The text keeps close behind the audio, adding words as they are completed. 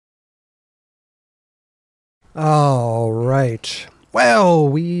All right. Well,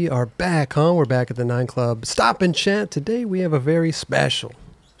 we are back, huh? We're back at the 9 Club. Stop and chat. Today we have a very special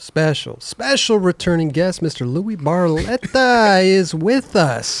returning guest. Mr. Louie Barletta is with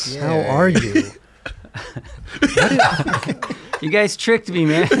us. Yeah. How are you? You guys tricked me,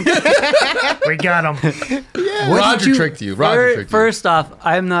 man. We got him. Yeah, Roger tricked you. First off,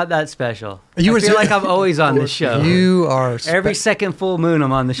 I'm not that special. I feel like I'm always on this show. You are. Every second full moon,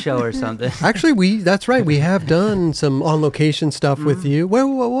 I'm on the show or something. Actually, that's right. We have done some on-location stuff with you. What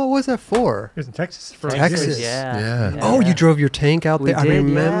was that for? It was in Texas. Texas. Yeah. Oh, you drove your tank out there. I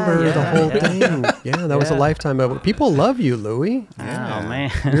remember the whole thing. Yeah, that was a lifetime of it. People love you, Louie. Yeah. Oh,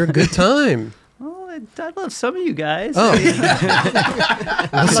 man. You're a good time. I love some of you guys. Oh.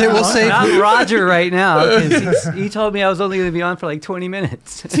 we'll say not Roger right now, because he told me I was only going to be on for like 20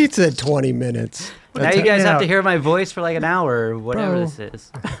 minutes. He said 20 minutes. Now you guys have to hear my voice for like an hour or whatever this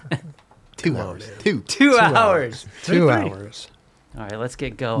is. 2 hours. 2 hours. 2 hours. All right, let's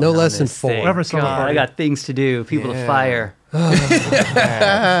get going. No less than 4. God, I got things to do, people to fire.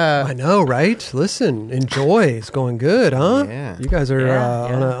 I know, right? Listen, enjoy. It's going good, huh? Yeah. You guys are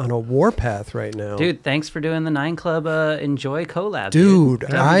on a warpath right now. Dude, thanks for doing the 9 Club Enjoy collab. Dude,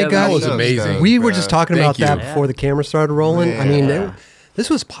 that was amazing. We were just talking about that before the camera started rolling. Yeah. I mean, this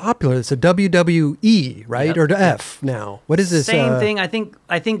was popular. It's a WWE, right? Yep. Or the F now. What is this? Same thing. I think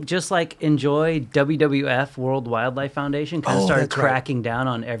just like Enjoy, WWF, World Wildlife Foundation, kind of started cracking down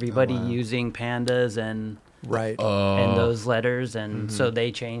on everybody using pandas and those letters, and so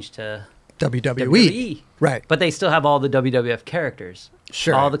they changed to WWE. Right. But they still have all the WWF characters.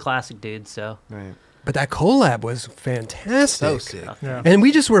 Sure. All the classic dudes, so. Right. But that collab was fantastic. So sick. Yeah. And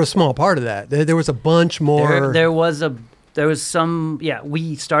we just were a small part of that. There was a bunch more. There was some,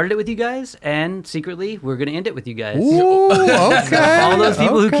 we started it with you guys, and secretly, we're going to end it with you guys. Ooh, okay. All those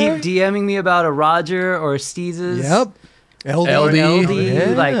people who keep DMing me about a Roger or Steez's. Yep. LD,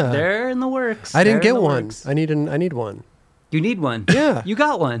 yeah. like, they're in the works. I didn't get one. I need one. You need one? Yeah. You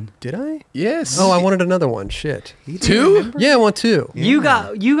got one. Did I? Yes. Oh, I wanted another one. Shit. 2? Yeah, I want 2.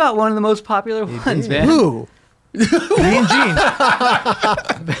 Yeah. You got one of the most popular ones, man. Who? Me and Gene.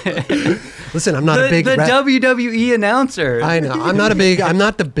 Listen, I'm not a big... The WWE announcer. I know. I'm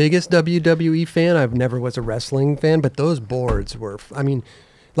not the biggest WWE fan. I've never was a wrestling fan, but those boards were... I mean,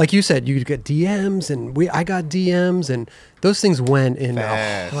 like you said, you get DMs, and I got DMs, and those things went in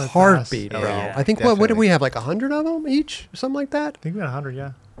a heartbeat, bro. Yeah, I think, what did we have, like 100 of them each? Or something like that? I think we had 100,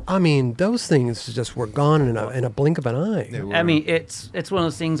 yeah. I mean, those things just were gone in a blink of an eye. I mean, it's one of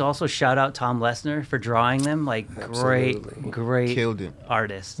those things. Also, shout out Tom Lesnar for drawing them. Like, great Killed it.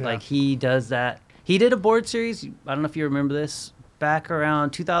 artist. Yeah. Like, he does that. He did a board series. I don't know if you remember this, back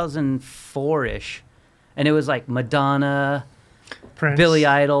around 2004-ish, and it was like Madonna, Prince. Billy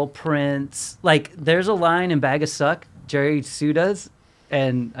Idol, Prince. Like, there's a line in Bag of Suck Jerry Sue does,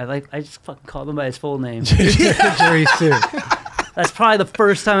 and I just fucking called him by his full name. Jerry Sue. That's probably the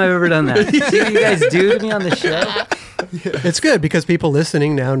first time I've ever done that. See what you guys do to me on the show? It's good because people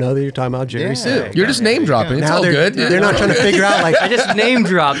listening now know that you're talking about Jerry Sue. You're just name dropping. It's now all good. They're not trying to figure out, like... I just name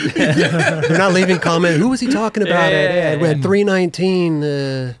dropped. They're not leaving comment. Who was he talking about at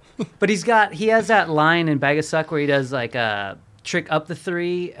 319? But he has that line in Bag of Suck where he does like a trick up the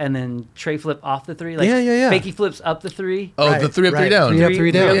 3 and then tray flip off the 3. Like Fakey flips up the 3. Oh, the 3 up, 3 down. 3 up,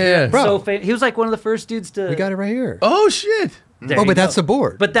 3 down. Yeah. Bro. So he was like one of the first dudes to... We got it right here. Oh, shit. But that's the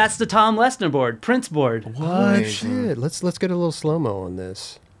board. But that's the Tom Lesnar board, Prince board. What? Shit. Let's get a little slow-mo on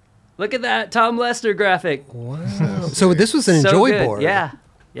this. Look at that Tom Lesnar graphic. Wow. So this was an Enjoy good. board. Yeah.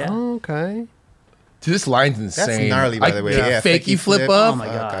 Oh, okay. Dude, this line's insane. That's gnarly, by the way. Yeah, Fakey flip up. Oh, my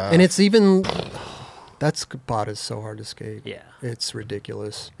God. And it's even... That spot is so hard to skate. Yeah. It's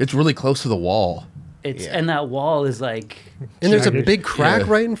ridiculous. It's really close to the wall. And that wall is like... And there's a big crack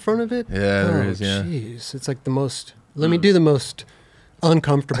right in front of it. Yeah, there is, yeah. Jeez. It's like the most... Let me do the most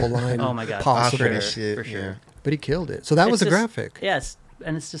uncomfortable line possible. For sure. But he killed it. So that was a graphic. Yes,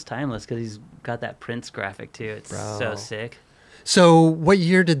 and it's just timeless because he's got that Prince graphic too. It's so sick. So what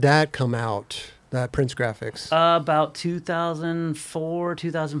year did that come out? That Prince graphics? About 2004,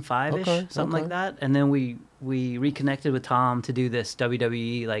 2005-ish, something like that. And then we reconnected with Tom to do this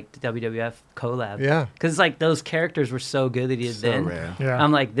WWE, like WWF collab. Yeah. Because like those characters were so good that he did then. Rare. Yeah.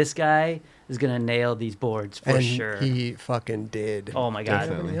 I'm like, this guy is going to nail these boards for sure. He fucking did. Oh my God.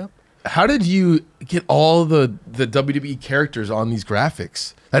 Definitely. Yep. How did you get all the WWE characters on these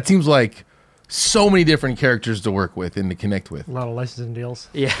graphics? That seems like so many different characters to work with and to connect with. A lot of licensing deals.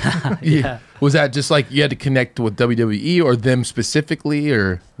 Yeah. Yeah. Was that just like you had to connect with WWE or them specifically,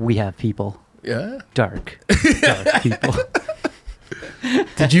 or? We have people. Yeah. Dark people.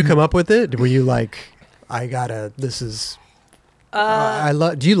 Did you come up with it? Were you like, This is. I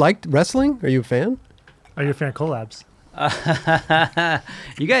love. Do you like wrestling? Are you a fan? Are you a fan of collabs?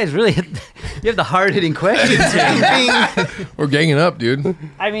 You guys really, you have the hard-hitting questions here. We're ganging up, dude.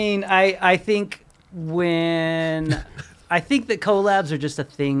 I mean, I think that collabs are just a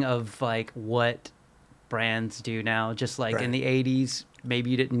thing of like what brands do now. Just like in the 80s,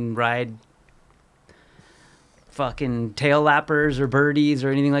 maybe you didn't ride fucking tail lappers or birdies or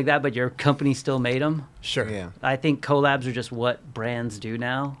anything like that, but your company still made them. Sure. Yeah. I think collabs are just what brands do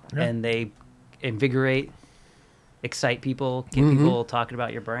now, and they invigorate, excite people, get people talking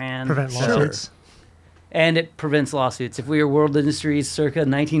about your brand. Prevent lawsuits. And it prevents lawsuits. If we were World Industries circa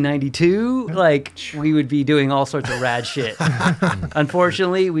 1992, like, we would be doing all sorts of rad shit.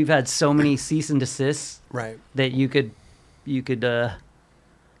 Unfortunately, we've had so many cease and desists that you could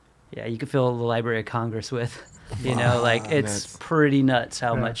fill the Library of Congress with. You know, like, it's pretty nuts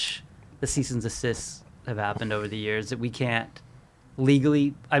how much the cease and desists have happened over the years that we can't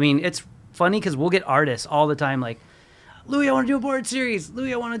legally. I mean, it's funny because we'll get artists all the time like, Louie, I want to do a board series.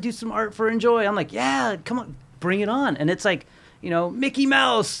 Louie, I want to do some art for Enjoy. I'm like, yeah, come on, bring it on. And it's like, you know, Mickey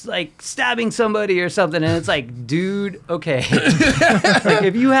Mouse, like, stabbing somebody or something. And it's like, dude, okay. Like,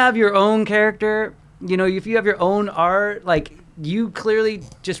 if you have your own character, you know, if you have your own art, like, you clearly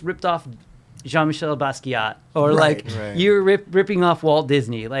just ripped off Jean-Michel Basquiat. Or, you're ripping off Walt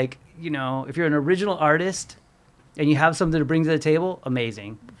Disney. Like, you know, if you're an original artist and you have something to bring to the table,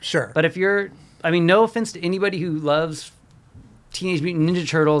 amazing. Sure. But if you're... I mean, no offense to anybody who loves Teenage Mutant Ninja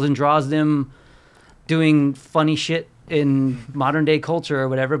Turtles and draws them doing funny shit in modern day culture or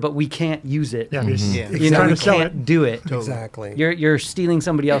whatever, but we can't use it. Yeah, You know, we can't do it. Exactly. You're stealing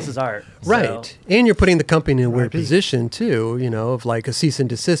somebody else's art. Right. So. And you're putting the company in a weird position too, you know, of like a cease and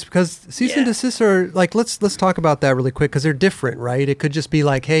desist, because cease and desists are like, let's talk about that really quick, because they're different, right? It could just be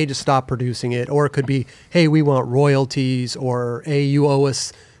like, hey, just stop producing it. Or it could be, hey, we want royalties, or hey, you owe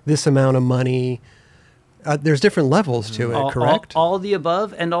us this amount of money. There's different levels to it, correct? All the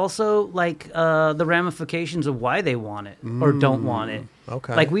above, and also like the ramifications of why they want it or don't want it.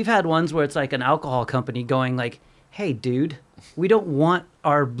 Okay. Like we've had ones where it's like an alcohol company going like, hey, dude, we don't want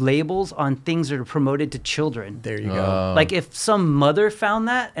our labels on things that are promoted to children. There you go. Like if some mother found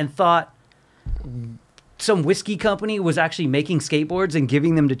that and thought some whiskey company was actually making skateboards and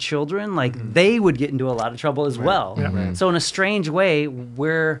giving them to children, like they would get into a lot of trouble as well. Yeah. So in a strange way,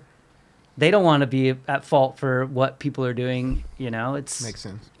 they don't want to be at fault for what people are doing. You know, Makes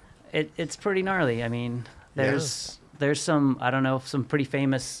sense. It's pretty gnarly. I mean, there's some, I don't know, some pretty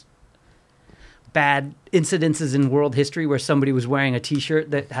famous bad incidences in world history where somebody was wearing a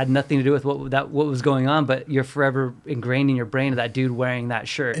T-shirt that had nothing to do with what was going on, but you're forever ingrained in your brain of that dude wearing that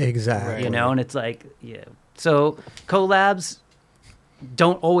shirt. Exactly. You know, and it's like, yeah. So collabs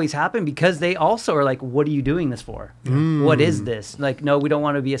don't always happen because they also are like, what are you doing this for? What is this? Like, no, we don't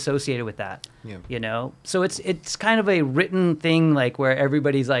want to be associated with that. Yeah. You know? So it's kind of a written thing, like where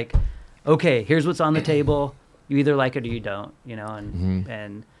everybody's like, okay, here's what's on the table. You either like it or you don't, you know?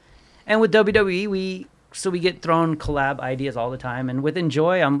 And with WWE, we get thrown collab ideas all the time. And with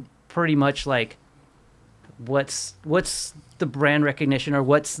Enjoy, I'm pretty much like, what's the brand recognition, or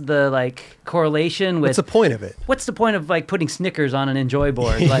what's the like correlation with? What's the point of it? What's the point of like putting Snickers on an Enjoy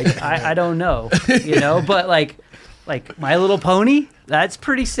board? Like I don't know, you know. But like My Little Pony, that's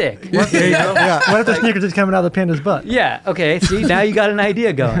pretty sick. What if the Snickers is coming out of the panda's butt? Yeah. Okay. See, now you got an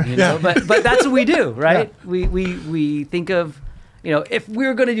idea going. You know? But that's what we do, right? Yeah. We think of. You know, if we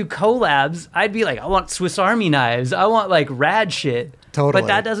were going to do collabs, I'd be like, I want Swiss Army knives. I want like rad shit. Totally. But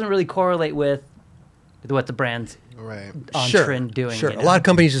that doesn't really correlate with what the brand's on trend doing. Sure. You know? A lot of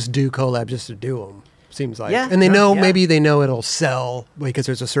companies just do collabs just to do them, seems like. Yeah. And they know, maybe they know it'll sell because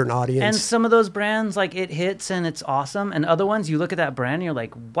there's a certain audience. And some of those brands, like, it hits and it's awesome. And other ones, you look at that brand and you're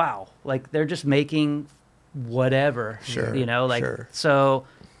like, wow. Like, they're just making whatever. Sure. You know, like, so...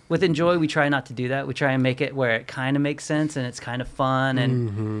 With Enjoy, we try not to do that. We try and make it where it kind of makes sense and it's kind of fun,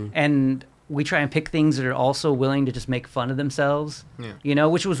 and we try and pick things that are also willing to just make fun of themselves. Yeah. You know,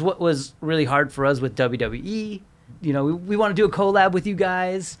 which was what was really hard for us with WWE. You know, we want to do a collab with you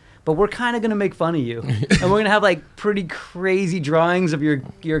guys, but we're kind of going to make fun of you, and we're going to have like pretty crazy drawings of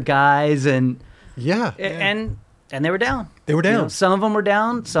your guys, and and they were down. They were down. You know, some of them were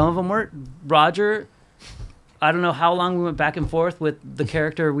down. Some of them weren't. Roger. I don't know how long we went back and forth with the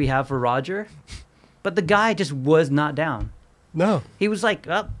character we have for Roger, but the guy just was not down. No. He was like,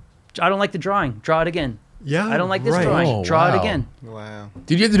 oh, I don't like the drawing. Draw it again. Yeah. I don't like this drawing. Draw it again. Wow.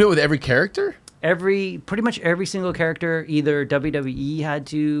 Did you have to do it with every character? Pretty much every single character, either WWE had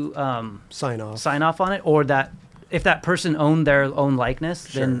to sign off on it, or that if that person owned their own likeness,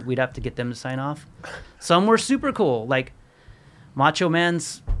 then we'd have to get them to sign off. Some were super cool. Like Macho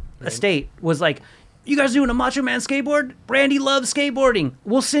Man's estate was like, you guys doing a Macho Man skateboard? Brandy loves skateboarding.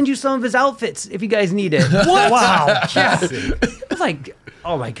 We'll send you some of his outfits if you guys need it. What? Wow. Yeah. It's like,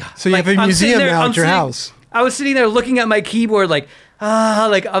 oh my God. So you have a museum now at your house. I was sitting there looking at my keyboard like I'm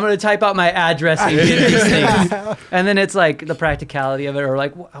going to type out my address and get these things. And then it's like the practicality of it, or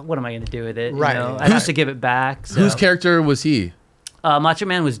like, what am I going to do with it? Right. You know? I have to give it back. So. Whose character was he? Macho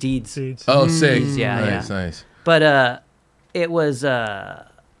Man was Deeds. Oh, sick. Yeah, Nice. But it was,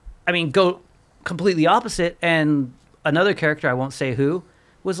 go completely opposite. And another character, I won't say who,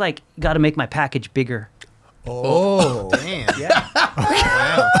 was like, got to make my package bigger. Oh, damn. Yeah.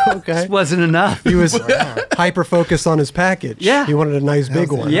 Wow. Okay. This wasn't enough. He was hyper focused on his package. Yeah. He wanted a nice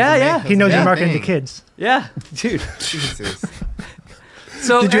big one. Yeah. He knows you're marketing to kids. Yeah, dude. Jesus.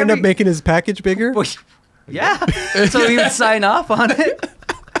 So Did you end up making his package bigger? Well, yeah. So he would sign off on it.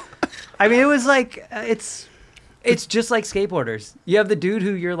 I mean, it was like, it's just like skateboarders. You have the dude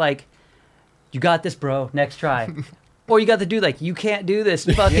who you're like, you got this, bro. Next try. Or you got the dude like, you can't do this.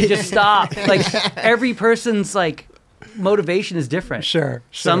 Fucking just stop. Like every person's like motivation is different. Sure.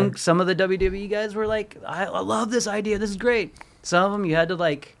 Some of the WWE guys were like, I love this idea. This is great. Some of them you had to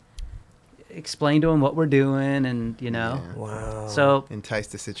like explain to them what we're doing, and you know. Yeah. Wow. So Entice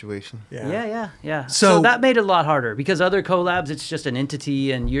the situation. yeah. So- So that made it a lot harder because other collabs, it's just an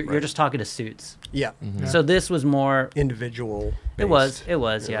entity, and you're just talking to suits. Yeah. So this was more. Individual. It was,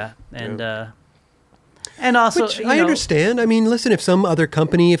 yeah. And also, Which I understand. I mean, listen, if some other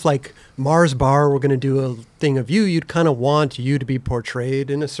company, if like Mars Bar were going to do a thing of you, you'd kind of want you to be portrayed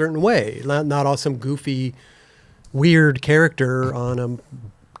in a certain way, not all some goofy, weird character on a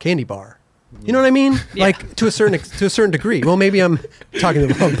candy bar. You know what I mean? Yeah. Like to a certain degree. Well, maybe I'm talking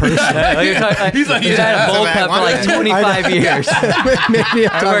to the wrong person. He's had a bowl cut for like 25 years. Maybe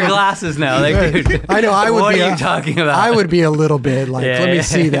I wear glasses now. Like, dude, I know. what are you talking about? I would be a little bit like, Yeah. let me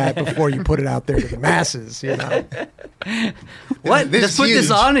see that before you put it out there to the masses. You know. What? This Just is put this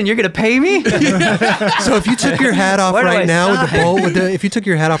huge. on and you're gonna pay me? So if you took your hat off Where do right I now with the sign? bowl, if you took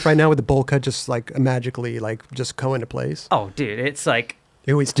your hat off right now with the bowl cut, just like magically, like just go into place. Oh, dude, it's like,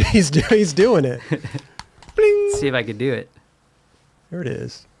 He's doing it. let's see if I could do it. There it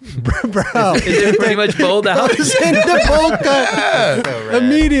is, bro. Is it pretty much bowled out? It's in the bowl cut So rad.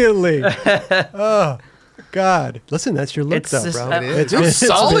 immediately. Oh God! Listen, that's your look, It's though, just- bro. it is. It's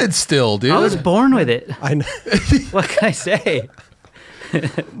solid still, dude. I was born with it. I know. What can I say?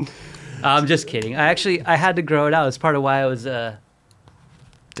 I'm just kidding. I had to grow it out. It's part of why I was Down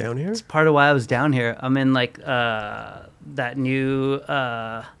here. down here. I'm in like that new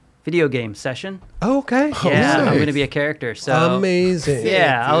video game session. Oh, okay. Yeah, I'm nice. gonna be a character. So Amazing.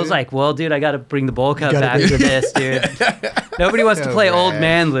 yeah, I was dude. like, well, dude, I got to bring the bowl cut gotta back be- to this, dude. Nobody wants to So play old rad.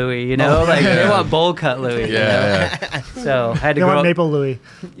 man Louie, you know? Like they want bowl cut Louie. You know? yeah. So I had to They want grow. Maple Louie.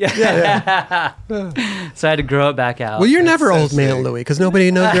 So I had to grow it back out. Well, you're never so old man sick. Louie because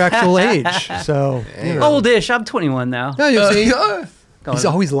nobody knows your actual age. So you know. oldish. I'm 21 now. Yeah, you see, Going, he's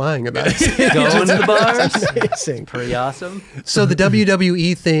always lying about it. going to the bars. Amazing. Pretty awesome. So the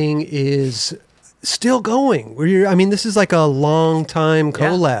WWE thing is still going. I mean, this is like a long time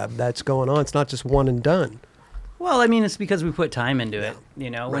collab that's going on. It's not just one and done. Well, I mean, it's because we put time into it. You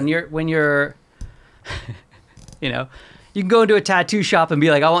know, when you're, you know, you can go into a tattoo shop and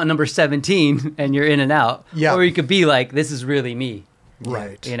be like, I want number 17, and you're in and out. Yeah. Or you could be like, this is really me.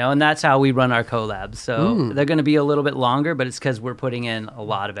 Right. You know, and that's how we run our collabs. So they're going to be a little bit longer, but it's because we're putting in a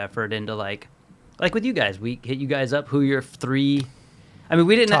lot of effort into like with you guys. We hit you guys up who your 3. I mean,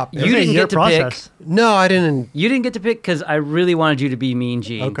 we didn't. Top. You It's didn't your get to process. No, I didn't. pick. You didn't get to pick because I really wanted you to be Mean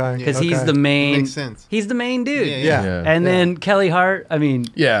Gene. Okay. Because Okay. he's the main. Makes sense. He's the main dude. Yeah. Yeah. And then Kelly Hart. I mean,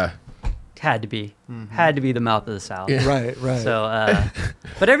 Yeah. had to be the mouth of the South. Yeah. Right. Right. So,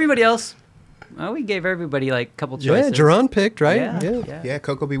 but everybody else, well, we gave everybody like a couple yeah, choices. Jerron picked, right? Yeah. Yeah,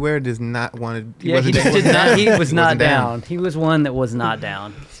 Coco Beware does not want to. Yeah, he just did not. He was not wasn't down. He was one that was not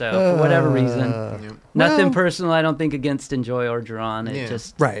down. So for whatever reason, Yep. nothing well- personal. I don't think against Enjoy or Jerron. It Yeah.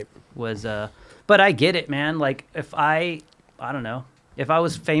 just Right. was. But I get it, man. Like if I don't know, if I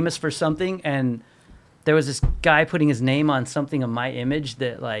was famous for something and there was this guy putting his name on something of my image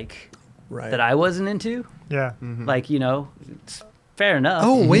that Right. that I wasn't into, Yeah. like you know, it's fair enough.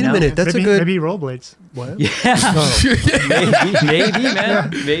 Oh, wait you a know? minute. That's maybe, a good. Maybe rollerblades. What? maybe, man,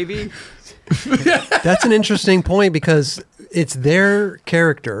 maybe. That's an interesting point because it's their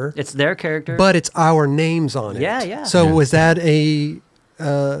character, It's their character. but it's our names on it. Yeah, yeah. So Yeah. was that a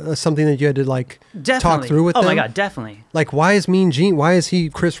something that you had to like definitely. talk through with oh them? my god, definitely. Like, why is Mean Gene? Why is he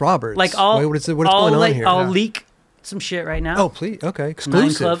Chris Roberts? Like I'll what's I'll going on like, here? I'll leak some shit right now. Oh, please. Okay.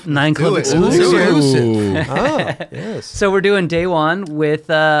 Exclusive. Nine Club it. exclusive. Ah, yes. So we're doing day one with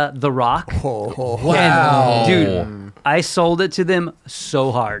The Rock. Oh, Wow. And, dude, I sold it to them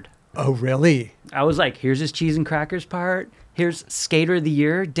so hard. oh, really? I was like, here's his cheese and crackers part. Here's Skater of the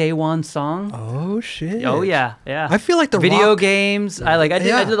Year, day one song. Oh, shit. Oh, yeah. I feel like the video Rock, games. I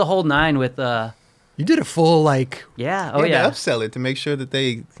Yeah. did the whole 9 with you did a full, like, yeah. You Oh had yeah. to upsell it to make sure that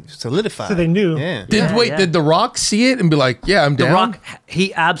they solidify. So they knew. Yeah. Did The Rock see it and be like, yeah, I'm The down? Rock,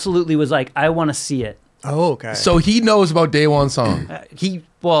 he absolutely was like, I want to see it. oh, okay. So he knows about Day One song.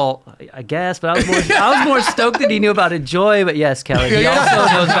 I guess, but I was more stoked that he knew about Enjoy. But yes, Kelly, he also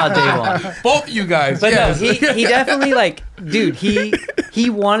knows about Day One. Both of you guys. But yes. no, he definitely like, dude, he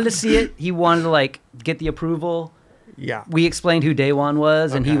wanted to see it. He wanted to like get the approval. yeah. We explained who Day One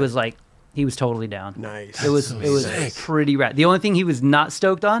was, and he Okay. was like, he was totally down. Nice. It was pretty rad. The only thing he was not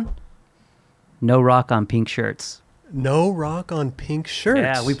stoked on, no Rock on pink shirts. No Rock on pink shirts.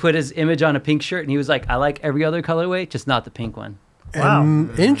 Yeah, we put his image on a pink shirt, and he was like, I like every other colorway, just not the pink one. Wow.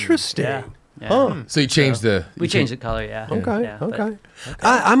 Interesting. Yeah. Yeah. Huh. So you changed the. We changed the color, yeah. Okay. Yeah, but- okay.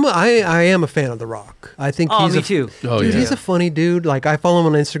 I am a fan of The Rock. I think Oh, he's me too. Oh, dude, yeah. he's a funny dude. Like I follow him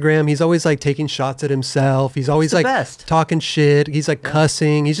on Instagram. He's always like taking shots at himself. He's always the like best. talking shit. He's like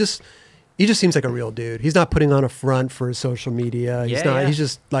cussing. He just seems like a real dude. He's not putting on a front for his social media. He's Yeah, not. yeah. He's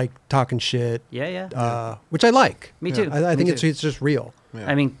just like talking shit. Yeah. Which I like. Me too. I think Me it's too. it's just real. Yeah.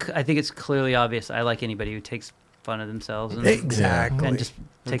 I mean, I think it's clearly obvious. I like anybody who takes fun of themselves and, Exactly. and just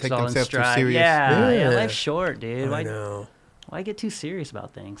Don't takes take it all in themselves too stride. serious. Yeah, Yeah. life's short, dude. I Why know. get too serious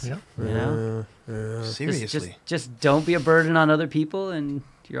about things? Yeah. You know? Seriously. Just don't be a burden on other people, and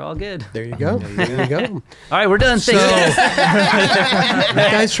you're all good. There you go. There you go. All right, we're done. So, Thanks, you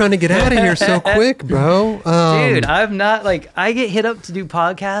guys trying to get out of here so quick, bro. dude. I'm not like, I get hit up to do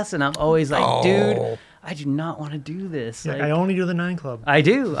podcasts, and I'm always like, dude, I do not want to do this. Yeah, Like, I only do the 9 Club. I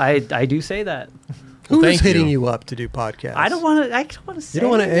do. I do say that. who's thank hitting you. you up to do podcasts? I don't want to. I don't want to say.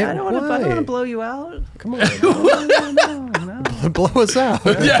 don't wanna- I don't want to. I don't why? want to blow you out. Come on, No. blow us out.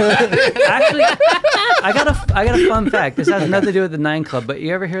 Actually, I got a fun fact. This has nothing to do with the 9 Club, but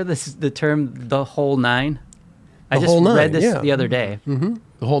you ever hear the term "the whole 9"? I The just whole 9, read this yeah. the other day.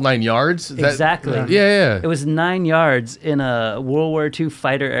 The whole 9 yards? Is that- Exactly. Yeah. It was 9 yards in a World War II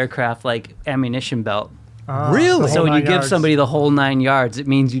fighter aircraft like ammunition belt. Really? The So whole when you 9 give yards. somebody the whole 9 yards, it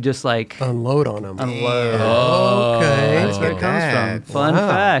means you just like Unload on them. unload. Okay. That's where it comes That. from. Fun Wow.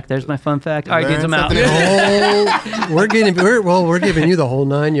 fact. There's my fun fact. All right, dudes, I'm Learn out. something We're giving you the whole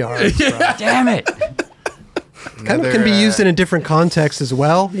 9 yards. Bro. Damn it. Kind of can be used in a different context as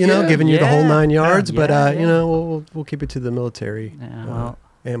well, you know, Yeah. giving you the whole 9 yards. Yeah, But yeah. you know, we'll keep it to the military Yeah, well,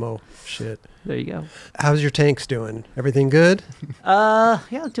 ammo shit. there you go. How's your tanks doing? Everything good? Yeah,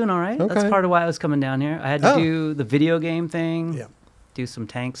 doing all right. That's Okay. part of why I was coming down here. I had to Oh. do the video game thing. Yeah. Do some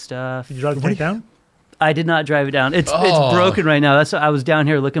tank stuff. Did you drive the tank down? I did not drive it down. It's Oh. broken right now. That's why I was down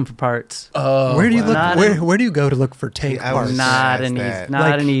here looking for parts. Where do you look? Not Where do you go to look for tank I was parts? not- Not an easy, that. not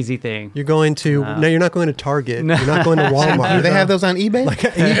Like- an easy thing. You're going to no. You're not going to Target. You're not going to Walmart. Do they have those on eBay? like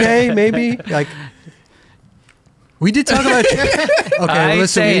eBay? Maybe like. We did talk about. Okay, I ain't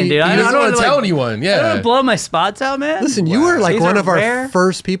listen. saying, dude. He I doesn't don't want to like- tell anyone. I don't Yeah. want to blow my spots out, man. Listen, you were like These one are of our rare.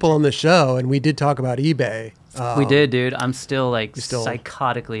 first people on the show, and we did talk about eBay. We did, dude. I'm still like still-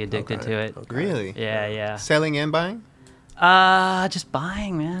 psychotically addicted to it. Really? Yeah. Selling and buying? Just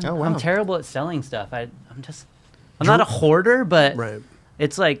buying, man. Oh, wow. I'm terrible at selling stuff. I'm not a hoarder, but Right.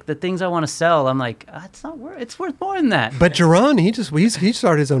 it's like the things I want to sell. I'm like, it's not worth. It's worth more than that. But Jerron, he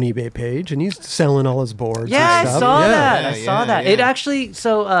started his own eBay page, and he's selling all his boards. Yeah, and I stuff. saw Yeah. that. I Yeah, saw yeah, that. yeah. It actually.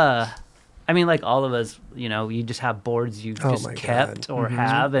 So, I mean, like all of us, you know, you just have boards you Oh just my kept God. or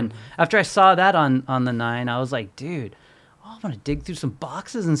have. And after I saw that on the 9, I was like, dude, I want to dig through some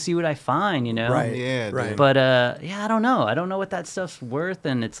boxes and see what I find. You know. Right. Yeah, Right. dude. But yeah, I don't know. I don't know what that stuff's worth,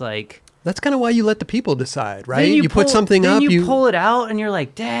 and it's like. That's kind of why you let the people decide, right? Then You put something then up. you pull it out, and you're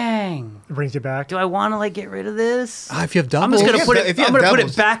like, dang. It brings you back. Do I want to like get rid of this? If you have doubles, I'm just gonna Yeah, put if it. you I'm have gonna put it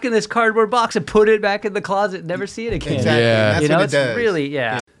doubles. back in this cardboard box and put it back in the closet. And never see it again. Exactly. Yeah. That's You know, what it it's does. really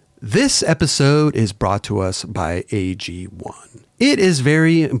yeah. This episode is brought to us by AG1. It is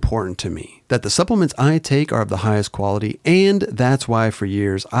very important to me that the supplements I take are of the highest quality, and that's why for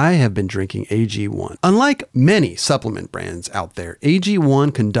years I have been drinking AG1. Unlike many supplement brands out there,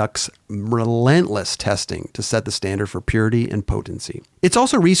 AG1 conducts relentless testing to set the standard for purity and potency. It's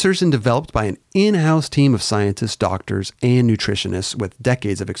also researched and developed by an in-house team of scientists, doctors, and nutritionists with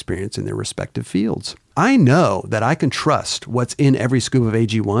decades of experience in their respective fields. I know that I can trust what's in every scoop of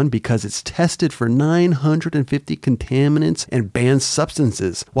AG1 because it's tested for 950 contaminants and banned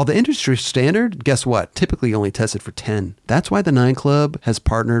substances. While the industry standard, guess what? Typically only tested for 10. That's why the 9 Club has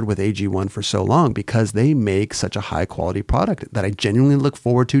partnered with AG1 for so long, because they make such a high quality product that I genuinely look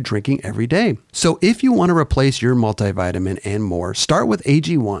forward to drinking every day. So if you want to replace your multivitamin and more, start with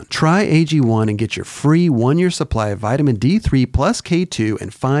AG1. Try AG1 and get your free 1-year supply of vitamin D3 plus K2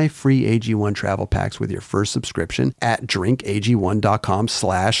 and 5 free AG1 travel packs with your first subscription at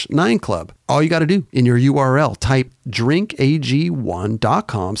drinkag1.com/9club. All you got to do in your URL, type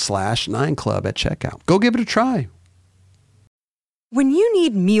drinkag1.com/9club at checkout. Go give it a try. When you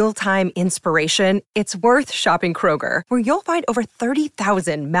need mealtime inspiration, it's worth shopping Kroger, where you'll find over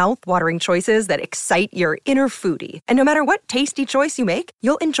 30,000 mouth-watering choices that excite your inner foodie. And no matter what tasty choice you make,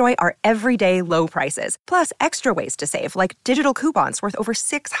 you'll enjoy our everyday low prices, plus extra ways to save, like digital coupons worth over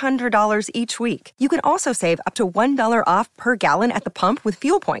 $600 each week. You can also save up to $1 off per gallon at the pump with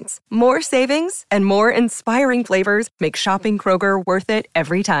fuel points. More savings and more inspiring flavors make shopping Kroger worth it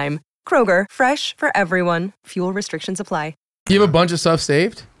every time. Kroger, fresh for everyone. Fuel restrictions apply. Do you have a bunch of stuff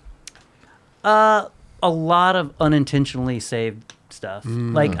saved? A lot of unintentionally saved stuff.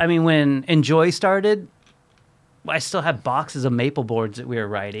 Like, I mean, when Enjoy started, I still had boxes of maple boards that we were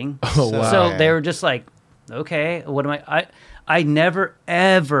writing. Oh, wow. So they were just like, okay, what am I never,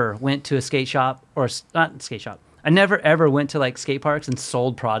 ever went to a skate shop, or not skate shop. I never, ever went to, like, skate parks and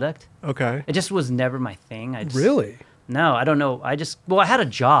sold product. Okay. It just was never my thing. Really? No, I don't know. I had a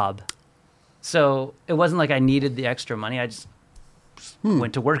job. So it wasn't like I needed the extra money. I just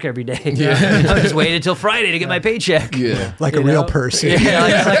went to work every day. I just waited till Friday to get my paycheck. Yeah. Like a real person.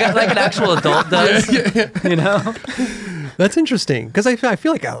 Yeah, like an actual adult does. You know? That's interesting, because I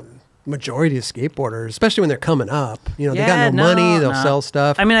feel like a majority of skateboarders, especially when they're coming up, they got no money, they'll sell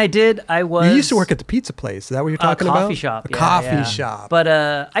stuff. I mean, you used to work at the pizza place. Is that what you're talking about? Coffee shop. A coffee shop. But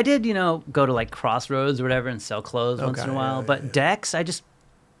I did, go to, like, Crossroads or whatever and sell clothes once in a while. But decks, I just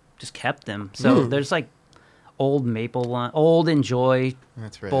kept them. So there's, like, old old Enjoy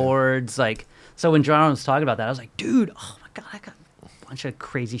boards. Like, so when John was talking about that, I was like, dude, oh my God, I got a bunch of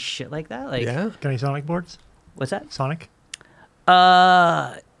crazy shit like that. Like, Got any Sonic boards? What's that? Sonic?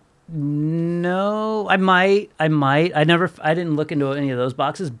 No, I might. I didn't look into any of those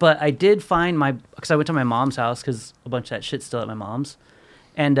boxes, but I did find because I went to my mom's house, because a bunch of that shit's still at my mom's.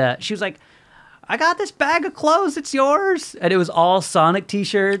 And she was like, I got this bag of clothes, it's yours. And it was all Sonic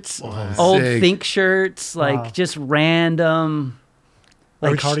t-shirts, old Sick. Think shirts, like just random,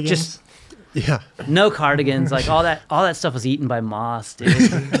 like cardigans? No cardigans, like all that stuff was eaten by moss,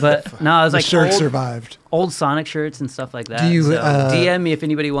 dude. But no, I was like, shirt survived. Old Sonic shirts and stuff like that. Do you DM me if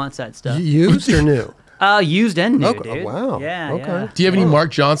anybody wants that stuff? Used or new? Used and new, Okay. dude. Wow. Yeah. Okay. Yeah. Do you have any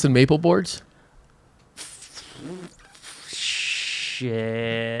Mark Johnson maple boards?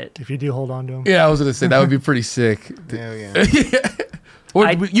 Shit. If you do, hold on to them. Yeah, I was going to say, that would be pretty sick. Hell yeah.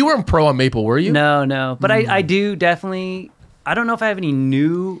 You weren't pro on maple, were you? No. But I do definitely. I don't know if I have any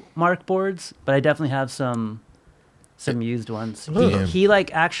new Mark boards, but I definitely have some used ones. He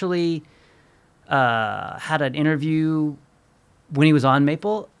like actually had an interview when he was on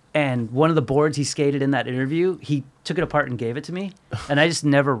Maple, and one of the boards he skated in that interview, he took it apart and gave it to me, and I just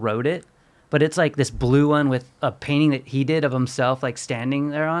never rode it. But it's like this blue one with a painting that he did of himself, like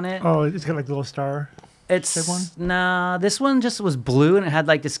standing there on it. Oh, it's got like a little star. It's one? Nah, this one just was blue and it had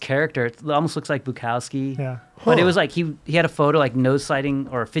like this character. It almost looks like Bukowski. Yeah. But it was like he had a photo like nose sliding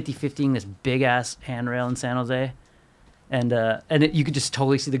or 50-50ing this big ass handrail in San Jose. And you could just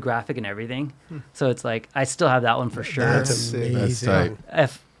totally see the graphic and everything. So it's like I still have that one for sure. That's amazing.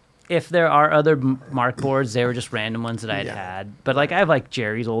 That's tight. If there are other Mark boards, they were just random ones that I had. But like I have like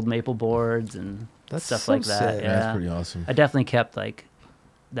Jerry's old Maple boards and stuff so like that. sick. Yeah. That's pretty awesome. I definitely kept like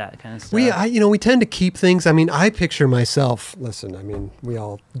that kind of stuff. We tend to keep things. I mean, I picture myself. Listen, I mean, we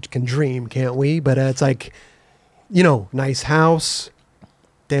all can dream, can't we? But it's like, nice house,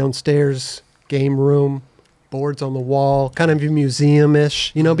 downstairs game room, boards on the wall, kind of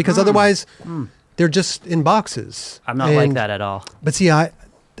museum-ish. Because otherwise, they're just in boxes. I'm not like that at all. But see, I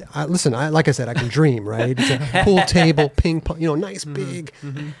listen. Like I said, I can dream. Right? It's a pool table, ping pong. Nice big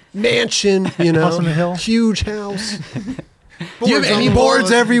mansion. House on the hill. Huge house. Do you have any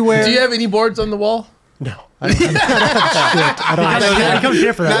boards everywhere? Do you have any boards on the wall? No. I don't I come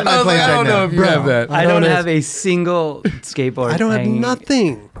here for that. I don't know if you have that. I don't have a single skateboard. I don't have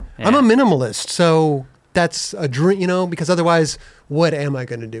nothing. Yeah. I'm a minimalist, so that's a dream, because otherwise, what am I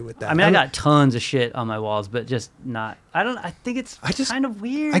going to do with that? I mean, I got tons of shit on my walls, but just not. I think it's kind of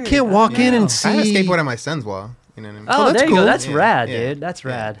weird. I can't walk in and see. I have a skateboard on my son's wall. You know what I mean? Oh, that's there you cool. go. That's rad, Yeah. dude. That's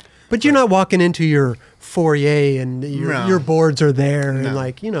rad. But you're not walking into your foyer and your boards are there and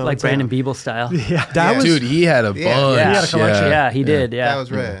like, you know. Like it's Brandon Beeble style. Yeah. That was, Dude, he had a bunch. Yeah. He had a collection. Yeah, he did. Yeah. That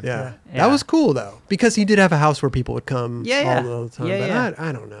was rad. Yeah. Yeah. That was cool though, because he did have a house where people would come Yeah, all the time. yeah, but yeah.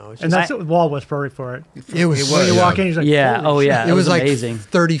 I don't know. It's And just, that's the wall was perfect for it. it was When you walk in, he's like, Yeah. holy Oh, yeah. it was like amazing.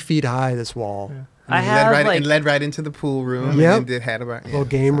 30 feet high, this wall. Yeah. I And have like led right into the pool room. Yep. And then had about Little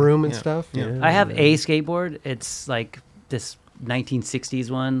game room and stuff. Yeah. Yeah. I have a skateboard. It's like this 1960s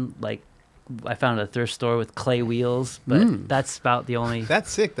one. Like I found at a thrift store with clay wheels, but that's about the only. That's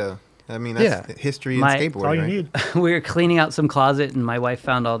sick though. I mean, that's history in My- skateboarding. That's all you right? need. We were cleaning out some closet, and my wife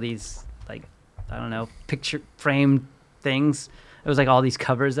found all these like I don't know picture frame things. It was like all these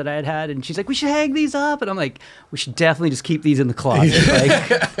covers that I had, and she's like, "We should hang these up," and I'm like, "We should definitely just keep these in the closet."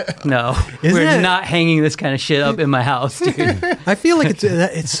 Like, no, we're it- not hanging this kind of shit up in my house, dude. I feel like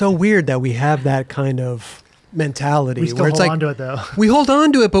it's so weird that we have that kind of mentality We still where it's hold like on to it though. we hold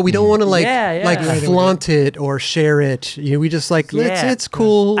on to it, but we don't want to like Yeah, yeah. like Right, flaunt it or share it. You know, we just like it's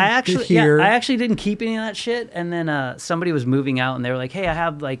cool. I actually, here. I actually didn't keep any of that shit. And then somebody was moving out, and they were like, "Hey, I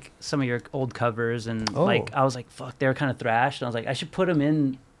have like some of your old covers," and like I was like, "Fuck," they were kind of thrashed, and I was like, "I should put them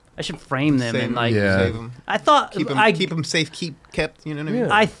in. I should frame them." Save and 'em, like, save 'em. I thought Keep them safe, kept. You know what I mean?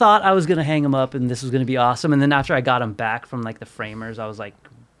 Yeah. I thought I was gonna hang them up, and this was gonna be awesome. And then after I got them back from like the framers, I was like,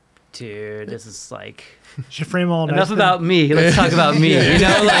 "Dude, this is like." Should frame all nice. Enough then. about me. Let's talk about me. You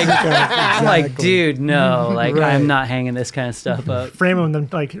know, like, I'm like, Exactly. dude, no, like, Right. I'm not hanging this kind of stuff up. Frame them, then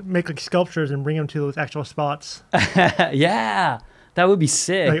like make like sculptures and bring them to those actual spots. Yeah, that would be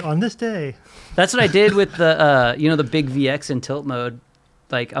sick. Like on this day. That's what I did with the, the big VX in tilt mode.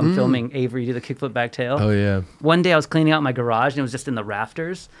 Like I'm filming Avery do the kickflip back tail. Oh yeah. One day I was cleaning out my garage and it was just in the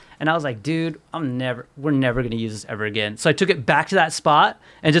rafters, and I was like, dude, we're never gonna use this ever again. So I took it back to that spot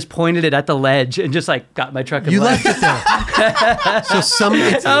and just pointed it at the ledge and just like got my truck and You left. left it there. So some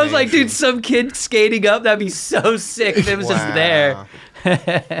I was like, dude, some kid skating up, that'd be so sick if it was just there.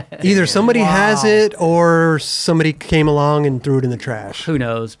 either somebody has it or somebody came along and threw it in the trash. Who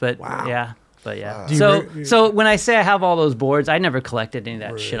knows? But yeah. But yeah. Do you So when I say I have all those boards, I never collected any of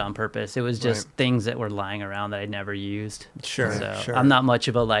that shit on purpose. It was just things that were lying around that I'd never used. Sure, So sure. I'm not much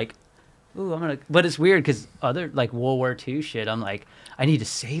of a like, ooh, I'm gonna. But it's weird because other like World War II shit, I'm like, I need to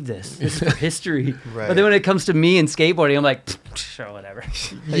save this. This is for history. Right. But then when it comes to me and skateboarding, I'm like, sure, whatever.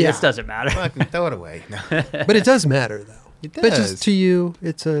 Like, Yeah. This doesn't matter. Fucking throw it away. No. But it does matter though. It But does. just to you,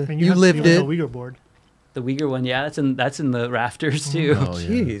 it's a And you have lived a it. Uyghur board. The Uyghur one, yeah, that's in the rafters too. Oh yeah.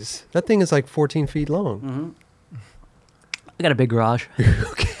 Jeez, that thing is like 14 feet long. I got a big garage.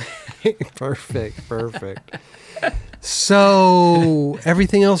 Perfect. So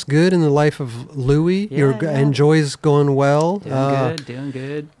everything else good in the life of Louie? Yeah. Enjoys going well. Doing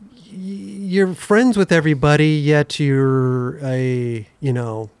good. You're friends with everybody, yet you're a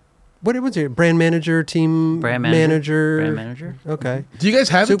what was it? Brand manager, team Brand manager. manager. Okay. Do you guys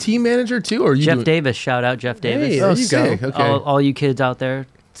have So- a team manager too, or you Jeff do it- Davis, shout out Jeff Davis. Hey, Oh, there you go. sick. Okay. All you kids out there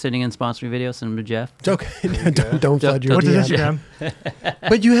sending in sponsoring videos, send them to Jeff. It's okay. don't flood your What's his DM. Instagram?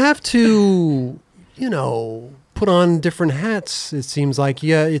 But you have to, put on different hats. It seems like,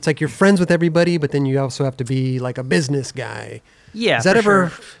 it's like you're friends with everybody, but then you also have to be like a business guy. Yeah. Is that for ever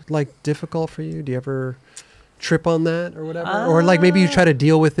sure. like difficult for you? Do you ever trip on that or whatever? Or like maybe you try to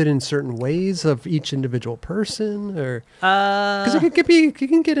deal with it in certain ways of each individual person, or because it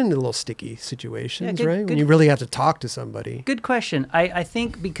can get into little sticky situations, good- right? When good- you really have to talk to somebody. Good question. I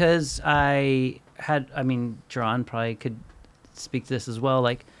think because John probably could speak to this as well.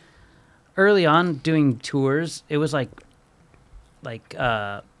 Like early on doing tours, it was like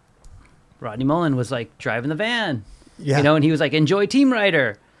Rodney Mullen was like driving the van, Yeah. and he was like, enjoy Team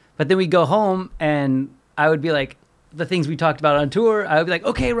Rider. But then we'd go home and I would be like, the things we talked about on tour, I would be like,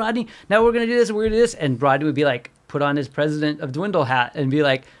 okay, Rodney, now we're going to do this and we're going to do this. And Rodney would be like, put on his president of Dwindle hat and be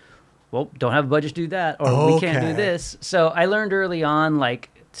like, well, don't have a budget to do that, or we can't do Okay. this. So I learned early on, like,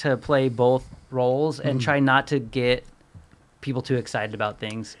 to play both roles and try not to get people too excited about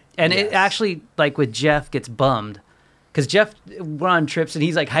things. And it actually, like with Jeff, gets bummed because Jeff, we're on trips and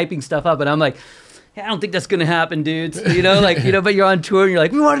he's like hyping stuff up, and I'm like, hey, I don't think that's gonna happen, dudes. But you're on tour and you're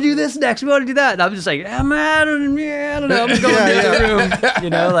like, we want to do this next, we want to do that, and I'm just like, I don't know, I'm just going to the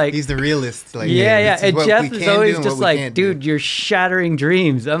room, like He's the realist. Like, yeah. this is And what Jeff we is can always do and just what we like, can't do. dude, you're shattering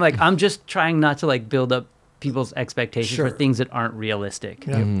dreams. I'm like, I'm just trying not to like build up people's expectations for Sure. things that aren't realistic,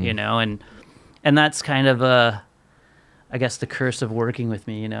 Yeah. and that's kind of I guess the curse of working with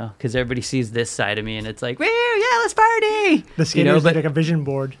me, because everybody sees this side of me and it's like, woo, yeah, let's party. The skaters but need like a vision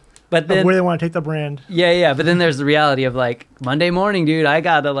board but of then where they want to take the brand. yeah, but then there's the reality of like Monday morning, dude, I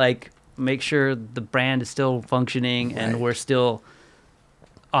gotta like make sure the brand is still functioning and we're still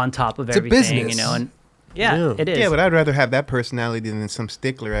on top of it's everything, a business. and it is. Yeah, but I'd rather have that personality than some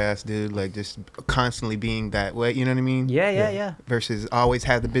stickler ass dude, like just constantly being that way. You know what I mean? Yeah. Versus always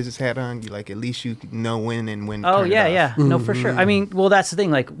have the business hat on. You like at least you know when and when. Oh turn it off. yeah. No, for sure. I mean, well, that's the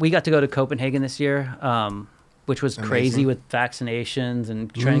thing. Like, we got to go to Copenhagen this year, which was crazy with vaccinations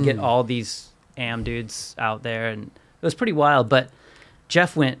and trying to get all these AM dudes out there, and it was pretty wild. But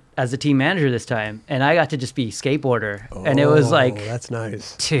Jeff went as the team manager this time, and I got to just be skateboarder, and it was like, that's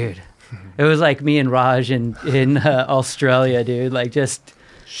nice, dude. It was like me and Raj in Australia, dude. Like, just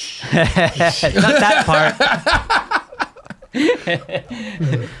not that part.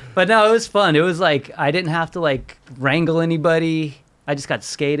 But no, it was fun. It was like I didn't have to like wrangle anybody. I just got to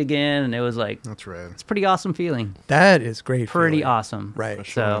skate again, and it was like, that's right. It's a pretty awesome feeling. That is great. Pretty feeling. awesome. Right.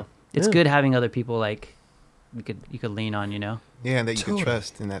 So it's good having other people like you could lean on, you know. Yeah, and that you can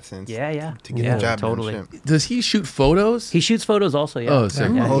trust in that sense. Yeah. To get the job totally. done. Does he shoot photos? He shoots photos also. Yeah. Oh,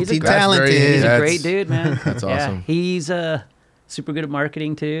 sick. Yeah, Multi-talented. He's a That's- great dude, man. That's awesome. Yeah, he's super good at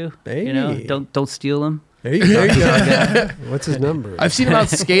marketing too. Hey. You know, don't steal him. There you go. What's his number? I've seen him out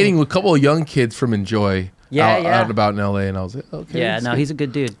skating with a couple of young kids from Enjoy. Out and about in LA, and I was like, okay. Yeah, no, he's a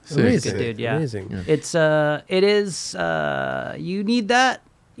good dude. Sick. He's a good dude. Yeah. Amazing. Yeah. It is. You need that.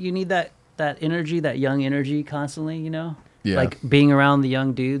 You need that energy, that young energy, constantly. You know. Yeah. Like being around the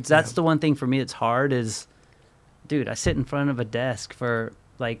young dudes. That's the one thing for me that's hard is, dude, I sit in front of a desk for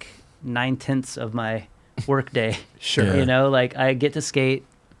like 9/10 of my work day. Sure. You know, like I get to skate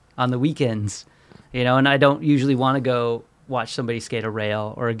on the weekends, you know, and I don't usually want to go watch somebody skate a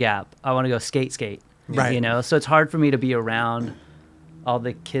rail or a gap. I want to go skate. Right. You know, so it's hard for me to be around all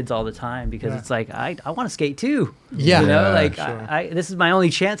the kids all the time because it's like I want to skate too. Yeah. You know, Yeah, like sure. this is my only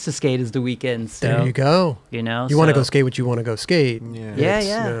chance to skate is the weekends. So, There you go. You know, You want to go skate what you want to go skate.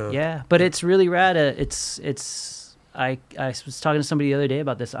 Yeah. But it's really rad. I was talking to somebody the other day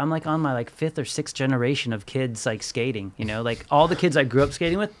about this. I'm like on my like 5th or 6th generation of kids like skating. You know, like all the kids I grew up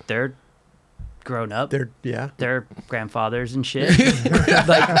skating with, they're grown up. They're grandfathers and shit.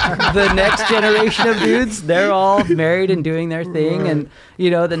 Like the next generation of dudes, they're all married and doing their thing, and you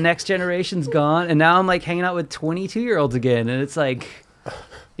know the next generation's gone, and now I'm like hanging out with 22-year-olds again, and it's like,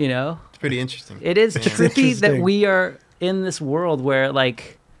 you know, It's pretty interesting. it is Yeah. trippy that Interesting. we are in this world where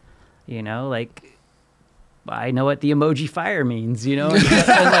like, you know, like I know what the emoji fire means, you know, and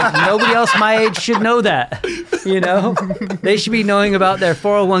like nobody else my age should know that, you know. They should be knowing about their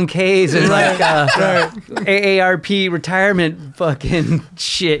 401ks and like AARP retirement fucking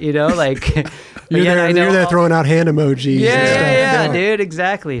shit, you know, like You're I know there all- throwing out hand emojis. and yeah, stuff. dude,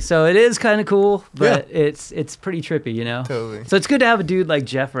 exactly. So it is kind of cool, but it's pretty trippy, you know. Totally. So it's good to have a dude like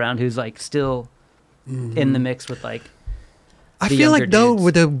Jeff around who's like still in the mix with like. I the feel younger like though dudes.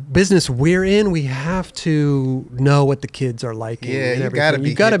 with the business we're in, we have to know what the kids are liking. Yeah, and you gotta everything. be.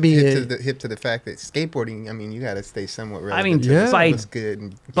 You gotta hip, be hip to the fact that skateboarding. I mean, you gotta stay somewhat relevant. I mean, to yeah. by- what's good.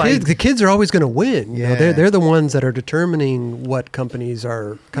 And, the kids are always going to win. You know, Yeah. they're the ones that are determining what companies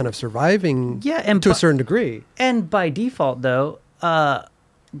are kind of surviving. Yeah, and to a bu- certain degree. And by default, though,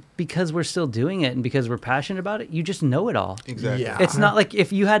 because we're still doing it and because we're passionate about it, you just know it all. exactly. Yeah. It's not like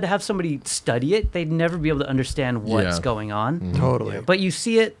if you had to have somebody study it, they'd never be able to understand what's Yeah. going on. Totally. But you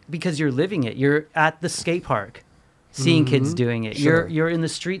see it because you're living it. You're at the skate park, seeing kids doing it. Sure. You're in the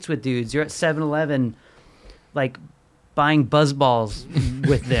streets with dudes. You're at 7-Eleven, like buying buzz balls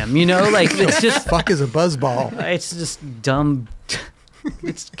with them. You know, like it's just Fuck is a buzzball. it's just dumb.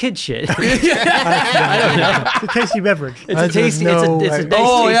 It's kid shit. It's a tasty beverage. It's I a just tasty. know, It's a I- tasty.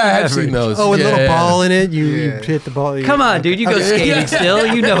 Oh yeah, I have beverage. seen those. Oh, with a little Yeah. ball in it, you Yeah. hit the ball. Come on, dude. You go skating still.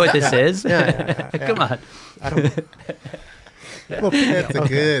 You know what this is. Yeah. Come on. That's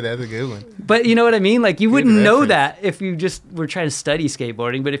a good one. But you know what I mean? Like, you wouldn't know reference. that if you just were trying to study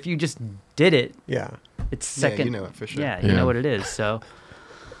skateboarding. But if you just did it, Yeah. it's Yeah, you second. know it for sure. Yeah, you Yeah. know what it is. So,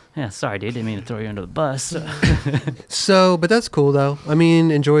 yeah, sorry, dude. Didn't mean to throw you under the bus. So, but that's cool though. I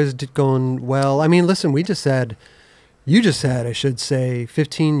mean, Enjoy's going well. I mean, listen, you just had, I should say,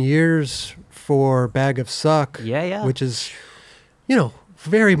 15 years for Bag of Suck. Yeah. Which is, you know,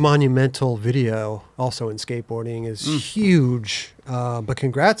 very monumental video. Also in skateboarding is huge. But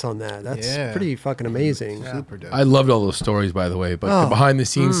congrats on that. That's Yeah. pretty fucking amazing. Super dope. I loved all those stories, by the way, but Oh. the behind the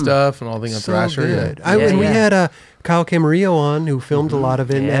scenes stuff and all things on So Thrasher. good. Yeah. And we Yeah. had Kyle Camarillo on who filmed a lot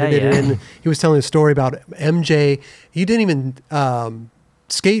of it and Yeah, edited it. yeah. And he was telling a story about MJ. He didn't even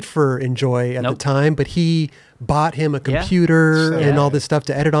skate for Enjoy at the Nope. time, but he bought him a Yeah. computer So- and all this stuff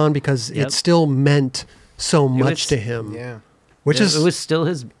to edit on because Yep. it still meant so much was- to him. Yeah. Which is it was still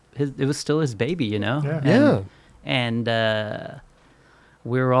his it was still his baby, you know. Yeah. Yeah. And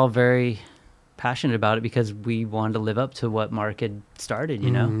we were all very passionate about it because we wanted to live up to what Mark had started,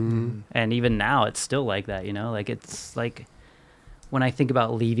 you know? And even now it's still like that, you know? Like, it's like when I think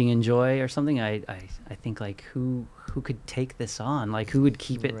about leaving Enjoy or something, I think like who could take this on? Like, who would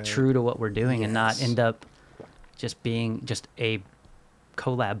keep it true to what we're doing and not end up just being just a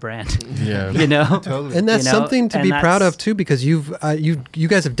collab brand? Yeah. You know? Totally. And that's You know, something to and be proud that's- of too, because you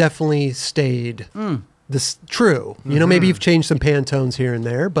guys have definitely stayed this true. You know, maybe you've changed some Pantones here and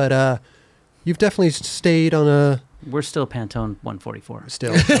there, but you've definitely stayed on a We're still Pantone 144.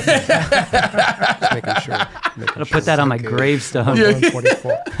 still. Okay. Just making sure. I'll put that on my gravestone.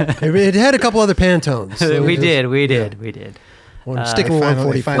 144. It had a couple other Pantones. So we just- did. Well, sticking with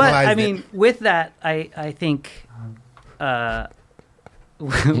finally 144. But finalized I it. mean, with that, I think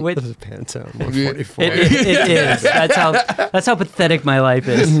with This is Pantone 144. it is. That's how pathetic my life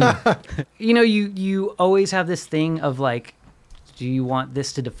is. You know, you always have this thing of like, do you want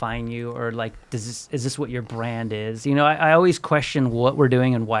this to define you, or like, is this what your brand is? You know, I always question what we're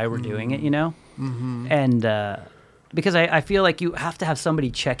doing and why we're doing it. You know, and because I feel like you have to have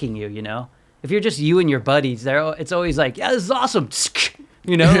somebody checking you. You know, if you're just you and your buddies, it's always like, yeah, this is awesome.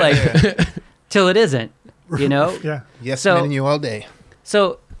 You know, like till it isn't. You know. Yeah. Yes, So- man, you all day.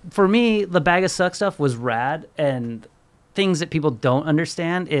 So for me, the Bag of Suck stuff was rad, and things that people don't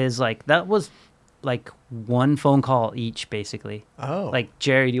understand is like that was like one phone call each, basically. Oh. Like,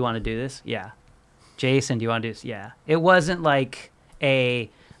 Jerry, do you want to do this? Yeah. Jason, do you want to do this? Yeah. It wasn't like I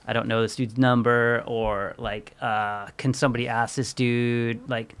don't know this dude's number, or like, can somebody ask this dude?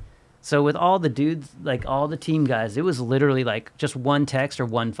 Like, so with all the dudes, like all the team guys, it was literally like just one text or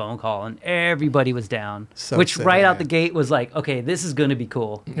one phone call, and everybody was down. So which sick. right out the gate was like, okay, this is going to be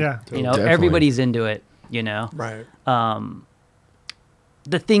cool. Yeah. You know, Definitely. everybody's into it, you know? Right.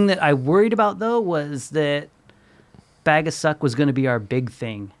 The thing that I worried about, though, was that Bag of Suck was going to be our big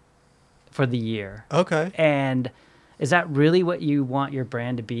thing for the year. Okay. And is that really what you want your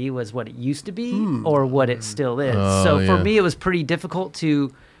brand to be, was what it used to be, or what it still is? Oh, So for yeah. me, it was pretty difficult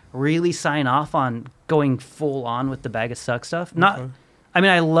to really sign off on going full on with the Bag of Suck stuff. I mean,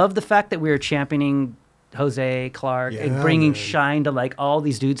 I love the fact that we were championing Jose, Clark, and Yeah, bringing man. shine to like all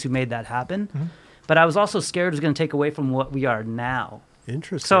these dudes who made that happen. But I was also scared it was going to take away from what we are now.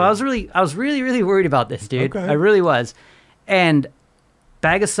 Interesting. So I was really worried about this, dude. Okay. I really was. And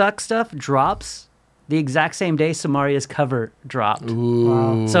Bag of Suck stuff drops the exact same day Samaria's cover dropped.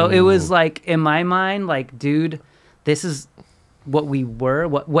 Ooh. So it was like, in my mind, like, dude, this is what we were,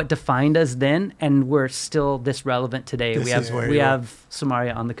 what defined us then, and we're still this relevant today. This is where we you are. have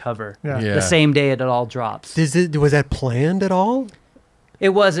Samaria on the cover. Yeah. Yeah. The same day it all drops. was that planned at all? It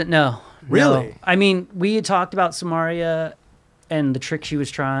wasn't, no. Really? No. I mean, we had talked about Samaria and the trick she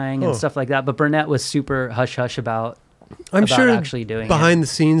was trying and Oh. stuff like that, but Burnett was super hush-hush about I'm about sure actually doing behind the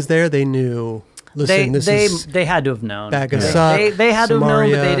scenes there, they knew. Listen, they had to have known. Bag of They- Suck, They had to have known, but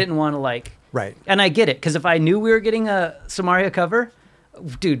Samaria. they didn't want to like. right. And I get it, because if I knew we were getting a Samaria cover,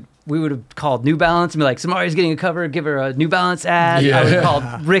 dude, we would have called New Balance and be like, Samaria's getting a cover, give her a New Balance ad. Yeah. I would call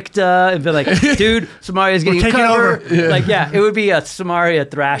Ricta and be like, dude, Samaria's getting a taking cover. over. Yeah. Like, yeah, it would be a Samaria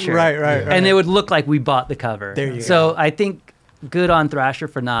Thrasher. Right, right, right. And it would look like we bought the cover. There you so go. I think good on Thrasher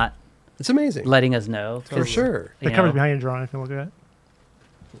for not It's amazing. letting us know. For sure. You The cover's know, behind you, drawing. If you look at it.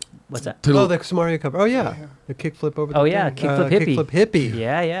 what's that? Oh, the Samaria cover. Oh, yeah. The kickflip over the Oh, yeah, thing. kickflip hippie. Kickflip hippie.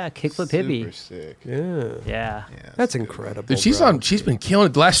 Yeah, kickflip Super hippie. sick. Yeah. Yeah. Yeah, That's good. incredible. Dude, she's bro. she's been killing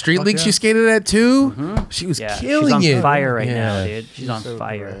it. The last street Fuck league yeah. she skated at too. She was Yeah, killing she's on it. fire right Yeah. now, dude. She's on so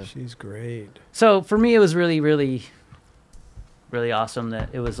fire. great. She's great. So for me, it was really, really, really awesome that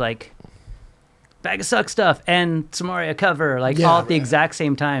it was like Bag of Suck stuff and Samaria cover, like Yeah, all at the right. exact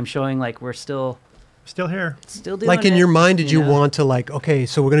same time, showing like we're still Still here. doing Like in it, your mind, did you know? want to like, okay,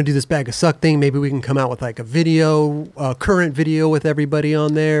 so we're gonna do this Bag of Suck thing. Maybe we can come out with like a video, current video with everybody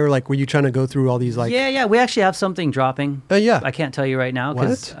on there. Like, were you trying to go through all these like? yeah, we actually have something dropping. Yeah. I can't tell you right now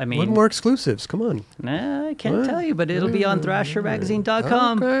because What? I mean, what more exclusives? Come on. nah, I can't What? tell you, but it'll be on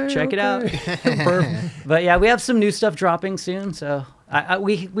ThrasherMagazine.com. Okay, Check it out. Perfect. But yeah, we have some new stuff dropping soon. So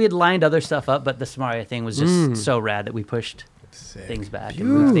we had lined other stuff up, but the Samaria thing was just so rad that we pushed Sick. things back and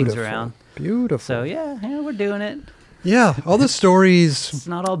moved things around. Beautiful. So yeah, we're doing it. Yeah, all the stories. It's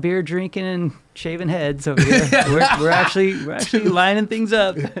not all beer drinking and shaving heads over here. we're actually lining things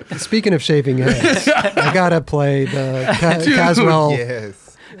up. Speaking of shaving heads, I gotta play the Caswell,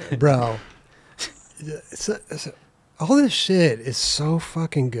 Yes. bro. All this shit is so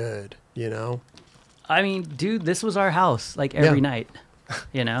fucking good, you know. I mean, dude, this was our house like every Yeah. night.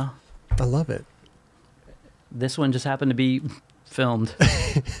 You know, I love it. this one just happened to be filmed.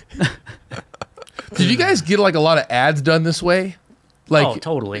 Did you guys get like a lot of ads done this way? Like, oh,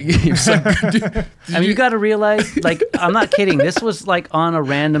 totally. it's like, I mean, you got to realize, like, I'm not kidding. This was like on a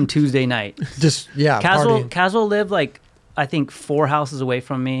random Tuesday night. Just partying. Casual lived like I think 4 houses away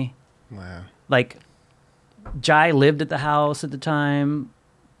from me. Wow. Like, Jai lived at the house at the time.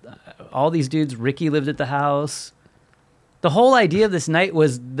 All these dudes, Ricky lived at the house. The whole idea of this night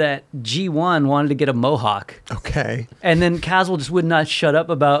was that G1 wanted to get a mohawk. Okay. And then Caswell just would not shut up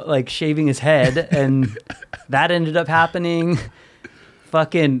about like shaving his head, and that ended up happening.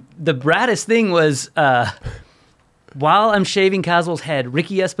 Fucking the raddest thing was while I'm shaving Caswell's head,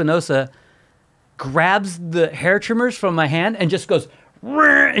 Ricky Espinosa grabs the hair trimmers from my hand and just goes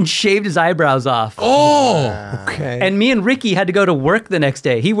and shaved his eyebrows off. oh, Okay. And me and Ricky had to go to work the next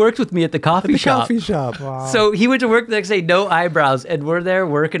day. He worked with me at the coffee shop. Coffee shop. Wow. So he went to work the next day, no eyebrows, and we're there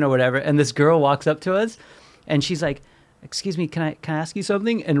working or whatever. And this girl walks up to us, and she's like, "Excuse me, can I ask you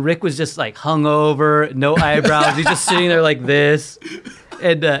something?" And Rick was just like hungover, no eyebrows. He's just sitting there like this,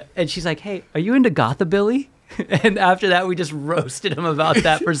 and she's like, "Hey, are you into Gothabilly?" And after that, we just roasted him about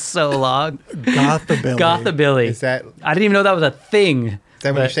that for so long. Gothabilly. Gothabilly. Is that I didn't even know that was a thing.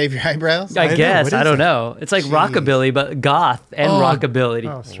 when you but- shave your eyebrows? I know. guess. What I is don't that? know. It's like Jeez. rockabilly, but goth and rockabilly.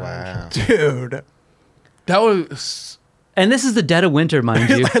 Oh, strange. Wow. Dude. that was. And this is the dead of winter, mind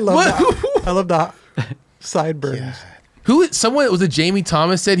you. I love the sideburns. Someone, was it Jamie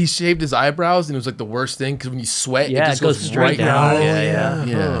Thomas said he shaved his eyebrows and it was like the worst thing because when you sweat, Yeah, it just it goes goes straight right down. Oh, Yeah.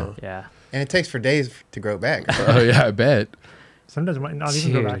 Yeah. Yeah. And it takes for days to grow back. Oh yeah, I bet. Sometimes it might not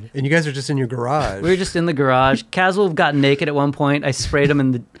even go back. Dude. And you guys are just in your garage. We were just in the garage. Caswell got naked at one point. I sprayed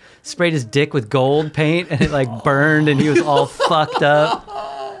him sprayed his dick with gold paint, and it like burned, and he was all fucked up.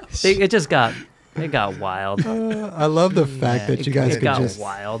 It got wild. I love the fact that you guys It could got just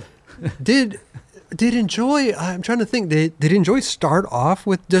wild. did Enjoy. I'm trying to think. Did Enjoy start off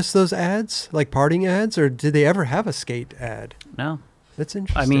with just those ads, like partying ads, or did they ever have a skate ad? No, That's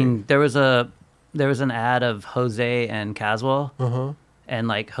interesting. I mean there was an ad of Jose and Caswell, and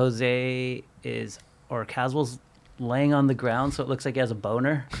like Jose or Caswell's laying on the ground, so it looks like he has a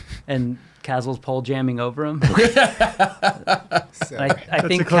boner, and Caswell's pole jamming over him. So, I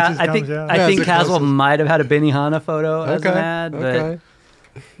think the closest it comes, yeah. I Yeah, think it's the Caswell closest. might have had a Benihana photo as an Okay, ad, but okay.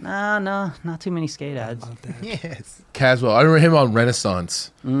 no, not too many skate ads. yes. Caswell. I remember him on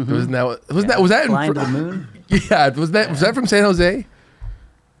Renaissance. Wasn't that Flying in to the moon? Yeah, was that from San Jose?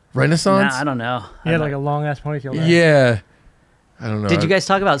 Renaissance? Nah, I don't know. He had like a long ass ponytail. there. Yeah. I don't know. Did you guys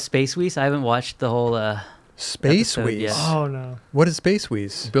talk about Space Wease? I haven't watched the whole. Space episode, Wheeze. yeah. Oh no. What is Space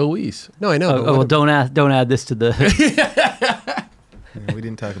Wheeze? Bill Weiss. No, I know. but well, what- don't add this to the. We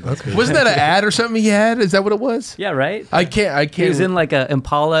didn't talk about that. Wasn't that an ad or something he had? Is that what it was? Yeah, right. I can't. He was in like a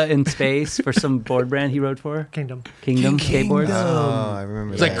Impala in space for some board brand he rode for. Kingdom. Kingdom Kingdom. skateboards. Oh, I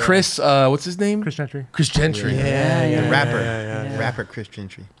remember It's that. like Chris, what's his name? Chris Gentry. Chris Gentry. Yeah, The rapper. yeah. Rapper Chris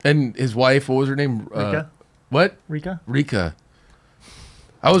Gentry. And his wife, what was her name? Rika. What? Rika. Rika.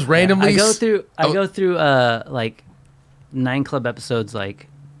 I was randomly. I go through Oh. like 9 Club episodes, like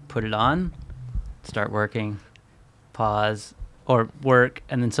put it on, start working, pause, or work,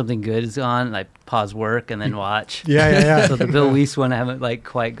 and then something good is on, and I pause work and then watch. Yeah. So the Bill Weiss one I haven't like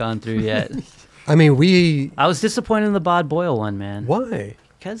quite gone through yet. I mean, I was disappointed in the Bod Boyle one, man. why?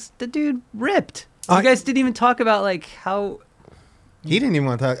 Because the dude ripped. You guys didn't even talk about like how He didn't even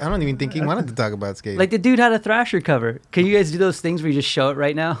want to talk. I don't even think he wanted to talk about skating. like the dude had a Thrasher cover. Can you guys do those things where you just show it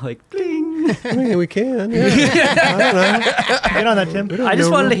right now, like bling? I mean, we can. Yeah. I don't know. Get on that, Tim. I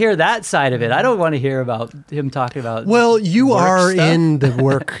just wanted to hear that side of it. I don't want to hear about him talking about. Well, you work are stuff. in the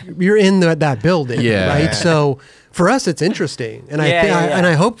work. You're in that building, Yeah. right? So for us, it's interesting, and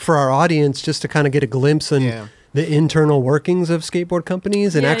I hope for our audience just to kind of get a glimpse in the internal workings of skateboard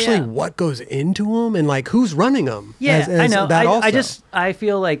companies and actually what goes into them and like who's running them. Yeah, I know. That also. I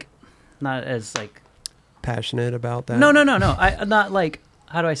feel like not as like Passionate about that. no. I'm not like,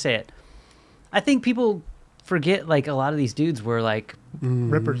 how do I say it? I think people forget like a lot of these dudes were like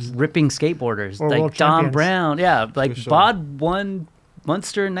Rippers. ripping skateboarders, Or like world Don champions. Brown. Yeah, like sure. Bod won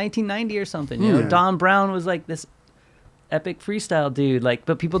Munster in 1990 or something. You know, Don Brown was like this epic freestyle dude. Like,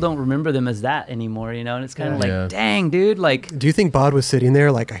 but people don't remember them as that anymore. You know, and it's kind of like, dang, dude. Like, Do you think Bod was sitting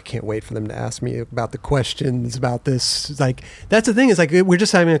there like, I can't wait for them to ask me about the questions about this? Like, that's the thing is like, we're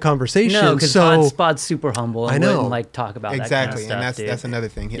just having a conversation. no, because so Bod's super humble. And I know. wouldn't like talk about exactly, that kind of stuff, and dude. that's another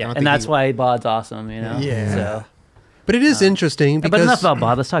thing. I Yeah, don't and think that's he- why Bod's awesome. You know. Yeah. So, but it is interesting because but enough about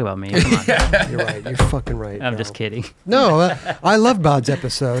Bod. Let's talk about me. Come on. you're right. You're fucking right. I'm bro. just kidding. No, I love Bod's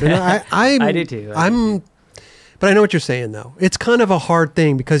episode, and I do too. But I know what you're saying, though. It's kind of a hard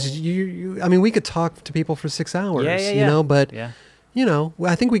thing because I mean, we could talk to people for 6 hours, Yeah. you know, but Yeah. you know,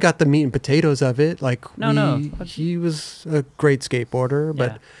 I think we got the meat and potatoes of it. Like, No. he was a great skateboarder,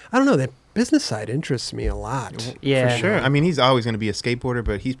 but Yeah. I don't know, that business side interests me a lot. Yeah. For sure. I mean, he's always going to be a skateboarder,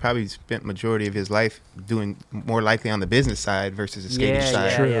 but he's probably spent majority of his life doing more likely on the business side versus the skating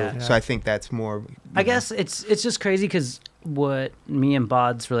side. Yeah. So I think that's more. I guess it's just crazy because what me and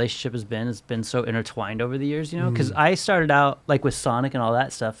Bod's relationship has been so intertwined over the years, you know, because I started out like with Sonic and all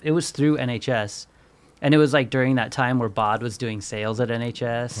that stuff. It was through NHS. And it was like during that time where Bod was doing sales at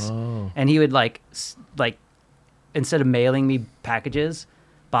NHS, and he would like instead of mailing me packages,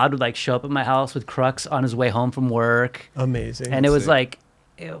 Bod would like show up at my house with Crux on his way home from work. Amazing. And it was like,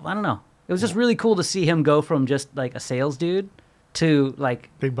 I don't know, it was just really cool to see him go from just like a sales dude to like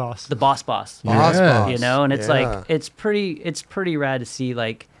Big boss. the boss, boss, you know. And it's like it's pretty rad to see.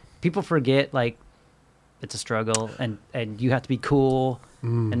 Like people forget like it's a struggle, and you have to be cool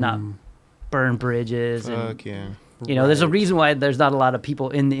and not burn bridges. Fuck and you know, there's a reason why there's not a lot of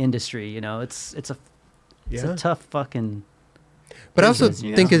people in the industry, you know. It's a tough fucking but I also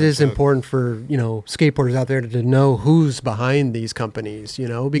business, think it is important for, you know, skateboarders out there to know who's behind these companies, you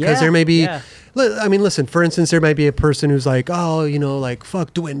know, because there may be I mean, listen, for instance, there might be a person who's like, oh, you know, like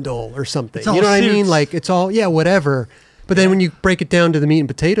fuck Dwindle or something, you know what I mean, like it's all whatever. But then when you break it down to the meat and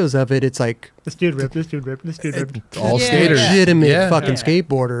potatoes of it, it's like this dude ripped, this dude ripped, this dude ripped. All skaters, legitimate fucking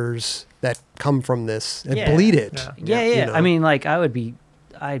skateboarders that come from this and bleed it. You know? I mean, like I'd be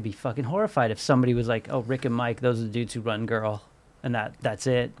fucking horrified if somebody was like, oh, Rick and Mike, those are the dudes who run Girl, and that's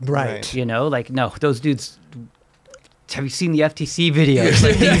it, right? You know, like no, those dudes. Have you seen the FTC videos?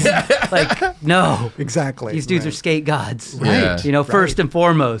 Like, no, exactly. These dudes are skate gods, right? You know, first and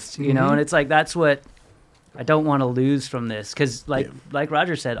foremost, you know, and it's like that's what I don't want to lose from this, because like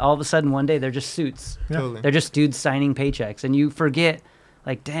Roger said, all of a sudden one day they're just suits. Totally. They're just dudes signing paychecks, and you forget,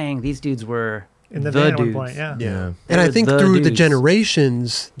 like, dang, these dudes were in the van van dudes. at one point, yeah. And I think through the dudes.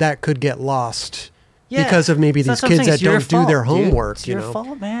 generations that could get lost because of maybe these kids that don't do their homework. It's you your know,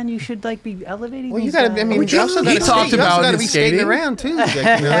 fault, man. You should like be elevating. Well, you these got to. I mean, guys. you also he talked about got to his be skating skating around too. Like, you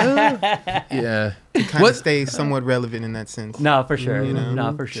know, Yeah. to kind of stay somewhat relevant in that sense. No, for sure. You know?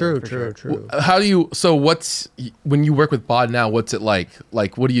 No, for sure. True. How do you? So what's when you work with Bod now? What's it like?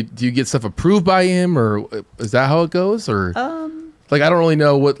 Like, what do you get stuff approved by him, or is that how it goes? Or like, I don't really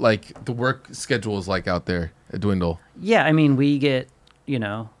know what like the work schedule is like out there at Dwindle. Yeah, I mean, we get, you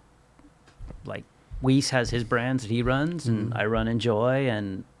know, like Weiss has his brands that he runs, and I run Enjoy,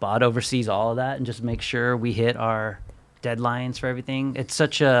 and Bod oversees all of that and just make sure we hit our deadlines for everything. It's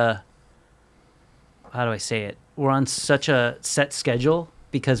such a, how do I say it? We're on such a set schedule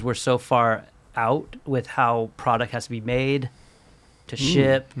because we're so far out with how product has to be made, to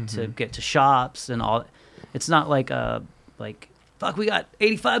ship, to get to shops and all. It's not like fuck, we got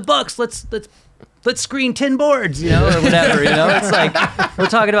 $85. Let's screen 10 boards, you know, or whatever, you know. It's like we're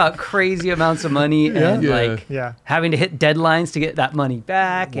talking about crazy amounts of money and like having to hit deadlines to get that money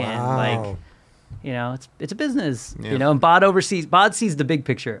back, and like, you know, it's a business, you know. And Bod sees the big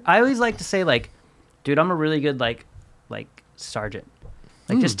picture. I always like to say, like, dude, I'm a really good like sergeant.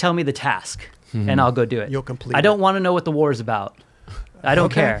 Like, just tell me the task and I'll go do it. You'll complete I don't want to know what the war's about. I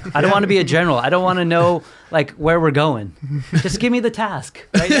don't care. I don't want to be a general. I don't want to know like where we're going. Just give me the task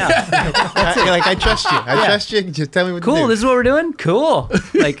right now. That's it. Like, I trust you. I trust you. Just tell me what to do. Cool. This is what we're doing. Cool.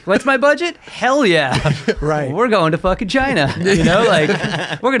 Like, what's my budget? Hell yeah. Right. We're going to fucking China. You know, like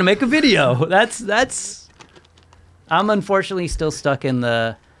we're gonna make a video. That's. I'm unfortunately still stuck in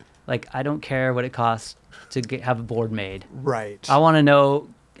the, like, I don't care what it costs to have a board made. Right. I want to know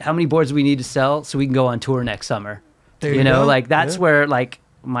how many boards we need to sell so we can go on tour next summer. There you know, go. like that's where like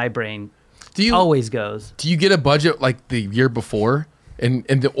my brain always goes. Do you get a budget like the year before,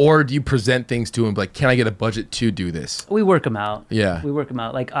 or do you present things to him like, can I get a budget to do this? We work them out. Yeah, we work them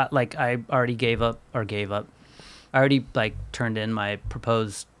out. Like I already gave up. I already like turned in my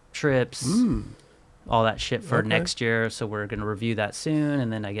proposed trips, all that shit for next year. So we're gonna review that soon,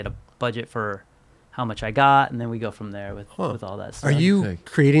 and then I get a budget for how much I got, and then we go from there with all that stuff. Are you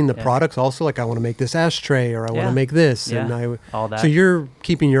creating the products also? Like, I want to make this ashtray, or I want to make this, and all that. So you're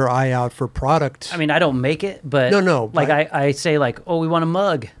keeping your eye out for product. I mean, I don't make it, but no. Like I say, like, oh, we want a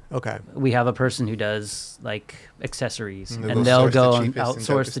mug. Okay. We have a person who does like accessories, and they'll they'll go source and the cheapest and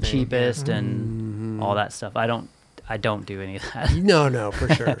outsource the dopest thing, cheapest and all that stuff. I don't do any of that. No,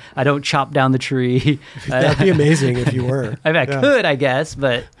 for sure. I don't chop down the tree. That'd be amazing if you were. I mean, I could, I guess,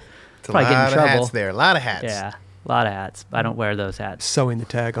 but It's a probably get in lot of trouble. hats there. A lot of hats. Yeah, a lot of hats. I don't wear those hats. Sewing the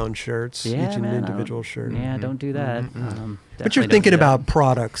tag on shirts, Yeah, each an man, individual shirt. Yeah, don't do that. But you're thinking about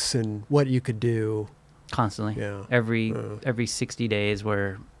products and what you could do constantly. Yeah. Every 60 days,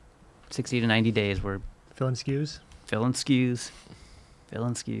 60 to 90 days, we're Filling SKUs. filling SKUs.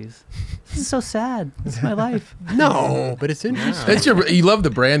 Filling skews. This is so sad. This is my life. No, but it's interesting. You love the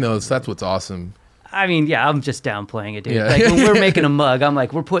brand though, so that's what's awesome. I mean, yeah, I'm just downplaying it, dude. Yeah. Like when we're making a mug, I'm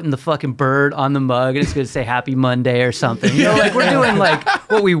like, we're putting the fucking bird on the mug and it's going to say Happy Monday or something. You know, like we're doing like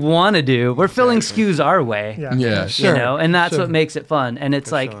what we want to do. We're filling skews our way. Yeah, sure. You know, and that's what makes it fun. And it's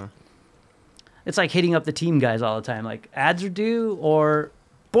For like, sure. it's like hitting up the team guys all the time. Like ads are due or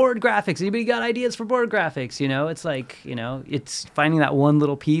board graphics. Anybody got ideas for board graphics? You know, it's like, you know, it's finding that one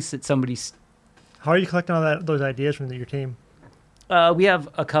little piece that somebody's. How are you collecting all those ideas from your team? We have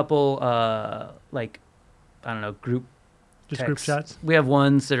a couple, like, I don't know, group. Just group texts. chats? We have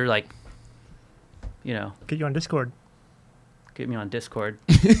ones that are like, you know, Get you on Discord. get me on Discord.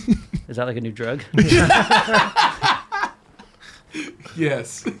 Is that like a new drug?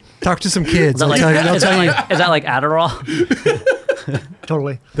 Yes. Talk to some kids. Is that like, is that like Adderall?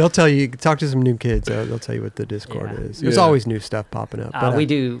 Totally. They'll tell you. Talk to some new kids. They'll tell you what the Discord Yeah. is. There's Yeah. always new stuff popping up. But, We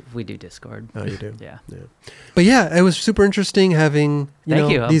do Discord. Oh, you do. Yeah. But yeah, it was super interesting having. Thank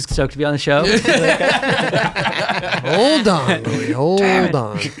you. I'm These. stoked to be on the show. Hold on, Louie. Hold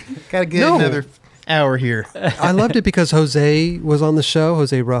on. Gotta get No. another hour here. I loved it because Jose was on the show,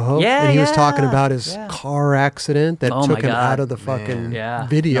 Jose Rojo, Yeah, and he was talking yeah, about his yeah. car accident that Oh took my him God. out of the fucking Yeah.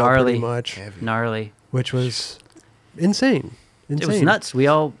 video Gnarly. pretty much, Gnarly. which was insane. It was nuts. We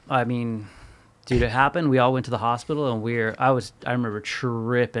all, I mean, dude, it happened. We all went to the hospital and I remember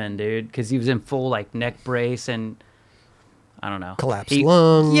tripping, dude, because he was in full like neck brace and I don't know. Collapsed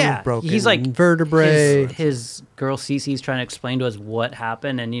lung, Yeah. broken He's like vertebrae. His girl Cece's trying to explain to us what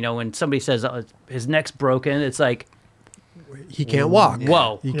happened. And, you know, when somebody says his neck's broken, it's like, He can't walk.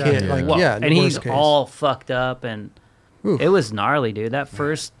 whoa. He Yeah. can't, Yeah. like, Whoa. yeah. And he's worst case. all fucked up. And Oof. it was gnarly, dude.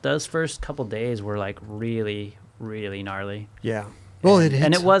 Those first couple days were like really, really gnarly. Yeah. Well, it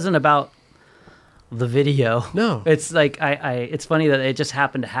And it wasn't about the video. No. It's like it's funny that it just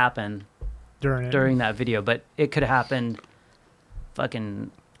happened to happen During that video, but it could have happened fucking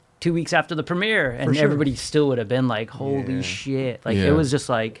 2 weeks after the premiere and sure. everybody still would have been like, holy Yeah. shit. Like Yeah. it was just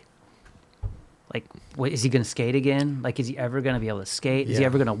like what, is he going to skate again? Like, is he ever going to be able to skate? Is he Yeah.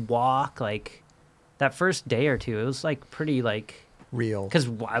 ever going to walk? Like that first day or two, it was like pretty like, real. because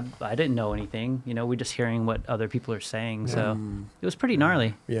I didn't know anything, you know, we're just hearing what other people are saying. So it was pretty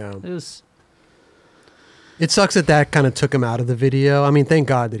gnarly. Yeah. It was, It sucks that kind of took him out of the video. I mean, thank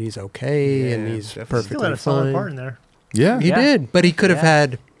God that he's okay and Yeah, he's definitely. Still had perfectly a solid part fine. in there. Yeah. He Yeah. did, but he could have Yeah.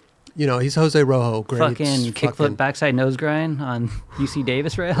 had, you know, he's Jose Rojo. Great. fucking kickflip backside nose grind on UC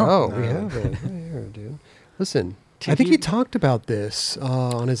Davis rail. Oh, we have it right here, dude. Listen, I think he talked about this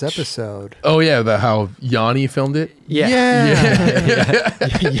on his episode. Oh yeah, how Yanni filmed it. Yeah.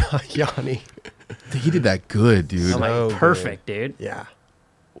 Yeah. Yanni. He did that good, dude. I'm like, So perfect, dude. Yeah.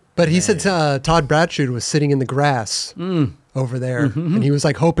 But he said Todd Bradshaw was sitting in the grass over there, and he was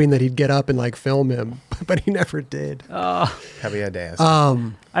like hoping that he'd get up and like film him, but he never did. Probably had to ask.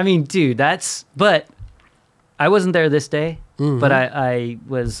 I mean, dude, but I wasn't there this day, but I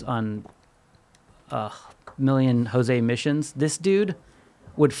was on a million Jose missions. This dude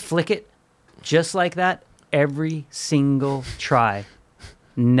would flick it just like that every single try.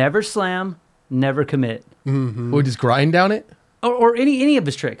 Never slam, never commit. Would just grind down it? Or any of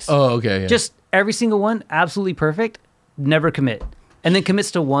his tricks. Oh, okay. Yeah. Just every single one, absolutely perfect, never commit. And then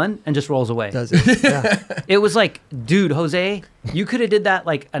commits to one and just rolls away. Does it? Yeah. It was like, dude, Jose, you could have did that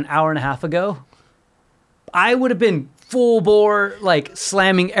like an hour and a half ago. I would have been full bore, like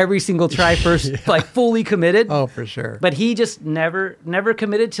slamming every single try first, like fully committed. Oh, for sure. But he just never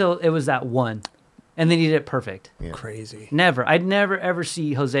committed till it was that one. And then he did it perfect. Yeah. Crazy. Never. I'd never ever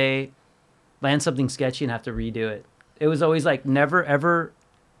see Jose land something sketchy and have to redo it. It was always like never ever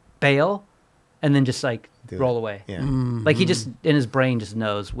bail and then just like roll away. Yeah. Like he just in his brain just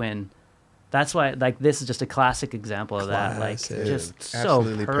knows when. That's why like this is just a classic example of that. Like Classic. just so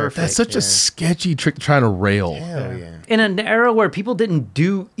Absolutely perfect. perfect. That's such Yeah. a sketchy trick trying to rail. Hell yeah. In an era where people didn't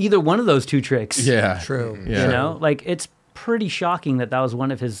do either one of those two tricks. Yeah. True. Yeah. You know, like it's pretty shocking that was one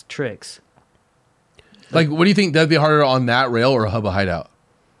of his tricks. Like, what do you think that'd be harder on that rail or a Hubba hideout?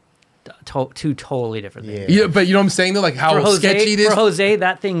 Two totally different things. Yeah. Yeah, but you know what I'm saying though, like how For sketchy it is. For Jose,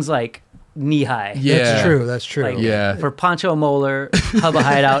 that thing's like knee high. Yeah. That's true. That's true. Like, Yeah. For Pancho Moeller, Hubba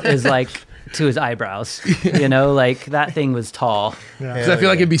Hideout is like to his eyebrows. You know, like that thing was tall. Yeah. Because I feel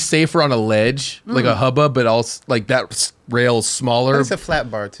like it'd be safer on a ledge, like a Hubba, but also like that rail's smaller. It's a flat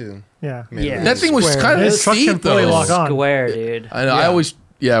bar too. Yeah. Yeah. That thing was Square. kind of His truck can steep fully though. lock on. Square, dude. I know. I always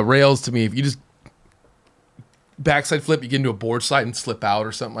rails to me. If you just backside flip, you get into a board slide and slip out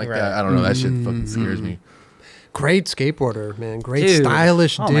or something like Right. that. I don't know. That shit fucking scares me. Great skateboarder, man. Great Dude.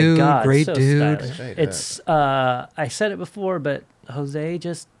 stylish Oh dude. my God, Great so dude. stylish. Straight It's I said it before, but Jose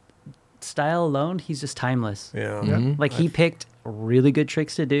just style alone, he's just timeless. Yeah. Like he picked really good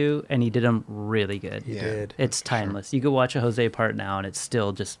tricks to do, and he did them really good. He did. It's timeless. You could watch a Jose part now, and it's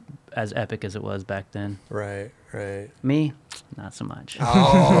still just as epic as it was back then. Right. Me, not so much.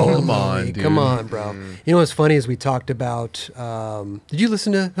 Oh, come on, dude. Come on, bro. You know what's funny is we talked about. Did you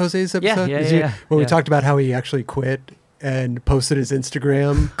listen to Jose's episode? Yeah. When we talked about how he actually quit and posted his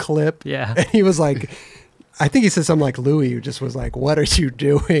Instagram clip. Yeah. And he was like, I think he said something like Louie, who just was like, "What are you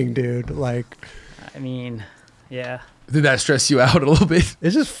doing, dude?" Like, I mean, yeah. Did that stress you out a little bit?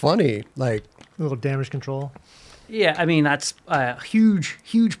 it's just funny. Like, A little damage control. Yeah, I mean, that's a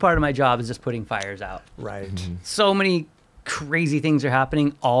huge part of my job is just putting fires out. right. So many crazy things are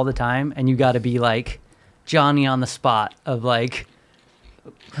happening all the time, and you got to be like Johnny on the spot of like,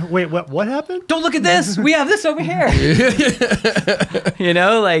 Wait, what happened? don't look at this. We have this over here. You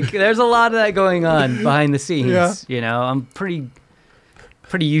know, like there's a lot of that going on behind the scenes. Yeah. You know, I'm pretty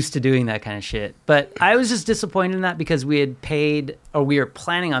used to doing that kind of shit. But I was just disappointed in that because we had paid, or we were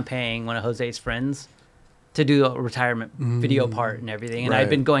planning on paying one of Jose's friends to do a retirement video part and everything. And I'd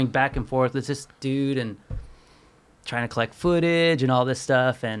been going back and forth with this dude and trying to collect footage and all this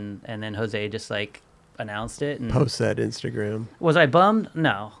stuff. And then Jose just like announced it. And Post that Instagram. was I bummed?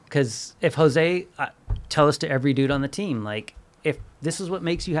 No. Because if Jose, tell this to every dude on the team, like, if this is what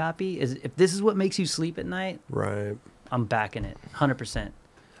makes you happy, if this is what makes you sleep at night, Right. I'm backing it 100%.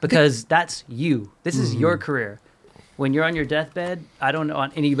 Because that's you. This is your career. When you're on your deathbed, I don't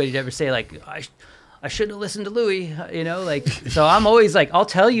want anybody to ever say, like, I shouldn't have listened to Louie, you know? Like, so I'm always like, I'll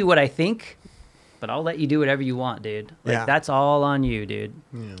tell you what I think, but I'll let you do whatever you want, dude. Like, that's all on you, dude.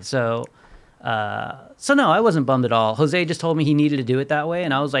 Yeah. So no, I wasn't bummed at all. Jose just told me he needed to do it that way,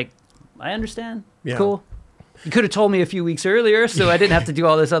 and I was like, I understand. Yeah. Cool. You could have told me a few weeks earlier, so I didn't have to do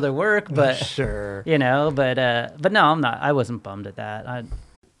all this other work, but Sure. you know, but no, I'm not. I wasn't bummed at that.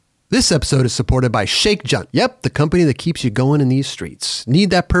 This episode is supported by Shake Junt. Yep, the company that keeps you going in these streets. Need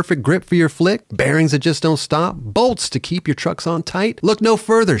that perfect grip for your flick? Bearings that just don't stop? Bolts to keep your trucks on tight? Look no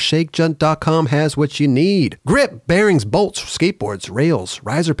further. ShakeJunt.com has what you need. Grip, bearings, bolts, skateboards, rails,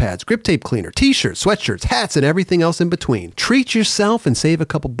 riser pads, grip tape cleaner, t-shirts, sweatshirts, hats, and everything else in between. Treat yourself and save a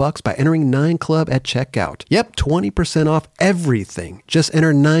couple bucks by entering 9 Club at checkout. Yep, 20% off everything. Just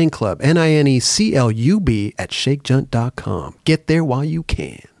enter 9 Club, NINECLUB at ShakeJunt.com. Get there while you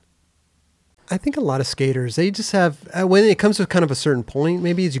can. I think a lot of skaters, they just have, when it comes to kind of a certain point,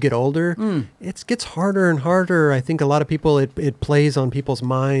 maybe as you get older, it gets harder and harder. I think a lot of people, it plays on people's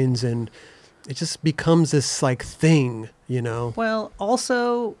minds, and it just becomes this like thing, you know? Well,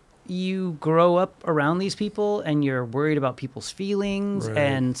 also, you grow up around these people and you're worried about people's feelings,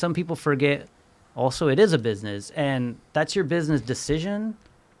 and some people forget also it is a business, and that's your business decision.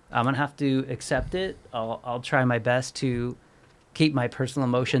 I'm going to have to accept it. I'll try my best to keep my personal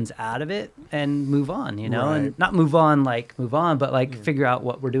emotions out of it and move on, you know, and not move on, but like figure out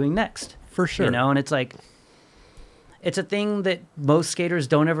what we're doing next. For sure. You know, and it's like, it's a thing that most skaters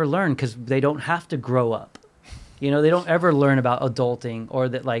don't ever learn because they don't have to grow up. You know, they don't ever learn about adulting, or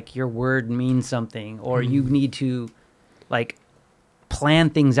that like your word means something, or you need to like plan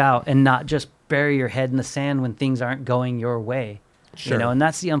things out and not just bury your head in the sand when things aren't going your way. Sure. You know, and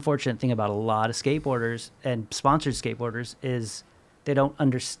that's the unfortunate thing about a lot of skateboarders and sponsored skateboarders is they don't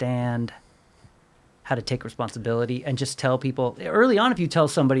understand how to take responsibility and just tell people early on. If you tell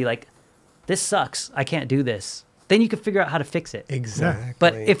somebody like, this sucks, I can't do this, then you can figure out how to fix it. Exactly.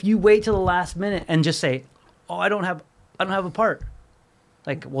 But if you wait till the last minute and just say, oh, I don't have a part.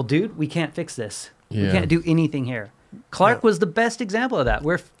 Like, well, dude, we can't fix this. Yeah. We can't do anything here. Clark was the best example of that.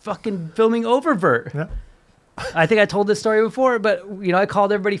 We're fucking filming Oververt. Yeah. I think I told this story before, but you know, I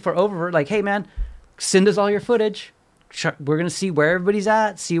called everybody for Oververt, like, hey man, send us all your footage. We're going to see where everybody's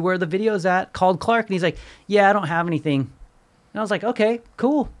at, see where the video's at. Called Clark, and he's like, yeah, I don't have anything. And I was like, okay,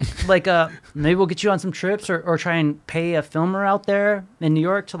 cool. Like, maybe we'll get you on some trips or try and pay a filmer out there in New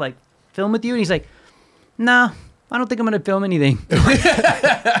York to like film with you. And he's like, nah, I don't think I'm going to film anything.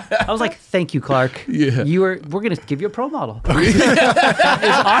 I was like, thank you, Clark. Yeah. We're going to give you a pro model. That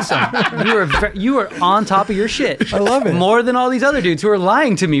is awesome. You were on top of your shit. I love it. More than all these other dudes who are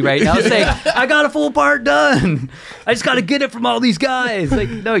lying to me right now saying, I got a full part done. I just got to get it from all these guys. Like,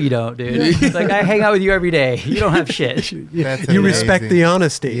 no, you don't, dude. Like, I hang out with you every day. You don't have shit. You respect the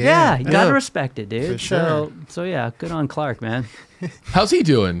honesty. Yeah, you got to respect it, dude. For sure. So yeah, good on Clark, man. How's he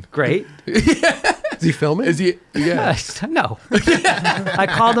doing? Great. Is he filming? Is he? Yeah. No. I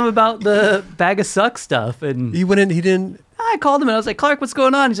called him about the bag of suck stuff, and He didn't. I called him and I was like, Clark, what's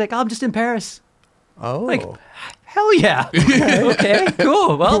going on? He's like, oh, I'm just in Paris. Oh. Like, hell yeah. Okay,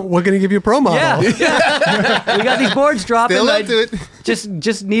 cool. well, we're gonna give you a pro model. Yeah. We got these boards dropping. Still up to it.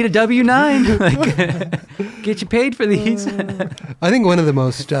 Just need a W-9. Like, get you paid for these. I think one of the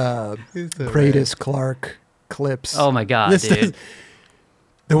most greatest Clark clips. Oh my God, dude.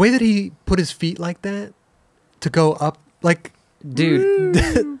 The way that he put his feet like that to go up, like, dude,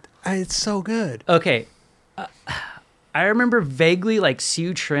 it's so good. Okay. I remember vaguely like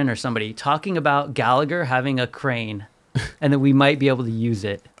Sue Trin or somebody talking about Gallagher having a crane and that we might be able to use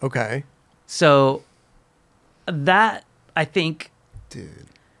it. Okay. So that, I think, Dude.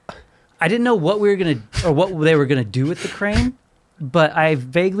 I didn't know what we were going to, or what they were going to do with the crane, but I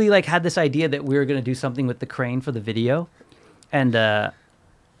vaguely like had this idea that we were going to do something with the crane for the video. And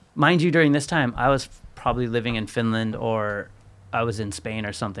mind you, during this time, I was probably living in Finland or I was in Spain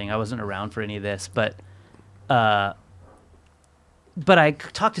or something. I wasn't around for any of this, but I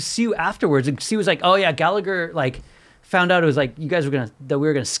talked to Sue afterwards, and Sue was like, "Oh yeah, Gallagher like found out it was like you guys were that we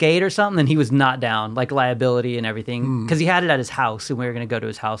were gonna skate or something, and he was not down, like liability and everything, because he had it at his house, and we were gonna go to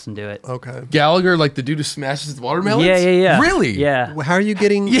his house and do it." Okay. Gallagher, like the dude who smashes watermelons? Yeah. Really? Yeah. How are you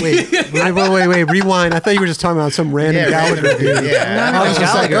getting? Wait, rewind. I thought you were just talking about some random Gallagher dude. Yeah. I was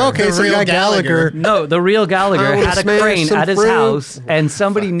just like, Gallagher. okay, so you got Gallagher. No, the real Gallagher had a crane at his house, and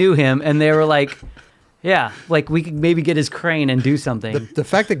somebody knew him, and they were like, yeah, like we could maybe get his crane and do something. The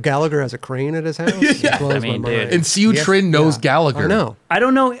fact that Gallagher has a crane at his house blows I mean, my dude. mind. And Sue Trin knows Gallagher. I know. I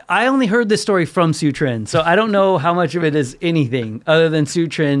don't know. I only heard this story from Sue Trin, so I don't know how much of it is anything other than Sue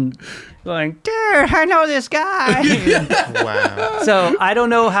Trin going, dude, I know this guy. Wow. So I don't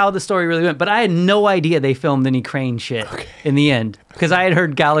know how the story really went, but I had no idea they filmed any crane shit in the end because I had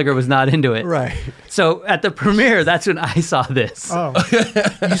heard Gallagher was not into it. Right. So at the premiere, that's when I saw this. Oh,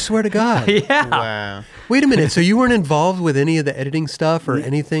 You swear to God. Yeah. Wow. Wait a minute. So you weren't involved with any of the editing stuff or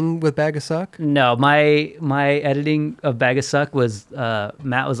anything with Bag of Suck? No, my editing of Bag of Suck was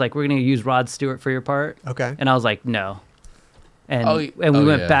Matt was like, "We're gonna use Rod Stewart for your part." Okay. And I was like, "No." And we oh,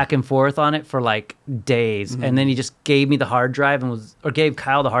 went yeah. back and forth on it for like days, and then he just gave me the hard drive gave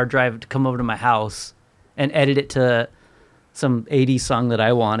Kyle the hard drive to come over to my house and edit it to some 80s song that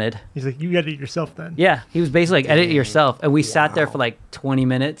I wanted. he's like, you edit it yourself then. Yeah, he was basically like, edit it yourself. And we sat there for like 20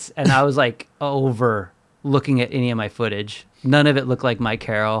 minutes, and I was like over looking at any of my footage. None of it looked like Mike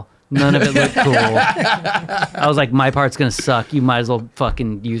Carroll. None of it looked cool. I was like, my part's gonna suck. You might as well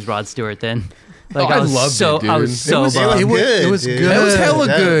fucking use Rod Stewart then. Like I loved it, dude. I was so It was bummed. good. It was dude. good. That was hella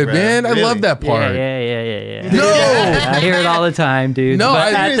That good, was man. I really. love that part. Yeah. No! I hear it all the time, dude. No,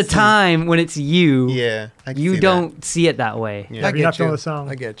 but I at the time when it's you, Yeah. I can you see don't see it that way. Yeah. I You're not get feeling you. the song.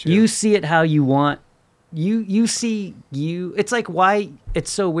 I get you. You see it how you want. You see you. It's like why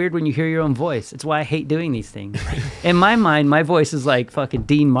it's so weird when you hear your own voice. It's why I hate doing these things. In my mind, my voice is like fucking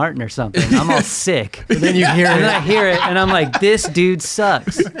Dean Martin or something. I'm all sick. And then you hear And then it. I hear it, and I'm like, this dude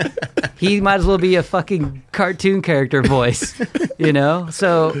sucks. He might as well be a fucking cartoon character voice, you know?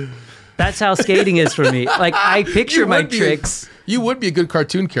 So that's how skating is for me. Like, I picture my tricks. You would be a good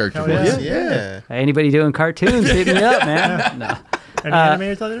cartoon character. Hell voice. yeah. Yeah. Anybody doing cartoons, hit me up, man. No. Any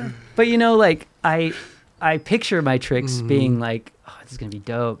animators out there? But, you know, like, I picture my tricks being like, oh, this is going to be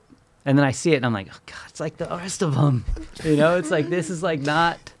dope. And then I see it, and I'm like, oh, God, it's like the rest of them. You know? It's like, this is like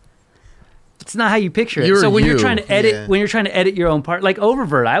not... It's not how you picture it. You're so when you. you're trying to edit, Yeah. your own part, like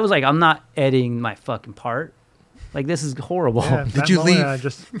Oververt, I was like, I'm not editing my fucking part. Like, this is horrible. Yeah, Did Matt you Mullen, leave?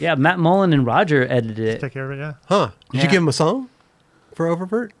 Just Yeah, Matt Mullen and Roger edited it. take care of it, yeah. Huh. Did you Yeah. give him a song for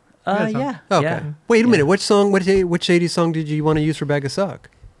Oververt? Yeah. Okay. Yeah. Wait a minute. Which song? Which 80s song did you want to use for Bag of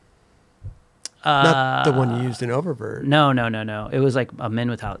Suck? Not the one you used in Oververt. No. It was like a Men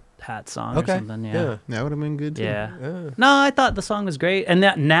Without Hats song Okay. or something. Yeah. That would have been good too. Yeah. Yeah. No, I thought the song was great. And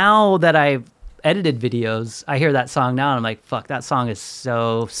that now that I've edited videos, I hear that song now and I'm like, fuck, that song is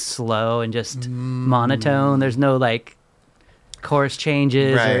so slow and just monotone. There's no like chorus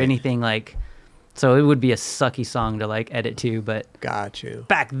changes Right. or anything like. So it would be a sucky song to like edit to. But Got you.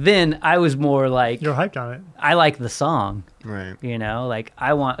 back then, I was more like, You're hyped on it. I like the song. Right. You know, like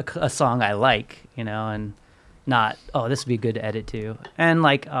I want a song I like, you know, and not, oh, this would be good to edit to. And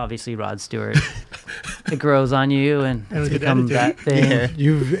like, obviously, Rod Stewart, it grows on you and And it was it's good to become edit that to. thing.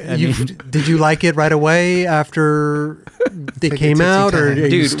 You've did you like it right away after they Like came a out, or are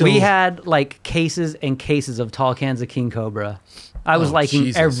Tootsie you Dude, still... we had like cases and cases of tall cans of King Cobra. I was Oh, liking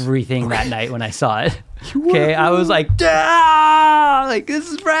Jesus. everything that night when I saw it. Okay, I was like, ah, like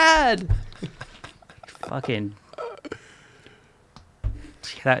this is rad. Fucking.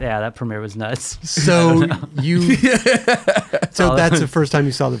 That premiere was nuts. So you, so all- that's the first time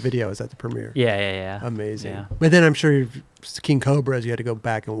you saw the video. Is at the premiere? Yeah. Amazing. Yeah. But then I'm sure King Cobras, you had to go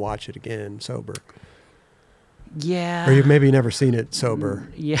back and watch it again sober. Yeah. Or you've maybe never seen it sober.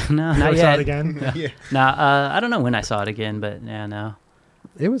 Yeah, no, Never not saw yet. it again. Yeah. I don't know when I saw it again, but yeah, no.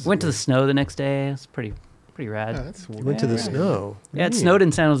 It was. Went to the snow the next day. It was pretty rad. Oh, that's Went to the snow. Yeah, it snowed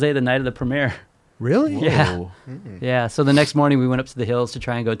in San Jose the night of the premiere. Really? Yeah. Whoa. Yeah, so the next morning we went up to the hills to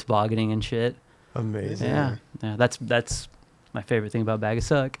try and go tobogganing and shit. Amazing. Yeah. That's my favorite thing about Bag of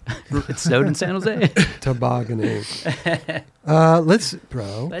Suck. It snowed in San Jose. Tobogganing. Let's just move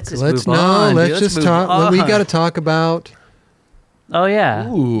on, dude. Let's Let's just move talk. We on. got to talk about Oh yeah.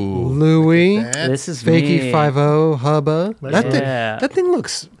 Ooh. Louie. This is Fakey me. 50 hubba. Yeah. That thing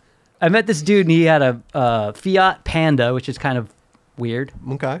looks I met this dude and he had a Fiat Panda, which is kind of weird.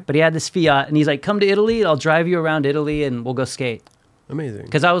 okay. But he had this Fiat and he's like, come to Italy, I'll drive you around Italy and we'll go skate. Amazing.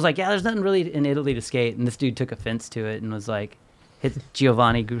 Because I was like, yeah, there's nothing really in Italy to skate. And this dude took offense to it and was like, hit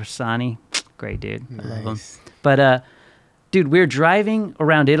Giovanni Gursani. Great dude. I love him. Nice. But, dude, we were driving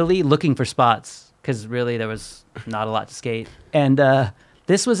around Italy looking for spots because really there was not a lot to skate. And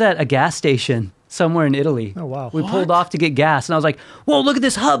this was at a gas station somewhere in Italy. Oh, wow. We pulled off to get gas and I was like, whoa, look at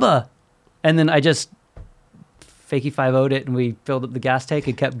this hubba. And then I just fakey 5-0'd it and we filled up the gas tank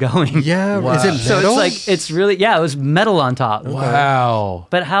and kept going. Yeah. Wow. Is it So metal? it's like, it's really, yeah, it was metal on top. Wow.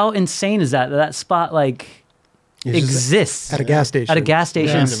 But how insane is that? That spot like It's just exists at a gas station. at a gas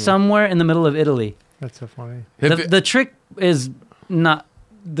station Yeah. somewhere in the middle of Italy. That's so funny. The trick is not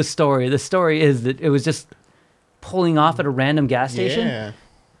the story. The story is that it was just pulling off at a random gas station. Yeah.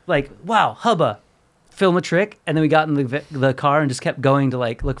 Like, wow, hubba, film a trick, and then we got in the car and just kept going to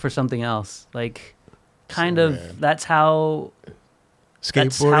like look for something else. Like, kind So of. rad. That's how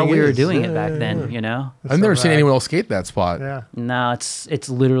Skateboarding we were is. doing Yeah, it back yeah, then. yeah. You know. That's I've so never seen rad. anyone else skate that spot. Yeah. No, it's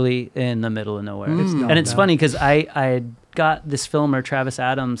literally in the middle of nowhere. It's not And it's now. funny because I got this filmer, Travis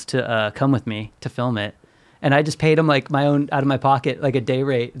Adams, to come with me to film it. And I just paid him like my own out of my pocket, like a day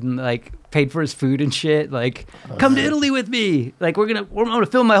rate, and like paid for his food and shit. Like, come to Italy with me. Like, we're gonna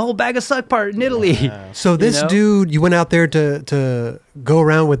film my whole Bag of Suck part in Italy. So this know? dude, you went out there to go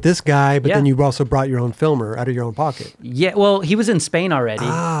around with this guy, but Yeah. then you also brought your own filmer out of your own pocket. Yeah, well, he was in Spain already,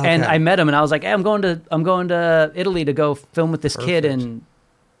 Ah, and okay. I met him, and I was like, "Hey, I'm going to Italy to go film with this kid Perfect. and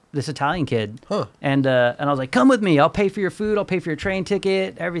this Italian kid." Huh. And I was like, "Come with me. I'll pay for your food. I'll pay for your train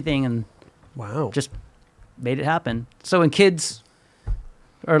ticket, everything." And Wow. just made it happen. So when kids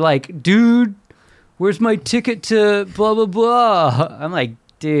are like, "Dude, where's my ticket to blah blah blah?" I'm like,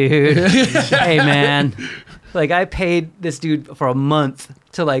 "Dude, hey man, like I paid this dude for a month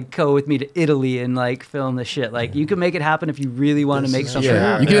to like go with me to Italy and like film this shit. Like you can make it happen if you really want to make something true.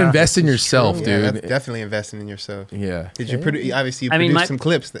 happen." You can Yeah. invest in yourself, Yeah, dude. that's definitely investing in yourself. Yeah. Did you obviously you I mean, produced my- some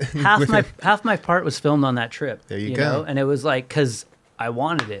clips? half my part was filmed on that trip. There you go. know? And it was like because I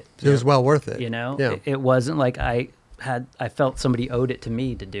wanted it. It was well worth it. You know, Yeah. it wasn't like I felt somebody owed it to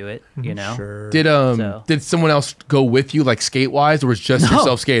me to do it. You know. Sure. So- Did someone else go with you, like skate wise, or was it just No.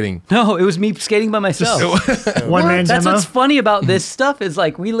 yourself skating? No, it was me skating by myself. One man That's demo. what's funny about this stuff is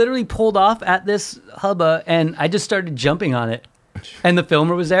like we literally pulled off at this hubba and I just started jumping on it. And the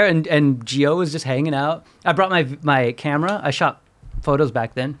filmer was there and Gio was just hanging out. I brought my camera. I shot photos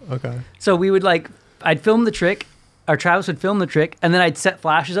back then. Okay. So we would like I'd film the trick, or Travis would film the trick, and then I'd set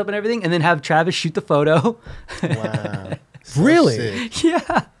flashes up and everything and then have Travis shoot the photo. Wow. So Really? sick.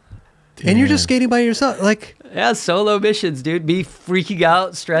 Yeah. And you're just skating by yourself. Like, Yeah, solo missions, dude. Me freaking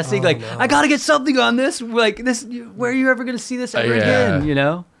out, stressing, like, I gotta get something on this. Like, this, where are you ever gonna see this ever Yeah. again? You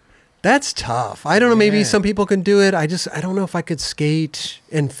know? that's tough. I don't know. Maybe Yeah. some people can do it. I don't know if I could skate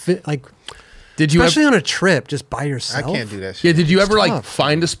and fit, like, Did you especially ever, on a trip, just by I yourself. can't do that shit. yeah, did you ever like tough.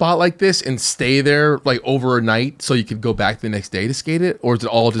 find a spot like this and stay there like overnight so you could go back the next day to skate it? Or is it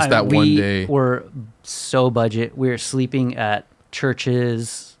all just that one day? We were so budget. We were sleeping at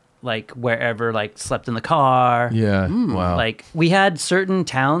churches, like wherever, like slept in the car. Yeah. Wow. Like we had certain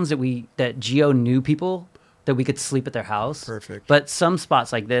towns that Gio knew people that we could sleep at their house. Perfect. But some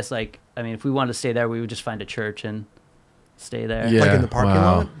spots like this, like, I mean, if we wanted to stay there, we would just find a church and stay there. yeah. Like in the parking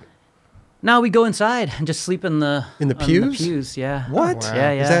wow. lot? No, we go inside and just sleep in the In the on pews? pews, yeah. What? Wow.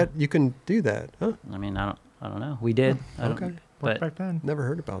 Yeah, yeah. Is that, you can do that? Huh? I mean, I don't know. We did. I don't- Okay. But Back then. Never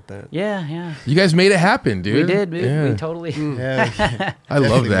heard about that. yeah. You guys made it happen, dude. We did. We Yeah. totally. Yeah. I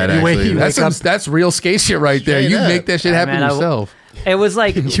love that. You wake- Actually, you that's wake up- that's real skate shit right there. Straight You up. make that shit Yeah, happen man, yourself. It was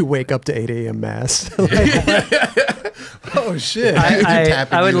like You wake up to 8 a.m. mass. Oh, shit.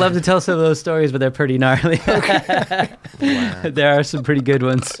 I would love to tell some of those stories, but they're pretty gnarly. There are some pretty good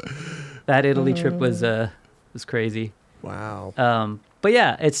ones. That Italy trip was crazy. Wow. But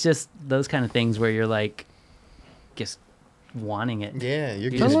yeah, it's just those kind of things where you're like, just wanting it. Yeah,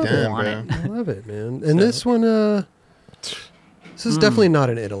 you're You getting just it done, want bro. it. I love it, man. And this one, this is definitely not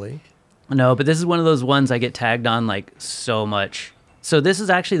in Italy. No, but this is one of those ones I get tagged on like so much. So this is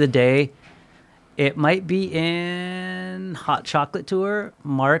actually the day. It might be in Hot Chocolate Tour.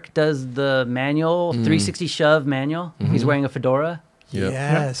 Mark does the manual 360 shove manual. He's wearing a fedora. Yep.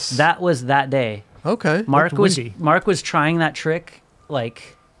 Yes. That was that day. Okay. Mark was trying that trick.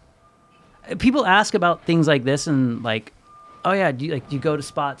 Like, people ask about things like this and like, oh yeah, do you go to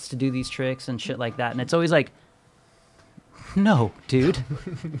spots to do these tricks and shit like that? And it's always like, no, dude,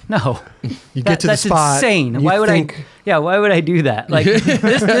 no. You get to the spot. That's insane. Why would I? Yeah, why would I do that? Like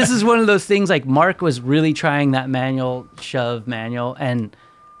this is one of those things. Like Mark was really trying that shove manual and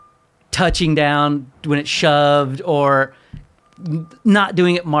touching down when it shoved or not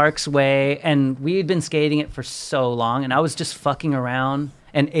doing it Mark's way. And we had been skating it for so long, and I was just fucking around.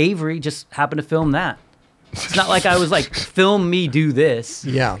 And Avery just happened to film that. It's not like I was like, film me do this.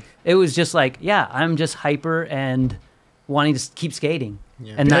 Yeah. It was just like, yeah, I'm just hyper and wanting to keep skating.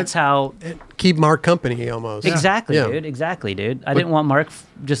 Yeah. And that's how... Keep Mark company almost. Exactly, dude. Exactly, dude. I didn't want Mark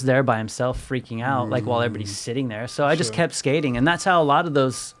just there by himself freaking out like while everybody's sitting there. So I just kept skating. And that's how a lot of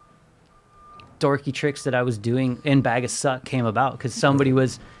those dorky tricks that I was doing in Bag of Suck came about. Because somebody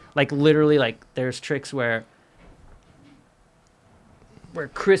was like literally like there's tricks where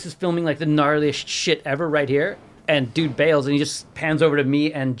Chris is filming like the gnarliest shit ever right here. And dude bails and he just pans over to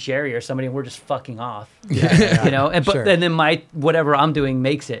me and Jerry or somebody and we're just fucking off. Yeah. You know, and and then my whatever I'm doing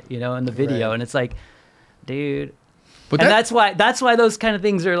makes it, you know, in the video. Right. And it's like, dude. But that's why those kind of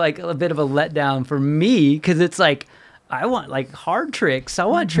things are like a bit of a letdown for me, because it's like I want like hard tricks. I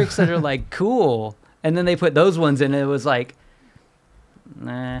want tricks that are like cool. And then they put those ones in and it was like,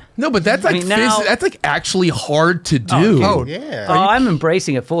 nah. No, but that's like that's like actually hard to do. Oh yeah. Oh, I'm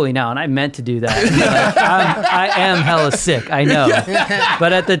embracing it fully now, and I meant to do that. Like, I am hella sick, I know.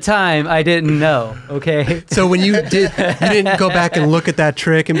 But at the time, I didn't know. Okay. So when you didn't go back and look at that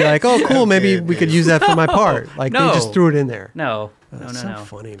trick and be like, oh, cool, maybe we could use that for my part. Like they just threw it in there. No. That's so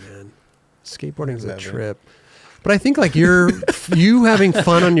funny, man. Skateboarding is a trip. But I think like you having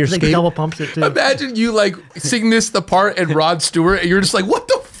fun on your skate. Double pumps it too. Imagine you like sing this the part and Rod Stewart and you're just like, what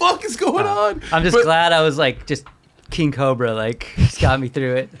the fuck is going on? I'm just glad I was like just King Cobra, like got me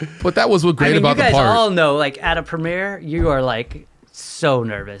through it. But that was what great about the part. You guys all know, like at a premiere, you are like so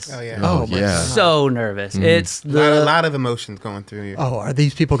nervous. Oh yeah. Oh yeah. So nervous. It's a lot of emotions going through you. Oh, are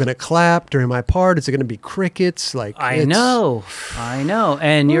these people going to clap during my part? Is it going to be crickets? Like I know.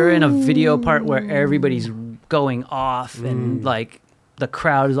 And you're in a video part where everybody's going off and like the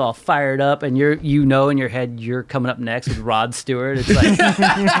crowd is all fired up and you know in your head you're coming up next with Rod Stewart. It's like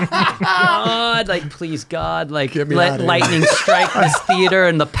God, like please God, like let lightning strike this theater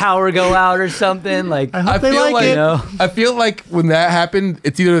and the power go out or something. Like I feel like it. You know? I feel like when that happened,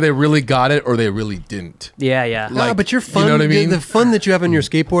 it's either they really got it or they really didn't. Yeah. Like, but your fun, you know what I mean? The fun that you have on your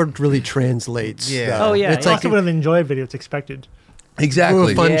skateboard really translates. Yeah. Though. Oh yeah. It's also with an enjoy video. It's expected.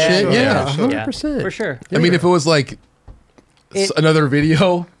 Exactly. Fun shit. Sure. Yeah, Sure. 100%. For sure. I mean, if it was like another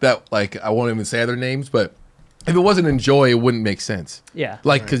video that like I won't even say other names, but if it wasn't Enjoy, it wouldn't make sense. Yeah.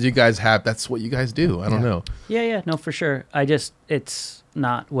 Like because you guys that's what you guys do. I don't know. Yeah. No, for sure. It's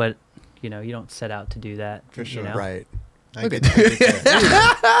not what you don't set out to do that. For sure. You know? Right. I get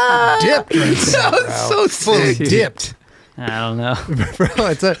that. Dipped. Right so Fully sick. dipped. I don't know.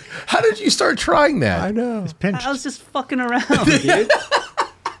 Bro, How did you start trying that? I know. It's pinched. I was just fucking around, dude.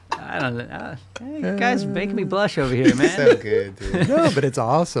 I don't know. Hey, guys making me blush over here, man. So good, dude. No, but it's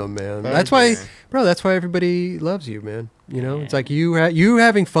awesome, man. Fun, That's why, man. bro. That's why everybody loves you, man. You know, it's like you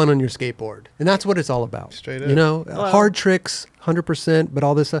having fun on your skateboard, and that's what it's all about. Straight up. You know, hard tricks, 100%, but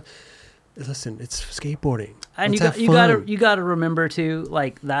all this stuff. Listen, it's skateboarding. And Let's you have fun. gotta remember too,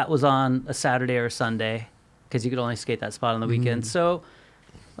 like that was on a Saturday or Sunday, because you could only skate that spot on the weekend. So,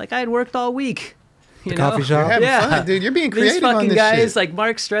 like I had worked all week. You know? Coffee shop. You're having fun, dude. You're being creative These fucking on this guys, shit. like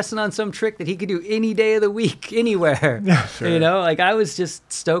Mark's stressing on some trick that he could do any day of the week, anywhere. Sure. You know, like I was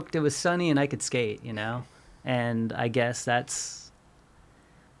just stoked it was sunny and I could skate. You know, and I guess that's,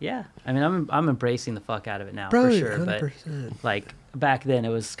 yeah. I mean, I'm embracing the fuck out of it now, Bro, for sure. 100%. But like back then, it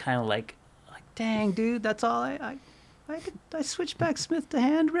was kind of like, dang, dude, that's all I switched back Smith to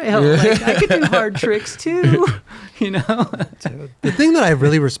handrail. Like I could do hard tricks too, you know. The thing that I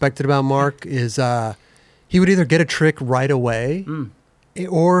really respected about Mark is he would either get a trick right away,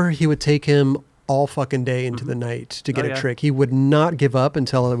 or he would take him all fucking day into the night to get a trick. He would not give up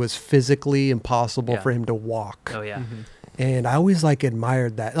until it was physically impossible for him to walk. Oh yeah. And I always like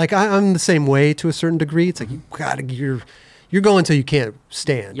admired that. Like I'm the same way to a certain degree. It's like you're going till you can't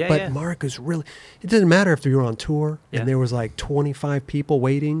stand. Yeah, but yeah. Mark is really, it doesn't matter if you were on tour Yeah. and there was like 25 people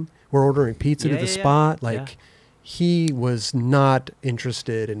waiting. We're ordering pizza to the spot. Like he was not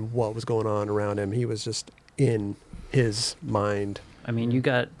interested in what was going on around him. He was just in his mind. I mean, you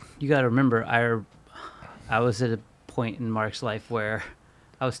got to remember, I was at a point in Mark's life where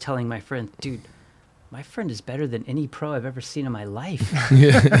I was telling my friend, dude, my friend is better than any pro I've ever seen in my life.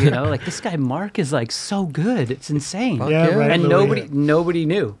 You know, like this guy Mark is like so good. It's insane. Yeah, right, and Louie. nobody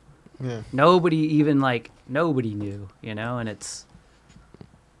knew. Yeah. Nobody knew, you know, and it's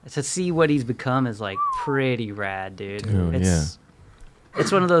to see what he's become is like pretty rad, dude.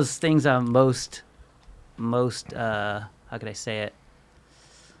 It's one of those things I'm most how could I say it?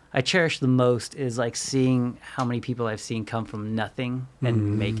 I cherish the most is like seeing how many people I've seen come from nothing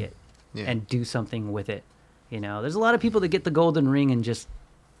and make it. Yeah. And do something with it. You know, there's a lot of people that get the golden ring and just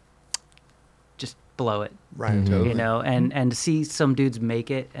blow it. Right. Totally. You know, and to see some dudes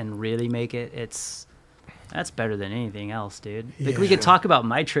make it and really make it, that's better than anything else, dude. Like we could talk about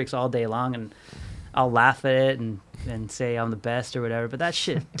my tricks all day long and I'll laugh at it and say I'm the best or whatever, but that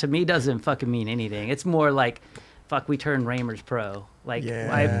shit to me doesn't fucking mean anything. It's more like, fuck, we turned Reimers pro. Like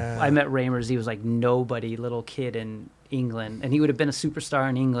I met Reimers, he was like nobody, little kid in England, and he would have been a superstar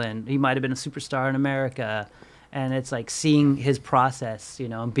in England. He might have been a superstar in America, and it's like seeing his process, you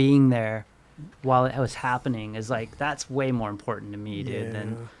know, and being there while it was happening is like that's way more important to me, dude,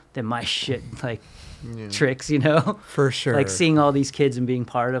 than my shit like tricks, you know. For sure. Like seeing all these kids and being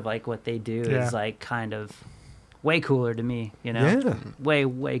part of like what they do is like kind of way cooler to me, you know. Yeah.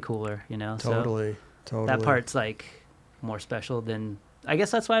 Way cooler, you know. Totally. That part's like more special than, I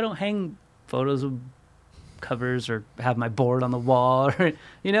guess that's why I don't hang photos of covers or have my board on the wall or,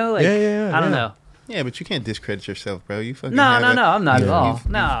 you know, like I don't know. Yeah, but you can't discredit yourself, bro. You fucking no, I'm not at all.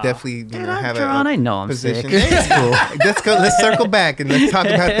 No, definitely have I know I'm position. sick. It's cool. Let's circle back and let's talk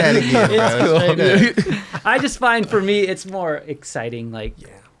about that again, bro. It's cool. I just find for me it's more exciting, like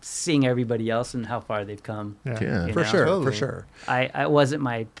seeing everybody else and how far they've come. Yeah, you for know? sure, Totally. for sure. I wasn't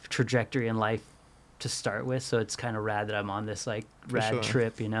my trajectory in life to start with, so it's kind of rad that I'm on this like rad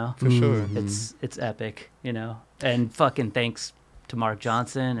trip, you know. For sure. It's epic, you know. And fucking thanks to Mark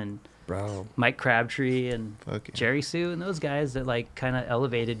Johnson and Mike Crabtree and Jerry Sue and those guys that like kind of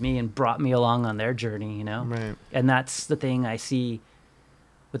elevated me and brought me along on their journey, you know. Right. And that's the thing I see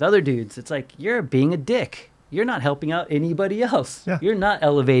with other dudes. It's like you're being a dick. You're not helping out anybody else. Yeah. You're not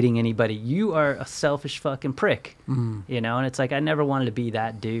elevating anybody. You are a selfish fucking prick, you know? And it's like, I never wanted to be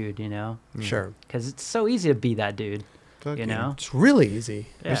that dude, you know? Sure. Because it's so easy to be that dude, you know? It's really easy.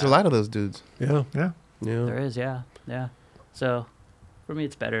 Yeah. There's a lot of those dudes. Yeah. There is, yeah. So for me,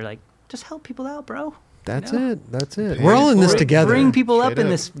 it's better. Like, just help people out, bro. That's you know? That's it. We're all in this together. Bring people up in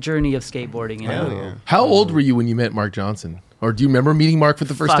this journey of skateboarding, you know? Yeah. How old were you when you met Mark Johnson? Or do you remember meeting Mark for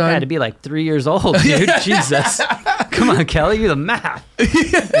the first time? I had to be like 3 years old, dude. Jesus. Come on, Kelly, you're the math.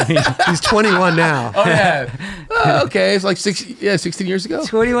 He's 21 now. Oh, yeah. Okay, it's like 16 years ago?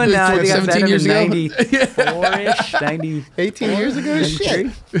 21 now. I think 17 years ago? 94-ish, 18 years ago? Shit.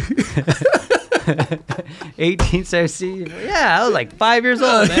 18, so see, yeah, I was like 5 years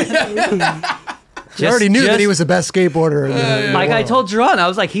old, man. You already knew that he was the best skateboarder. Like I told Jerron, I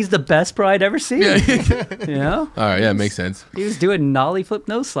was like, he's the best pro I'd ever seen. You know? All right, yeah, makes sense. He was doing nollie flip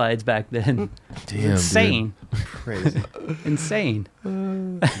nose slides back then. Damn, insane. Crazy. Insane.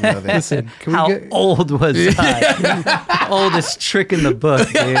 Listen, How old was I? Oldest trick in the book,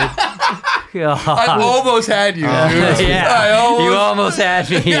 dude. God. I almost had you, dude. Yeah, you almost had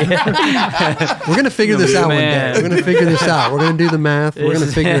me. We're going to figure this out one day. We're going to figure this out. We're going to do the math. We're going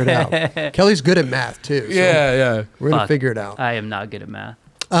to figure it out. Kelly's good at math, too. So yeah. We're going to figure it out. I am not good at math.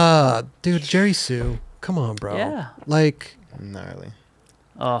 Dude, Jerry Sue. Come on, bro. Yeah. Like. Gnarly.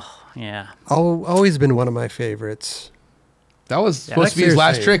 Oh, yeah. Always been one of my favorites. That was supposed to be his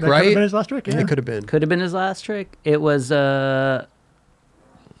last trick, That right? could have been his last trick, yeah. It could have been. Could have been his last trick. It was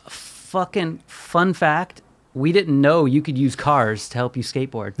fucking fun fact. We didn't know you could use cars to help you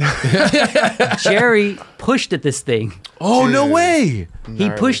skateboard. Jerry pushed at this thing. Oh, dude. No way. He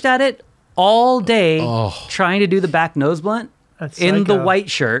pushed at it all day trying to do the back nose blunt in the white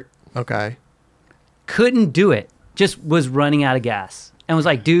shirt. Okay. Couldn't do it. Just was running out of gas. And was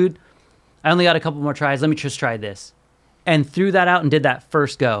like, dude, I only got a couple more tries. Let me just try this. And threw that out and did that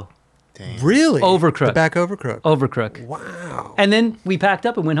first go. Damn. Really? Overcrook. The back overcrook. Overcrook. Wow. And then we packed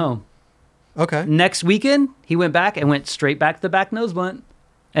up and went home. Okay. Next weekend, he went back and went straight back to the back nose blunt.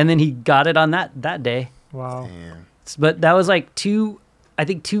 And then he got it on that day. Wow. Damn. But that was like 2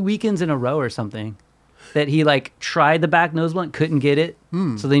 weekends in a row or something that he like tried the back nose blunt, couldn't get it.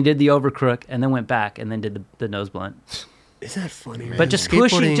 So then he did the overcrook and then went back and then did the nose blunt. Isn't that funny, man? But just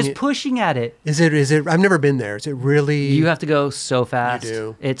pushing at it. Is it? I've never been there. Is it really? You have to go so fast. You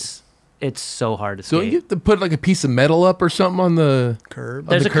do. It's it's so hard to skate. So you have to put like a piece of metal up or something on the curb.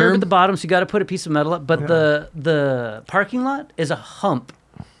 There's a curb at the bottom, so you got to put a piece of metal up. But the parking lot is a hump,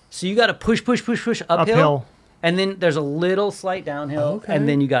 so you got to push uphill, and then there's a little slight downhill, and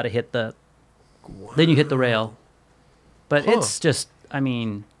then you got to hit the, then you hit the rail. But it's just, I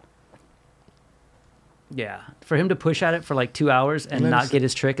mean, yeah, for him to push at it for like 2 hours and not get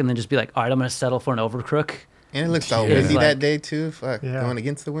his trick, and then just be like, all right, I'm gonna settle for an overcrook. And it looks so windy that day too. Fuck, going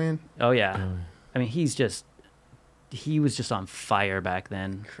against the wind. Oh yeah, I mean he was just on fire back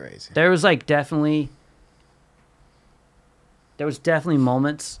then. Crazy. There was definitely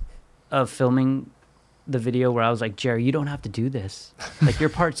moments of filming the video where I was like, Jerry, you don't have to do this. Like your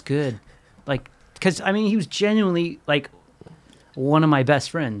part's good. Like, because I mean he was genuinely like one of my best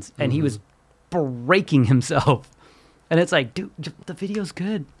friends, and he was breaking himself, and it's like, dude, the video's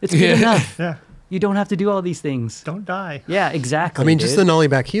good. It's good enough. Yeah. You don't have to do all these things. Don't die. Yeah, exactly. I mean, just the nollie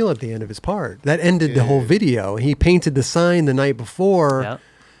back heel at the end of his part. That ended the whole video. He painted the sign the night before. Yep.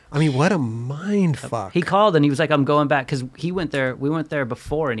 I mean, what a mind fuck. He called and he was like, I'm going back, because we went there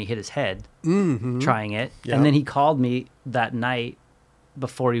before, and he hit his head trying it. Yep. And then he called me that night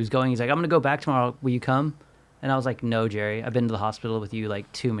before he was going. He's like, I'm going to go back tomorrow. Will you come? And I was like, no, Jerry, I've been to the hospital with you like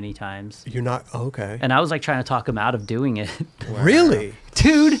too many times. You're not, okay. And I was like trying to talk him out of doing it. Wow. Really?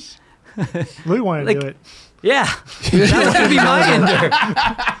 Dude. Louie wanted to do it. Yeah. That was going to be my ender.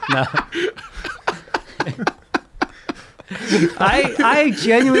 No. I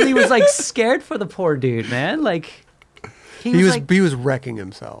genuinely was like scared for the poor dude, man. Like he was wrecking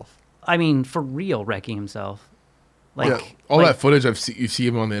himself. I mean, for real, wrecking himself. Like all that footage you see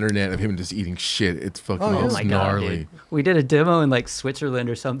him on the internet of him just eating shit. It's fucking gnarly. God, we did a demo in like Switzerland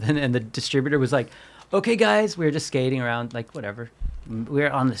or something, and the distributor was like, "Okay, guys, we were just skating around, like whatever. We were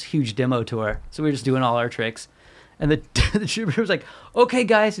on this huge demo tour, so we were just doing all our tricks." And the distributor was like, "Okay,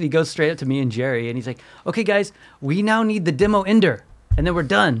 guys," and he goes straight up to me and Jerry, and he's like, "Okay, guys, we now need the demo ender, and then we're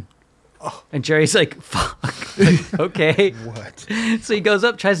done." Oh. And Jerry's like, fuck. Like, okay. What? So he goes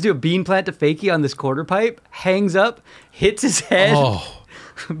up, tries to do a bean plant to fakie on this quarter pipe, hangs up, hits his head. Oh.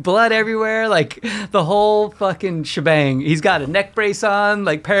 Blood everywhere, like the whole fucking shebang. He's got a neck brace on,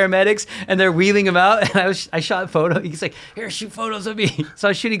 like paramedics, and they're wheeling him out. And I shot photo. He's like, "Here, shoot photos of me." So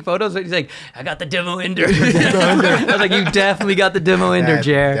I was shooting photos, and he's like, "I got the demo ender." I was like, "You definitely got the demo ender,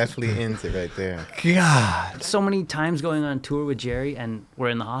 Jerry." Definitely ends it right there. God, so many times going on tour with Jerry, and we're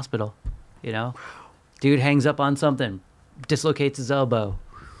in the hospital. You know, dude hangs up on something, dislocates his elbow.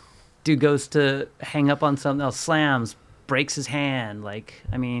 Dude goes to hang up on something else, slams, breaks his hand. Like,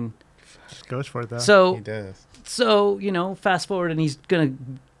 I mean, just goes for it though. So he does. So, you know, fast forward, and he's gonna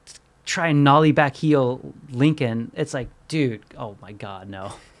try and nollie back heel Lincoln. It's like, dude, oh my God,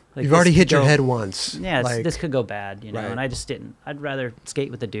 no. Like, you've already hit your head once. Yeah, like, this could go bad, you know. Right. And I just didn't. I'd rather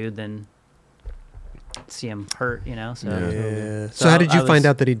skate with the dude than see him hurt, you know. So yeah. So how did you find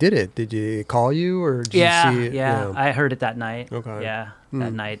out that he did it? Did you call you, or did you see it? Yeah, I heard it that night. Okay. Yeah,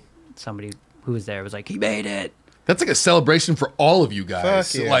 that night somebody who was there was like, he made it. That's like a celebration for all of you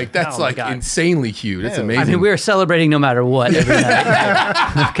guys. Fuck yeah. Like that's like insanely huge. It's amazing. I mean, we were celebrating no matter what every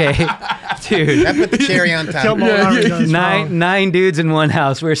night. Okay, dude. That put the cherry on top. Nine dudes in one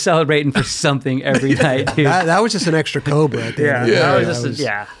house. We were celebrating for something every night, dude. That was just an extra Cobra. At the end of the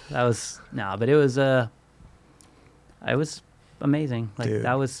day. That was but it was amazing. Like dude.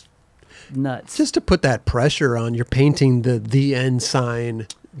 That was nuts. Just to put that pressure on, you're painting the end sign,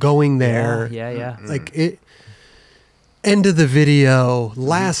 going there. Yeah. Like it. End of the video,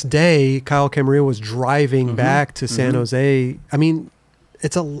 last day, Kyle Camarillo was driving back to San Jose. I mean,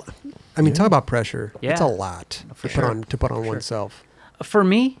 talk about pressure. Yeah. It's a lot to put on oneself. For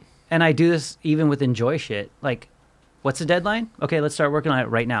me, and I do this even with Enjoy shit, like, what's the deadline? Okay, let's start working on it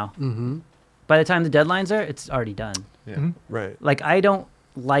right now. Mm-hmm. By the time the deadline's there, it's already done. Yeah. Mm-hmm. Right. Like, I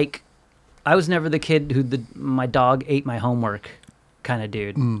was never the kid who my dog ate my homework kind of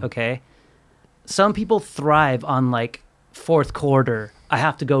dude, okay? Some people thrive on, like, fourth quarter, I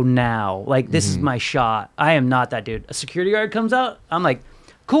have to go now. Like, this is my shot. I am not that dude. A security guard comes out, I'm like,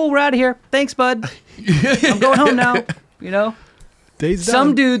 cool, we're out of here. Thanks, bud. I'm going home now. You know?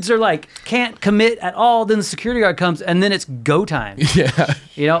 Some dudes are like, can't commit at all. Then the security guard comes, and then it's go time. Yeah.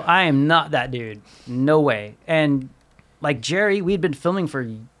 You know, I am not that dude. No way. And like Jerry, we'd been filming for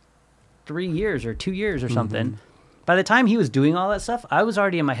 3 years or 2 years or something. By the time he was doing all that stuff, I was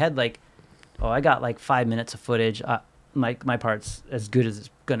already in my head like, oh, I got like 5 minutes of footage. My part's as good as it's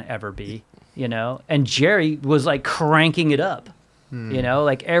gonna ever be, you know. And Jerry was like cranking it up, you know.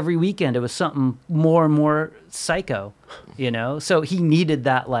 Like every weekend, it was something more and more psycho, you know. So he needed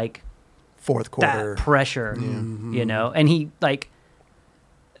that like fourth quarter that pressure, you know. And he like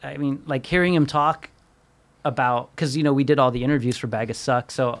I mean, like hearing him talk about, because we did all the interviews for Bag of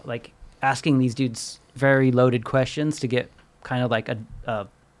Suck, so like asking these dudes very loaded questions to get kind of like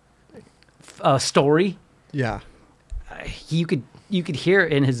a story. Yeah. You could hear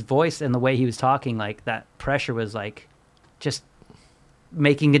in his voice and the way he was talking, like that pressure was like just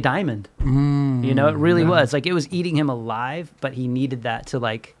making a diamond. It really was. Like it was eating him alive, but he needed that to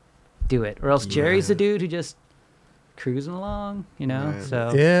like do it. Or else Jerry's the dude who just cruising along, Right.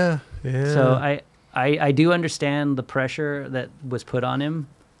 So Yeah. So I do understand the pressure that was put on him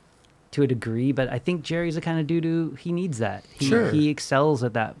to a degree, but I think Jerry's the kind of dude who he needs that. He excels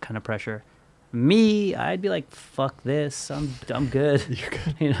at that kind of pressure. Me, I'd be like, fuck this. I'm good. You're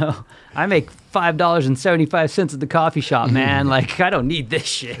good. I make $5.75 at the coffee shop, man. Like, I don't need this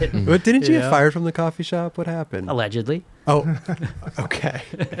shit. But didn't you get fired from the coffee shop? What happened? Allegedly. Oh, okay.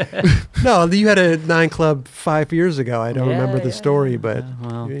 No, you had a 9 Club 5 years ago. I don't remember the story, but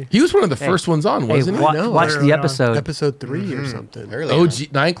he was one of the first ones on, wasn't he? Watch the episode. Episode 3 or something. Early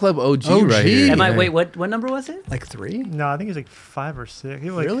OG 9 Club OG right here. Wait, what number was it? Like 3? No, I think it was like 5 or 6.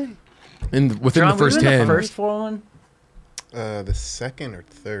 Really? Within the first 10. The first 401? The second or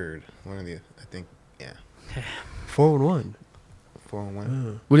third, one of the, I think, yeah. 411.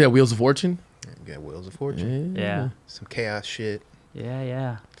 401. What do you have, Wheels of Fortune? We got Wheels of Fortune. Yeah. Some chaos shit.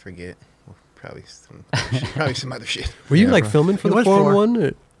 Yeah. Forget. Well, probably some other shit. Were you filming for It the was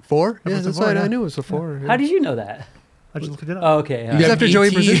 411? 4? Yeah, was the that's 4, right. yeah. I knew it was a 4. Yeah. How did you know that? I just looked it up. Oh, okay. It was have after Joey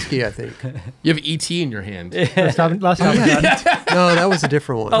ET? Brzezinski, I think. You have ET in your hand. Last time No, that was a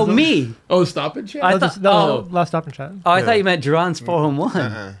different one. Oh, me. Oh, Stop and Chat? I that thought. was last stop and chat. I thought you meant Duran's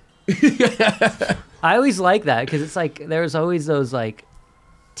 401. I always like that because it's like there's always those like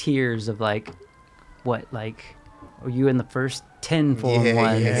tiers of like what like are you in the first 10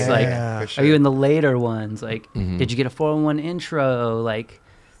 401s? Yeah, like for sure. are you in the later ones? Like Mhm. did you get a 401 intro? Like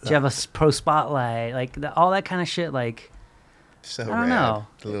did you have a pro spotlight? Like all that kind of shit. Like So I don't rad. know.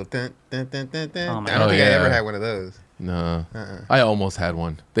 The little dun, dun, dun, dun, dun. Oh, my I don't God. think I Yeah. ever had one of those. No. I almost had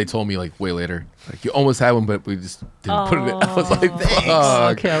one. They told me like way later. Like you almost had one, but we just didn't put it in. I was like, Oh,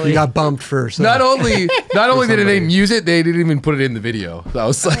 fuck. Kelly. You got bumped first. Not only did they didn't use it, they didn't even put it in the video. So I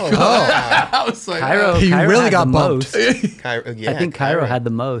was like, I was like, Cairo, He Cairo really had got the bumped. most. Cairo, yeah, I think Cairo had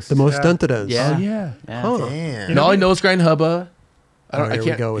the most. the most Yeah. Duntadas. Yeah. oh yeah. Yeah. Huh. Damn. And all I know is Grind Hubba. I Oh, don't. I here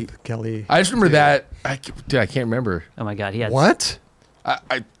can't. we go with Kelly. I just remember that. I can't remember. Oh my God, he had What?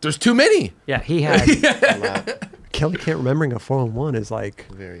 There's too many. Yeah, he had. A lot. Kelly can't remembering a 411 is like,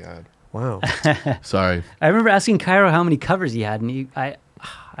 Very odd. wow. Sorry. I remember asking Cairo how many covers he had, and I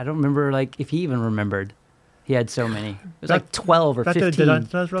don't remember like if he even remembered. He had so many. It was like 12 or Back to the 15.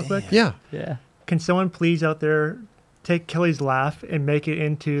 Duntadas real quick. Yeah. Yeah. Can someone please out there take Kelly's laugh and make it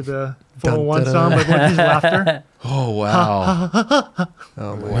into the 401 Dun-da-da. song with his laughter? Oh wow.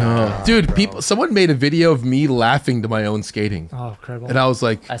 Oh, my No. Dude, someone made a video of me laughing to my own skating, Oh, incredible. and I was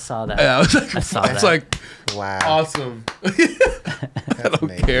like, I saw that. I was like, I saw it's that. like Wow. awesome. I don't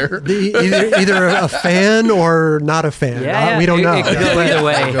amazing. care. Either a fan or not a fan. Yeah, We don't know. It could go either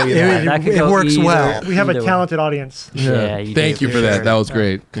way. Go either Yeah, way. that could It go works either- well. We have a either way. talented audience. Yeah, you Thank do, you for for that. sure. That was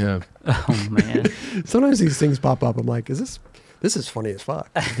great. Yeah. Oh man. Sometimes these things pop up. I'm like, this is funny as fuck.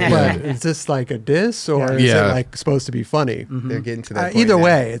 But is this like a diss or is Yeah. it like supposed to be funny? They're getting to that point Either now.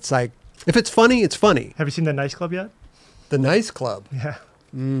 way, it's like, if it's funny, it's funny. Have you seen the Nice Club yet? The Nice Club. Yeah.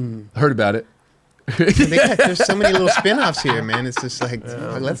 Heard about it. There's so many little spin-offs here, man. It's just like,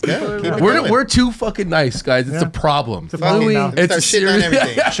 let's go. Keep it going. We're too fucking nice, guys. It's Yeah. a problem. It's a Fuck problem it. now. Let's It's start a shitting on serious-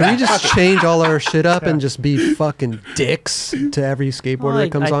 everything. Should we just change all our shit up and Yeah. just be fucking dicks to every skateboarder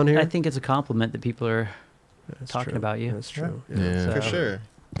that comes on here? I think it's a compliment that people are talking true. about you. That's true. Yeah. For sure.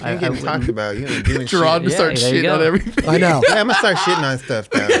 I You getting talked wouldn't- about. You know, doing Gerard to shit. start Yeah, there you shitting on go. everything. I know. Yeah, I'm gonna start shitting on stuff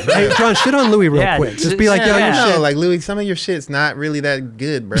now. Hey, John, shit on Louie real Yeah, quick. Just be like, yeah, yo, yeah. your No, shit. like Louie, some of your shit's not really that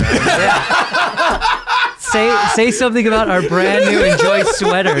good, bro. Say something about our brand new Enjoy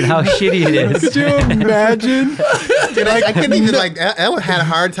sweater and how shitty it is. Could you imagine? Dude, I couldn't even like. I had a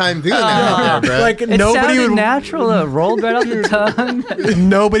hard time doing that out there, bro. Like It nobody sounded would, natural. It rolled right off the tongue.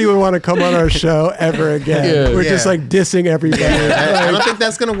 nobody would want to come on our show ever again. Yeah. We're just Yeah. like dissing everybody. I don't think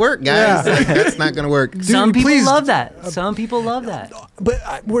that's gonna work, guys. Yeah. That's not gonna work. Some people please. love that. Some people love that. But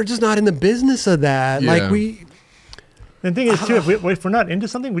we're just not in the business of that. Yeah. Like we, And the thing is, too, if we're not into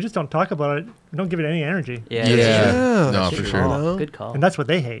something, we just don't talk about it. We don't give it any energy. Yeah. Yeah. that's true. yeah, No, for you sure. know? Good call. And that's what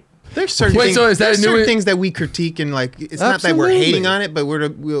they hate. There's certain Wait, things, so is that there's a new- certain things that we critique and like it's not that we're Absolutely. hating on it, but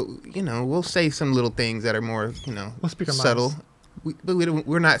we'll say some little things that are more We'll speak our subtle. minds.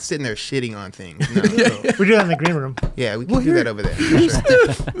 We're not sitting there shitting on things. No. We do that in the green room. Yeah, we can do that over there. For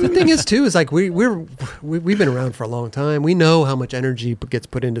sure. The thing is too is like we've been around for a long time. We know how much energy gets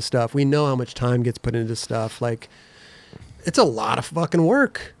put into stuff. We know how much time gets put into stuff. Like it's a lot of fucking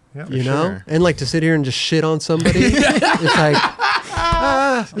work. Yeah, you know, sure. and like to sit here and just shit on somebody, it's like,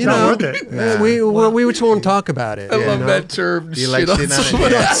 you not know, worth it. Nah. we just won't talk about it. I you love know? that term. Do you like shit on shitting on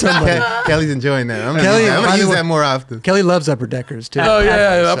someone. it? somebody. Kelly's enjoying that. I'm Kelly, going by to the use way- that more often. Kelly loves upper deckers too. Oh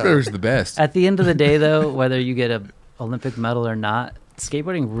yeah, So- up there's the best. At the end of the day, though, whether you get a Olympic medal or not,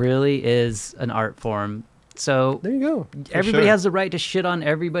 skateboarding really is an art form. So There you go. everybody sure. has the right to shit on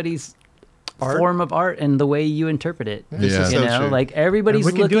everybody's Art? form of art and the way you interpret it. This Yeah. is You so know, true. like And everybody's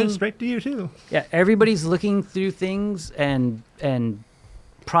we can do looking. it straight to you too. Yeah, everybody's looking through things and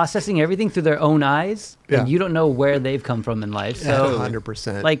processing everything through their own eyes, Yeah. and you don't know where they've come from in life. So,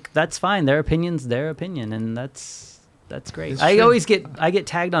 100%. like, that's fine. Their opinion's their opinion, and that's great. It's I true. always get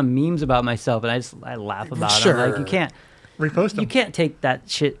tagged on memes about myself, and I laugh about it. I'm like, you can't. Repost them. You can't take that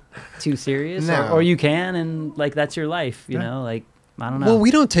shit too serious, No. or you can, and like that's your life, you know. Like I don't know. Well,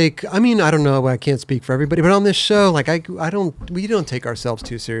 we don't take. I mean, I don't know. I can't speak for everybody, but on this show, like we don't take ourselves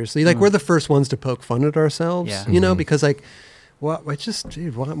too seriously. Like we're the first ones to poke fun at ourselves, Yeah. you know, because like, well, it's just,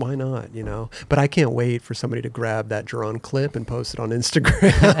 dude, why not, you know? But I can't wait for somebody to grab that Jerron clip and post it on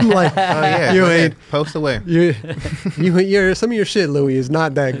Instagram. Like, Oh, yeah. you Go ahead. ain't. Post away. You're some of your shit, Louie, is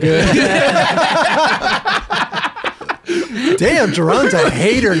not that good. Damn, Jerron's a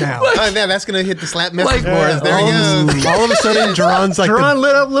hater now. Oh, yeah, that's going to hit the slap message Like, boards. There he goes. All of a sudden, Jerron's like Jerron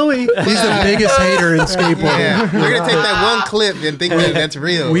lit up Louie. he's the biggest hater in skateboarding. Yeah. We're going to take that one clip and think that's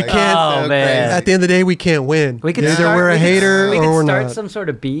real. We Like, can't- Oh, so man. At the end of the day, we can't win. We could Either start- we're a we could- hater we or could we're start not. some sort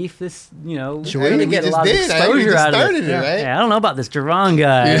of beef. This, you know, Sure. we're gonna we get a just lot of did. We exposure just out of started it. it, right? Yeah, I don't know about this Jerron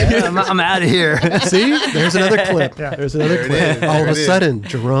guy. I'm out of here. See, there's another clip. Yeah. There's another There it clip. is. All There of a it is. sudden,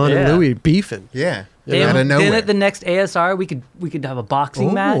 Jerron Yeah. and Louie beefing. Yeah. Yeah. Out of Then nowhere. at the next ASR, we could have a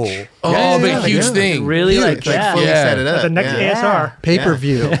boxing match. Oh, Yeah, big yeah, huge yeah. thing. Really, Huge, like, yeah. fully Yeah. set it up. The next yeah. ASR. Pay per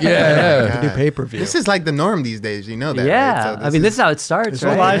view. Yeah. Do pay per view. This is like the norm these days. You know that. Yeah, right? So I mean, this is how it starts, It's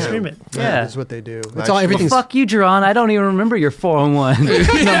right? all Live Yeah. stream it. Yeah. That's what they do. It's Live all stream. everything's. Fuck you, Jerron. I don't even remember your 401 number 2.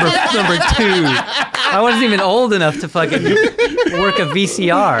 I wasn't even old enough to fucking work a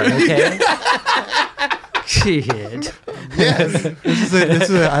VCR. Okay. Shit. Yes. This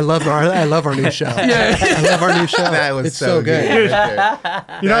is I love our new show. Yeah, I love our new show. That was it's so good. You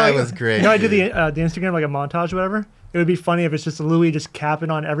know, That was great. You know, I do the Instagram like a montage or whatever. It would be funny if it's just Louie just capping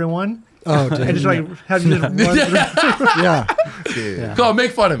on everyone Oh, dude. and just like have you just run through. Yeah. Yeah. Go on,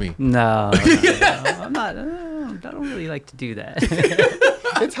 make fun of me. No, I'm not. I don't really like to do that.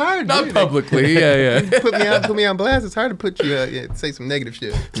 It's hard. Not dude. publicly. Yeah, yeah. Put me on blast. It's hard to put you say some negative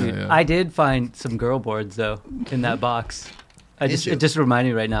shit. Yeah. I did find some girl boards though in that box. Did you? It just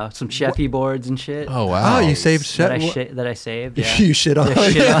reminded me right now. Some Sheffy boards and shit. Oh wow. Oh, you saved that shit. that I saved. Yeah. You shit on. Yeah,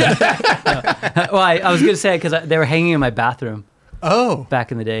 shit on. No. Well, I was gonna say it because they were hanging in my bathroom Oh.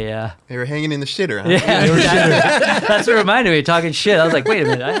 back in the day. Yeah. They were hanging in the shitter. Huh? Yeah. Exactly. That's what reminded me. Talking shit. I was like, wait a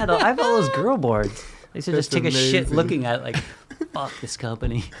minute. I have all those girl boards. They should just That's take a shit amazing. looking at it, like, fuck this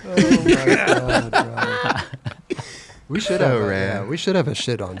company. Oh my god, bro. We should So have. rad. We should have a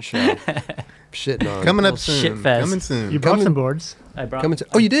shit on show. Shitting on. Coming up Little soon. shit fest. Coming soon. You brought Coming- some boards. I brought. Coming to-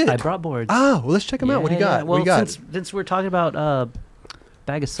 oh, you did? I brought boards. Oh, well, let's check them out. What do you got? Well, what do you got? since we're talking about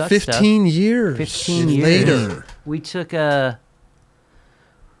bag of suck 15 years. 15 years later. we took the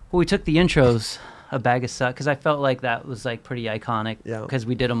intros of Bag of Suck because I felt like that was like pretty iconic. Yeah. Because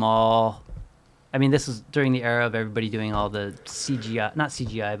we did them all. I mean, this was during the era of everybody doing all the CGI, not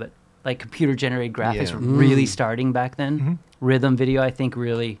CGI, but like computer generated graphics Yeah. were really starting back then. Mhm. Rhythm video, I think,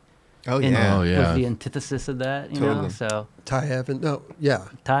 really Oh in- yeah. Oh, yeah. was the antithesis of that. You know, Totally. so Ty Evans. No, yeah.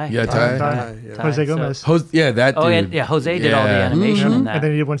 Ty. Yeah, Ty. Yeah. Ty. Jose so- Gomez. Yeah, that dude. Oh yeah, Jose did all the Yeah. animation in that. And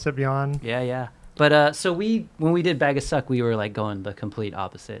then you did One Step Beyond. Yeah. But so when we did Bag of Suck, we were like going the complete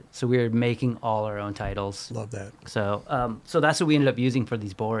opposite. So we were making all our own titles. Love that. So that's what we ended up using for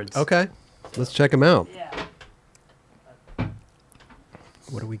these boards. Okay. Let's check them out. Yeah.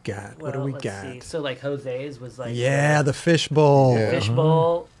 What do we got? Well, what do we let's got? see. So like Jose's was like Yeah, the fishbowl. Yeah.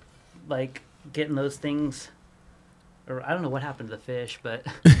 fishbowl, like getting those things. Or I don't know what happened to the fish, but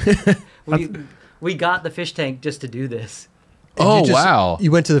we got the fish tank just to do this. And Oh you just- wow.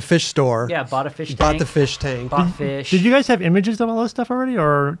 You went to the fish store. Yeah, bought a fish Bought tank. the fish tank. Bought fish. Did you guys have images of all this stuff already,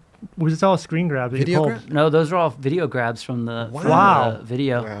 or was this all screen grabs? that you Video pulled? grab? No, those are all video grabs from the Wow.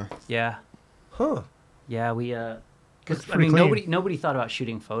 video. Wow. Yeah, Huh. yeah. We because I pretty mean clean. nobody thought about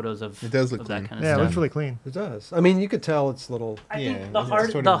shooting photos of It does look of clean. that kind of Yeah, it stuff. looks really clean. It does. I mean, you could tell it's little. I Yeah, think the it's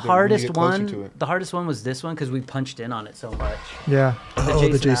hard, sort the of when you hardest get closer one, to it. the hardest one was this one because we punched in on it so much. Yeah.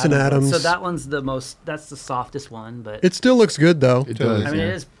 The Jason one. Adams. So that one's the most. That's the softest one, but It still looks good though. It Totally. does. I mean, yeah.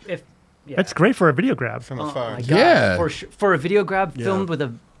 it is. If yeah. It's great for a video grab. From Oh afar. my God. Yeah. For a video grab Yeah. filmed with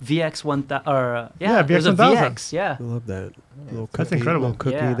a VX 1000 or Yeah, it was a VX1000. VX. Yeah. I love that. Little That's cookie, incredible. Little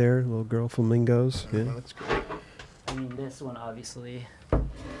cookie Yeah. there. Little girl flamingos. Yeah. That's great. I mean, this one obviously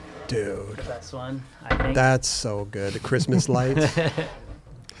Dude, the best one. I think. that's so good. The Christmas lights.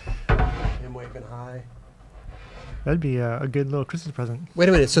 Him waving high. That'd be a good little Christmas present. Wait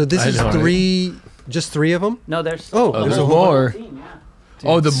a minute. So this I is know, right? three, just three of them? No, there's. Oh, Oh, there's there's a whole more. Team, yeah.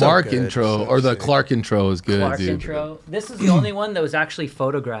 Oh, the so Mark good. intro So or the sick. Clark intro is good, Clark dude. intro. This is the only one that was actually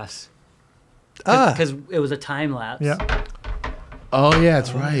photographs Ah, because it was a time lapse. Yeah. Oh yeah,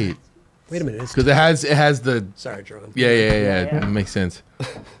 that's right. wait a minute. It's, Because it has the sorry, Jerome. yeah. Yeah. It makes sense.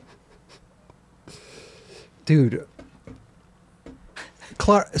 Dude,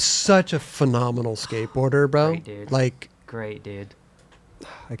 Clark, such a phenomenal skateboarder, bro. Great dude. Like, Great, dude.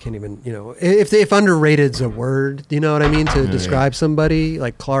 I can't even, if underrated's a word, you know what I mean, to Yeah. describe somebody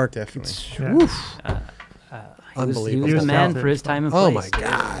like Clark. Definitely. it's- Yeah. woof, He was Unbelievable. the man talented. for his time and Oh place. my dude.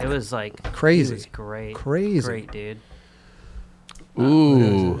 God. It was like Crazy. He was great. Crazy. Great, dude.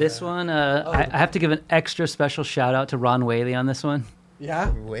 Ooh. This one, I have to give an extra special shout out to Ron Whaley on this one. Yeah.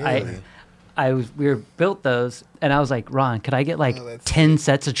 Whaley. We were built those, and I was like, Ron, could I get like Oh, that's 10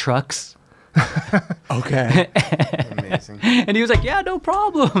 sets of trucks? Okay. Amazing. And he was like, yeah, no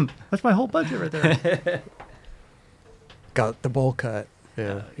problem. That's my whole budget right there. Got the bowl cut.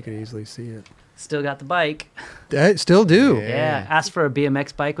 Yeah, you can easily see it. Still got the bike. I still do. Yeah. Yeah. Asked for a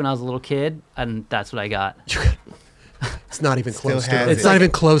BMX bike when I was a little kid, and that's what I got. It's not even Still close to has it. It's it. not even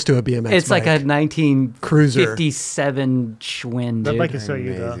close to a BMX It's like a bike. 1957 Schwinn, That dude. bike is so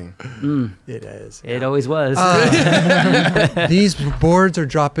you though. Amazing. It is. It always was. These boards are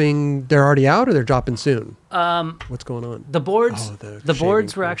dropping. They're already out, or they're dropping soon. What's going on? The boards, Oh, the the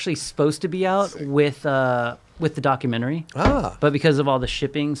boards shaving were cream. actually supposed to be out with the documentary, Ah, but because of all the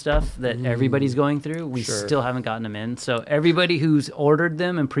shipping stuff that everybody's going through, we Sure. still haven't gotten them in. So everybody who's ordered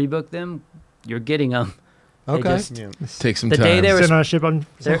them and pre-booked them, you're getting them. They okay. just- Yeah. Take some The time. day they were- Sitting on a ship on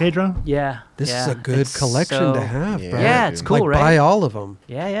San There- Pedro. yeah. This yeah, is a good it's collection so- to have, bro. Yeah, it's dude. cool, like, right? buy all of them.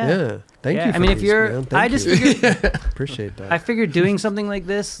 Yeah, yeah. Yeah. Thank Yeah, you. For I mean, if these, you're, man. I Thank just you. figured, appreciate that. I figured doing something like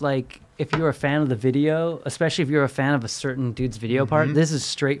this, like if you're a fan of the video, especially if you're a fan of a certain dude's video part, this is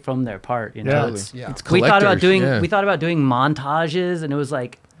straight from their part. You know, Yeah. It's- yeah. It's we thought about collectors, doing yeah. we thought about doing montages, and it was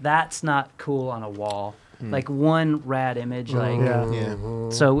like that's not cool on a wall. Like one rad image, like Yeah. Yeah.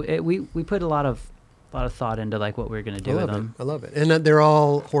 so. We put a lot of thought into like what we were gonna do I with love it. them. I love it. And they're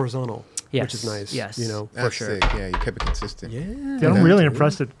all horizontal, Yes, which is nice. yes. You know, That's sure. sick. Yeah, you kept it consistent. yeah. Yeah, I'm really dude.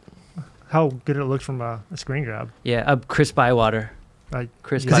 impressed at how good it looks from a screen grab. Yeah, Chris Bywater. Like,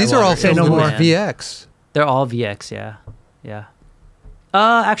 Chris Because these are all Say filmed no with more. VX. They're all VX. Yeah, yeah.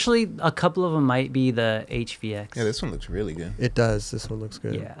 Actually, a couple of them might be the HVX. Yeah, this one looks really good. It does. This one looks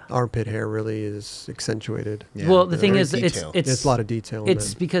good. Yeah. Armpit hair really is accentuated. Yeah, Well, the thing very is, it's detailed. It's a lot of detail. in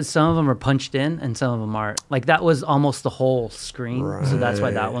It's it. because some of them are punched in and some of them aren't. Like that was almost the whole screen, so that's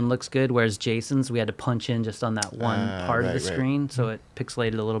why that Right. one looks good. Whereas Jason's, we had to punch in just on that one part of right, the right. screen, so it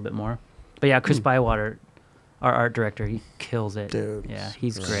pixelated a little bit more. But yeah, Chris Bywater, our art director, he kills it. Dude. Yeah,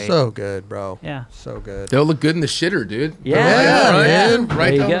 he's great. So good, bro. Yeah. So good. They'll look good in the shitter, dude. Yeah, Yeah, man. Right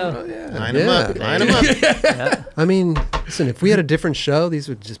There you down go. the- yeah. Line them up. Yeah. Line them up. Yeah. I mean, listen, if we had a different show, these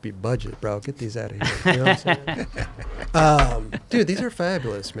would just be budget, bro. Get these out of here. You know what I'm saying? Dude, these are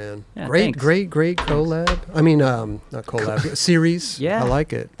fabulous, man. Yeah, great, thanks. great collab. I mean, not collab, series. Yeah. I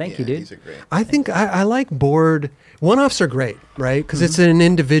like it. Thank Yeah, you, dude. These are great. I think I like board. One-offs are great, right? Because it's an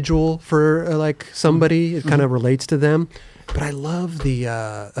individual for like somebody. It kind of relates to them. But I love the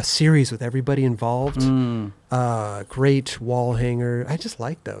a series with everybody involved. Great wall hanger. I just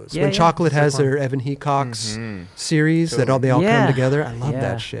like those. Yeah, when yeah. Chocolate has fun. their Evan Hecox Mhm. series that all they all Yeah. come together. I love Yeah.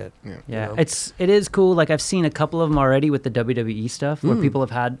 that shit. Yeah. Yeah, know? it is cool. Like I've seen a couple of them already with the WWE stuff where people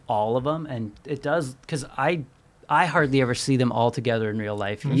have had all of them, and it does because I hardly ever see them all together in real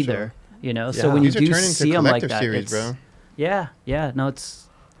life either. You know, so Yeah. when you These are do turning into see them like collector that, series, it's, bro. yeah, no, it's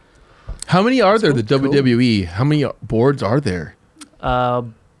How many are there? cool. The WWE. How many boards are there?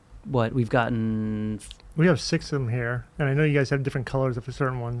 what we've gotten. we have 6 of them here, and I know you guys have different colors for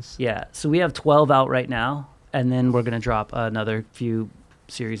certain ones. Yeah, so we have 12 out right now, and then we're gonna drop another few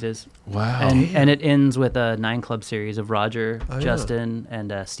series. Wow. And it ends with a 9 Club series of Roger, Oh, yeah. Justin, and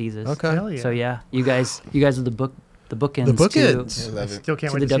Steezes. Okay. Hell yeah. So yeah, you guys are the bookends. The bookends. I love it. Still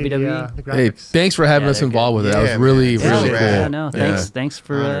can't To wait the to see WWE. the Hey, graphics. thanks for having Yeah, us they're involved with it. good. That was Yeah, really, man. really Yeah, cool. Yeah, no, Yeah. thanks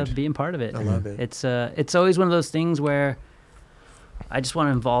for Honored. being part of it. I love it. It's always one of those things where I just want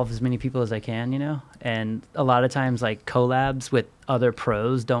to involve as many people as I can, you know? And a lot of times, like, collabs with other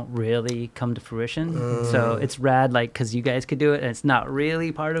pros don't really come to fruition. So it's rad, like, because you guys could do it, and it's not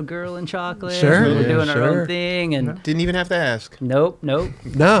really part of Girl and Chocolate. Sure, We're yeah, doing our sure. own thing, and Didn't even have to ask. nope. No.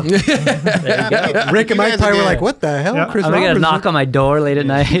 There you go. Rick and You Mike guys probably are were like, good. what the hell? Yeah. Chris I'm gonna Roberts? knock on my door late at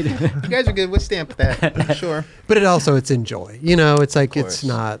night. You guys are good. We'll stamp that. Sure. But it's enjoy. You know, it's like, course. it's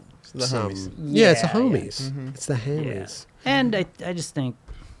not It's the some. homies. Yeah, it's the Yeah, homies. Mhm. It's the homies. And I just think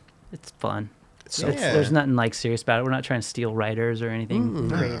it's fun. So Yeah. There's nothing like serious about it. We're not trying to steal writers or anything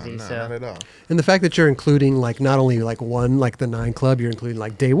crazy. No, so not at all. And the fact that you're including like not only like one, like the 9 Club, you're including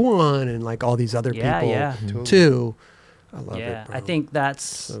like Day One and like all these other Yeah, people yeah. Totally. too. I love yeah, it, bro. I think that's.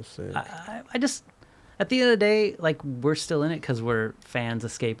 So sick. I just at the end of the day, like we're still in it because we're fans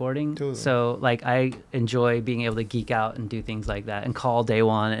of skateboarding. Totally. So like I enjoy being able to geek out and do things like that and call Day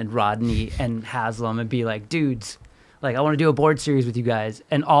One and Rodney and Haslam and be like, dudes, like I want to do a board series with you guys,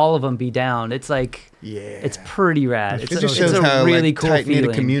 and all of them be down. It's like. Yeah. It's pretty rad. It's, It just it's shows a how really like, cool tight-knit a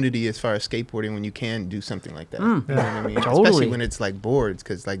feeling. community as far as skateboarding when you can do something like that. You know what I mean? Totally. Especially when it's like boards,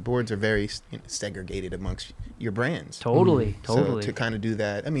 because like boards are very segregated amongst your brands. Totally. So to kind of do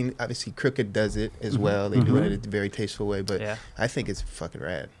that, I mean, obviously Crooked does it as well. They do it in a very tasteful way, but Yeah. I think it's fucking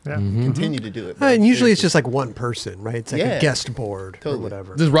rad. Yeah. Continue to do it. And usually it's Seriously. just like one person, right? It's like Yeah. a guest board or Totally.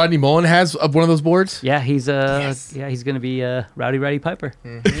 whatever. Does Rodney Mullen has one of those boards? Yeah, he's Yes. he's gonna be Rowdy Piper.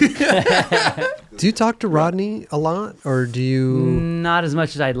 Do you talk to Rodney a lot, or do you? Not as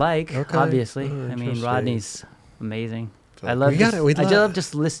much as I'd like, Okay. obviously. Oh, I mean, interesting. Rodney's amazing. So I love We gotta- just, we'd I love- love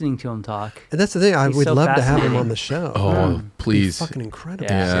just listening to him talk. And that's the thing. I He's would so love to have him fascinating. on the show. Oh, please. He's fucking incredible.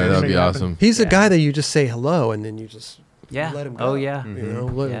 Yeah. Yeah, Seriously. that'd be Make it awesome. He's a Yeah. guy that you just say hello and then you just Yeah. let him go. Oh yeah. You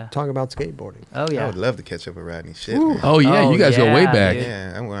know, Yeah. talk about skateboarding. Oh I yeah. would love to catch up with Rodney. Shit, man. Oh yeah, Oh, you guys go way yeah, back. dude.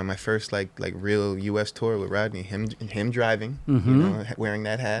 Yeah, I went on my first like real U.S. tour with Rodney. Him driving, you know, wearing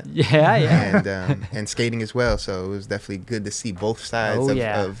that hat. Yeah, yeah. And skating as well. So it was definitely good to see both sides Oh of,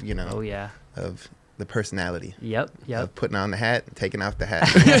 yeah. of you know Oh yeah. of the personality Yep. Yep. of putting on the hat and taking off the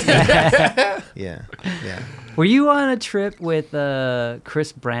hat. yeah. Were you on a trip with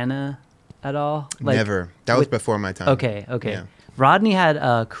Chris Branna at all? Never. That was with- before my time. Okay. Yeah. Rodney had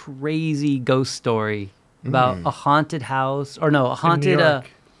a crazy ghost story about a haunted house, or no, a haunted, York.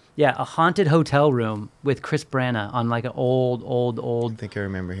 a haunted hotel room with Chris Branna on like an old I think I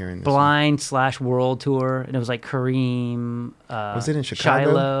remember hearing this. blind/world tour, and it was like Kareem. Was it in Chicago?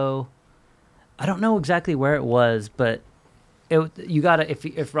 Shiloh. I don't know exactly where it was, but you gotta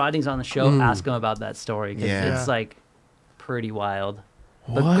if Rodney's on the show, ask him about that story because Yeah. it's like pretty wild.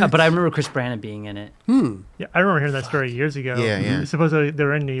 What? But I remember Chris Branna being in it. Yeah, I remember hearing that story years ago. Yeah, yeah. Supposedly they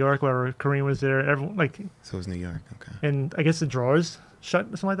were in New York, where Kareem was there. Everyone like, So it was New York. Okay. and I guess the drawers shut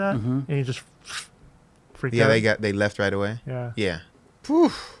or something like that, and he just freaked Yeah, out. they left right away. Yeah. Yeah. See,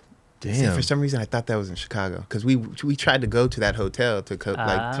 Damn. for some reason, I thought that was in Chicago because we tried to go to that hotel to try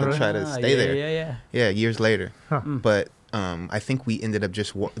to stay there. Yeah. Yeah, years later. Huh. But I think we ended up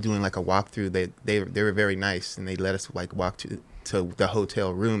just doing like a walkthrough. They were very nice and they let us like walk to the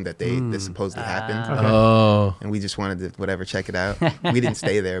hotel room that that supposedly happened. Okay. Oh. And we just wanted to check it out. We didn't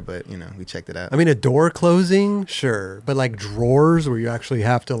stay there, but we checked it out. I mean, a door closing, sure, but like drawers where you actually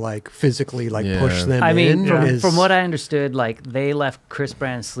have to like physically like push Yeah. them I mean, in. is- from what I understood, like they left Chris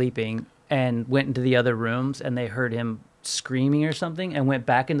Branna sleeping and went into the other rooms, and they heard him screaming or something, and went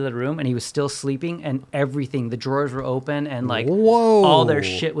back into the room, and he was still sleeping, and everything, the drawers were open, and like Whoa. all their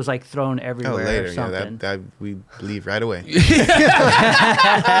shit was like thrown Oh, everywhere later, or something. that we leave right away.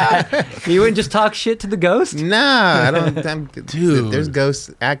 You wouldn't just talk shit to the ghost? Nah, I don't. Dude. There's ghosts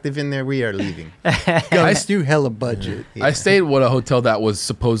active in there. We are leaving. Guys do hella budget. Yeah. I stayed at a hotel that was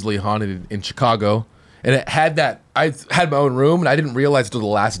supposedly haunted in Chicago, and it had that. I had my own room, and I didn't realize until the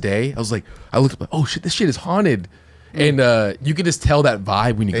last day. I looked up, oh shit, this shit is haunted, and you can just tell that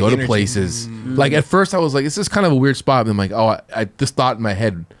vibe when you The go to energy. places. Like at first, I was like, this is kind of a weird spot, and I'm like, oh, I this thought in my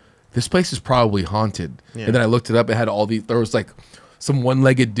head, this place is probably haunted, Yeah. and then I looked it up. It had all these. There was like some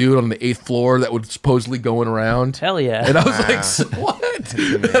one-legged dude on the 8th floor that was supposedly going around. Hell yeah. And I was Wow. like, so what?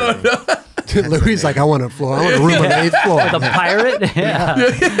 amazing. I don't know. Louis like, I want a floor. I want a room on the 8th floor. The pirate? Yeah.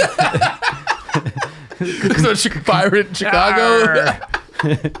 So pirate in Chicago.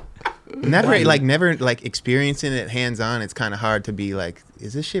 Never experiencing it hands on. It's kind of hard to be like,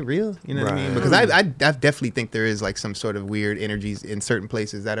 is this shit real? You know what I mean? Right. Because I definitely think there is like some sort of weird energies in certain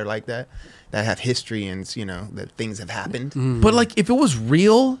places that are like that have history and that things have happened. But like, if it was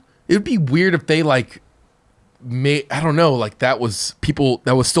real, it would be weird if they like I don't know, like that was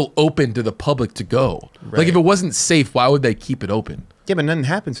still open to the public to go. Right. Like if it wasn't safe, why would they keep it open? Yeah, but nothing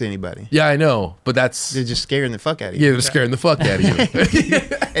happens to anybody. Yeah, I know, but They're just scaring the fuck out of you. yeah, they're scaring the fuck out of you.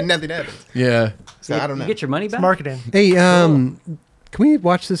 And nothing happens. Yeah. So I don't know. You get your money It's back. marketing. Hey, can we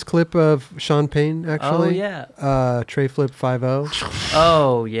watch this clip of Sean Payne? Actually, Oh yeah. Tray Flip 5-0.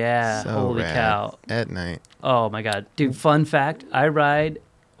 Oh yeah. So Holy rad. cow. At night. Oh my god, dude! Fun fact: I ride.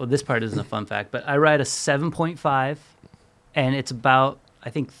 Well, this part isn't a fun fact, but I ride a 7.5, and it's about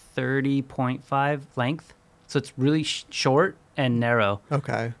I think 30.5 length, so it's really short and narrow.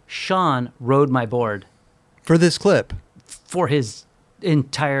 Okay. Sean rode my board For this clip. for his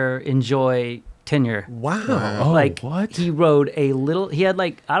entire Enjoy tenure. Wow. Oh, Like what? he rode a little. He had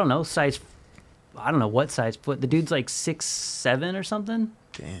like I don't know what size foot. The dude's like 6'7" or something.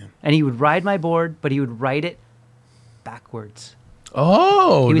 Damn. And he would ride my board, but he would ride it backwards.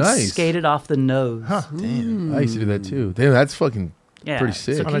 Oh, He would nice. skate it off the nose. Damn. I used to do that too. Damn, that's fucking Yeah. pretty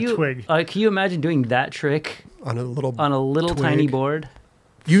sick. So On can a you, twig. can you imagine doing that trick On a little. on a little twig. tiny board?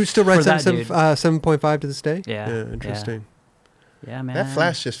 You still ride for that 7.5 to this day? Yeah, Yeah, yeah. interesting. Yeah, man. That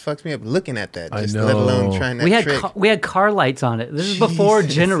flash just fucks me up looking at that. I Just know. let alone trying that We had trick. we had car lights on it. This is before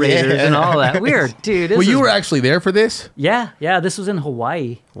Jesus, generators yeah. and all that. We were, dude. This Well, you is- were actually there for this? Yeah. This was in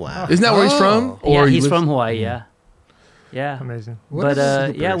Hawaii. Wow. Isn't that where he's from? Yeah, he he's lives- from Hawaii. Yeah. Yeah. Amazing. What But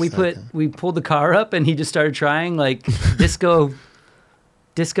is yeah, we pulled the car up and he just started trying like disco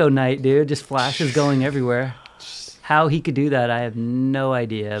night, dude. Just flashes going everywhere. How he could do that, I have no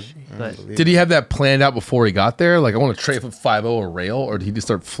idea. But Did he have that planned out before he got there? Like, I want to trade for 5-0 or rail, or did he just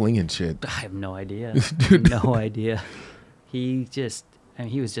start flinging shit? I have no idea. No idea. He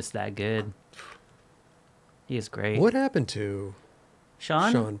was just that good. He is great. What happened to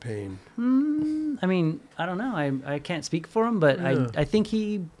Sean Payne? I mean, I don't know. I can't speak for him, but Yeah. I think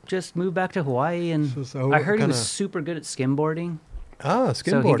he just moved back to Hawaii, and So I heard he was kinda- super good at skimboarding. Ah,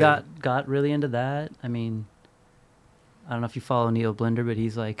 skimboarding. So he got really into that. I mean, I don't know if you follow Neil Blinder, but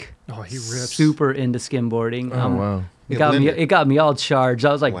he's like he rips. super into skimboarding. Oh, wow. It Neil it got me all charged.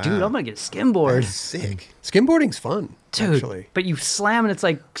 I was like, Wow. dude, I'm gonna get a skimboard. That's sick. Skimboarding's fun, Dude, actually. but you slam and it's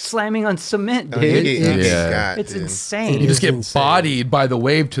like slamming on cement, Oh, dude. you get Yeah. got, It's dude. insane. You just is get insane. bodied by the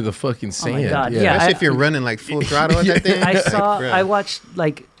wave to the fucking Oh sand. my God, yeah. Especially if you're running like full throttle at that thing. I watched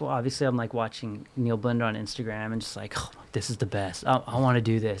obviously I'm like watching Neil Blender on Instagram and just like, oh, this is the best. I want to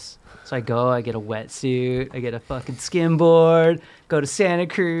do this. So I get a wetsuit, I get a fucking skimboard, go to Santa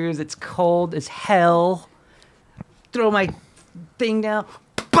Cruz. It's cold as hell. Throw my thing down.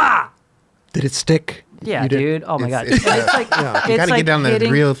 Bah! Did it stick? Yeah, You did- dude. Oh my God. It's- It's like, Yeah. You it's gotta like get down that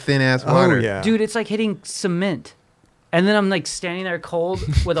hitting- real thin ass Oh, water. yeah. Dude, it's like hitting cement. And then I'm like standing there cold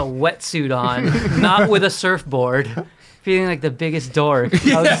with a wetsuit on, not with a surfboard, feeling like the biggest dork.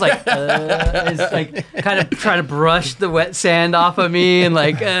 I was just like, it's like kind of trying to brush the wet sand off of me and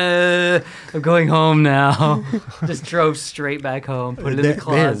like, I'm going home now. Just drove straight back home, put it in the Man,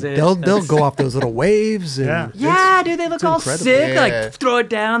 closet. they'll go off those little waves. And Yeah. Yeah, dude, they look all incredible. sick. Yeah. Like throw it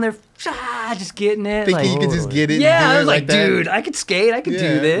down, they're just getting it. Thinking like, you could just get it. yeah, and do I it was like, that. dude, I could skate, I could Yeah,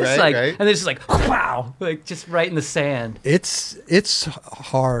 do this. right, like, right. and it's just like, wow, like just right in the sand. It's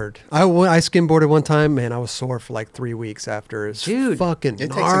hard. I skimboarded one time, man. I was sore for like 3 weeks after. It's Dude. fucking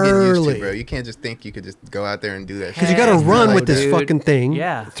It takes some getting used to, gnarly. bro. You can't just think you could just go out there and do that. Because you shit. got to Heck run no, with this dude. fucking thing.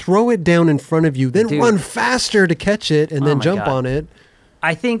 Yeah. Throw it down in front of you, then Dude. run faster to catch it, and Oh then my jump God. on it.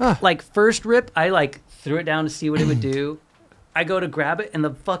 I think Ah. like first rip, I like threw it down to see what it would do. I go to grab it and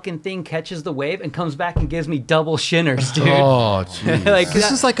the fucking thing catches the wave and comes back and gives me double shinners, dude. Oh, jeez. like This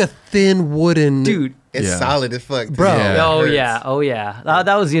that- is like a thin wooden. dude. It's Yeah. solid as fuck, Bro. dude. Yeah. Oh It hurts. yeah, oh yeah.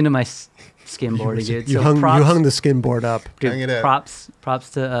 That was the end of my skimboarding, dude. You So hung props, the skimboard up. dude, Hung it up. props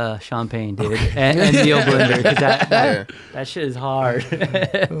to Sean Payne, dude, and Neil Blinder, 'cause that shit is hard.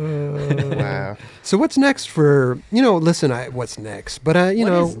 Wow. So what's next for listen? What's next? But What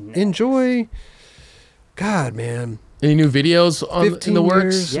know, is next? enjoy. God, man. Any new videos in 15 the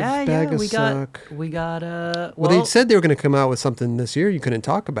works? years. yeah, Bag yeah. of We suck. got Well, they said they were going to come out with something this year. You couldn't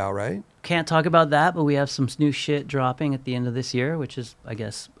talk about, right? can't talk about that, but we have some new shit dropping at the end of this year, which is I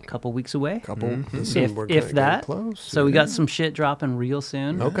guess a couple weeks away. Couple. Mhm. Listen, If- we're if getting that. close. So we got some shit dropping real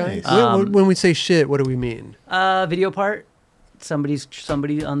soon. Okay. Nice. When we say shit, what do we mean? Video part.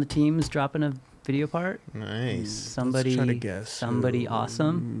 Somebody on the team is dropping a video part. Nice. Somebody, try to guess. somebody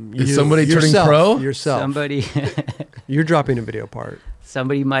awesome. Is somebody turning yourself, pro? Yourself. Somebody, You're dropping a video part.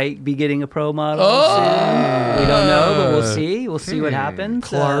 somebody might be getting a pro model. Oh! soon. We don't know, but we'll see. We'll see what happens.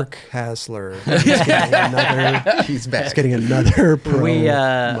 Clark Hassler. He's getting another. He's He's back. getting another pro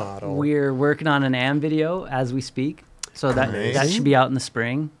we're model. working on an AM video as we speak, so that Nice. that should be out in the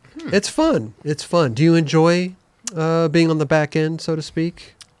spring. It's fun. It's fun. Do you enjoy being on the back end, so to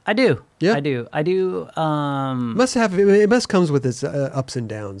speak? I do. Yeah, I do. It must comes with its ups and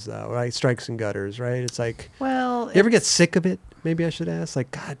downs, though, right? Strikes and gutters, right? It's like, well, you ever get sick of it? Maybe I should ask. Like,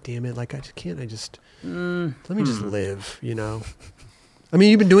 God damn it! Like, I just can't. Let me just live. You know. I mean,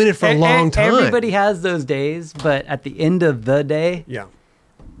 you've been doing it for a long time. Everybody has those days, but at the end of the day, yeah.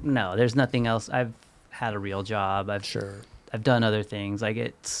 No, there's nothing else. I've had a real job. I've done other things. Like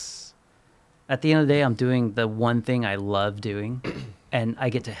it's at the end of the day, I'm doing the one thing I love doing, and I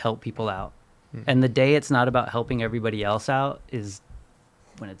get to help people out. And the day it's not about helping everybody else out is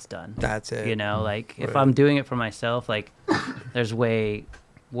when it's done. That's it. You know, like if I'm doing it for myself, like there's way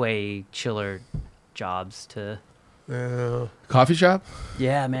chiller jobs to. Coffee shop?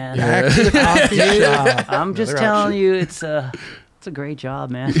 Yeah, man. Back to the coffee shop. I'm just telling you, it's a great job,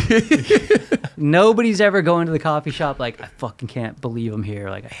 man. Nobody's ever going to the coffee shop like, I fucking can't believe I'm here.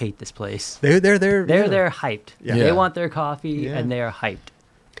 Like, I hate this place. They're They're hyped. Yeah. They want their coffee and they are hyped.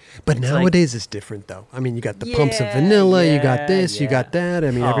 But nowadays it's different, though. I mean, you got the pumps of vanilla, you got this, you got that.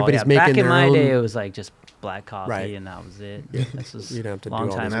 I mean, everybody's making Back in their my own. day, it was like just black coffee, Right. and that was it. Yeah. This was You don't have to a long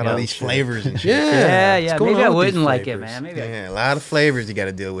do all time this ago. Not all these flavors and shit. Yeah. Yeah. What's going Maybe I on with these wouldn't like it, flavors? man. Maybe Yeah, a lot of flavors you got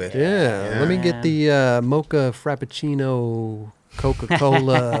to deal with. Yeah. Let me get the mocha frappuccino,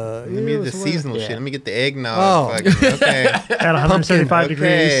 Coca-Cola. Let me get the seasonal shit. Let me get the eggnog. Oh. Okay. At 175 degrees.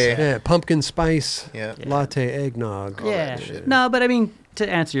 Okay. Yeah, pumpkin spice Yeah. latte eggnog. Yeah. No, but I mean, to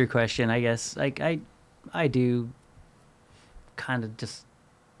answer your question, I guess like I do kind of just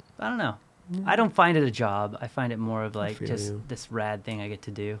I don't know. I don't find it a job. I find it more of like just this rad thing I get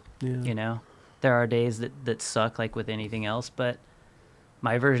to do. Yeah. You know, there are days that suck like with anything else, but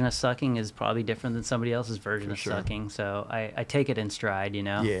my version of sucking is probably different than somebody else's version of sucking. So I take it in stride, you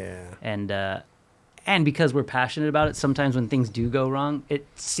know. Yeah. And because we're passionate about it, sometimes when things do go wrong, it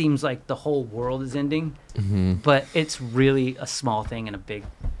seems like the whole world is ending, but it's really a small thing in a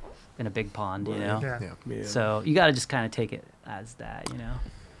big pond, you know. Yeah. So you got to just kind of take it as that, you know.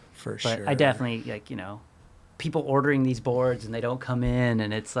 For But sure. I definitely like, you know, people ordering these boards and they don't come in,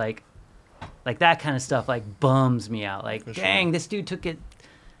 and it's like that kind of stuff like bums me out. Like, dang, this dude took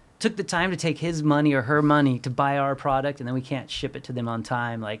the time to take his money or her money to buy our product, and then we can't ship it to them on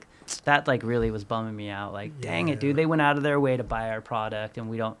time. Like that, like really was bumming me out. Like, dang it, dude, they went out of their way to buy our product,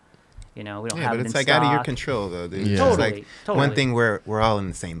 and we don't have it But in it's like stock. out of your control, though, dude. Yeah. It's Totally, like one thing we're all in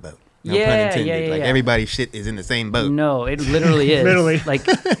the same boat. No Yeah, pun intended. yeah, Like yeah. everybody's shit is in the same boat. No, it literally is. Literally. Like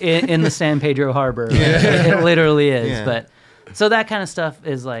in the San Pedro Harbor. Like, it literally is. Yeah. But so that kind of stuff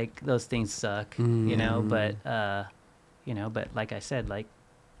is like those things suck, you know, but but like I said, like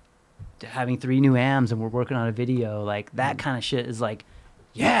having 3 new amps and we're working on a video, like that kind of shit is like,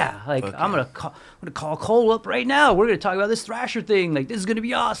 yeah, like I'm gonna call Cole up right now. We're gonna talk about this Thrasher thing. Like this is gonna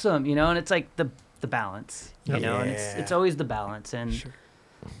be awesome, you know. And it's like the balance, you know, and it's always the balance, and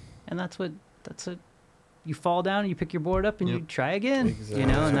and that's what you fall down and you pick your board up and you try again, you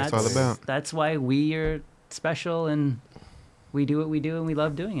know, and That's what it's all about. that's why we are special and we do what we do and we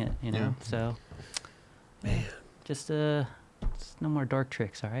love doing it, you know. So man, just no more dark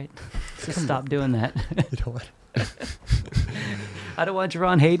tricks, all right? Just stop doing that. You know what? I don't want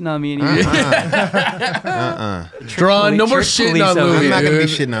Jerron hating on me anymore. Drawn, no more shitting on Louie. I'm not gonna be dude.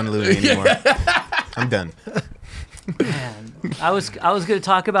 shitting on Louie anymore. I'm done. Man, I was gonna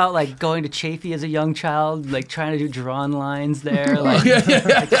talk about like going to Chafee as a young child, like trying to do drawn lines there. Like,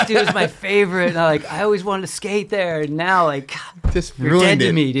 like this dude was my favorite. And I always wanted to skate there. And now like Just you're ruined dead it.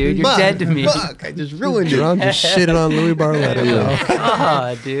 to me, dude. You're Fuck, dead to me. Fuck, I just ruined it. I'm just shitting on Louie Barletta, bro.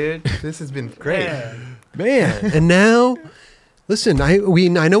 Oh, dude. This has been great. Man, and now, listen, I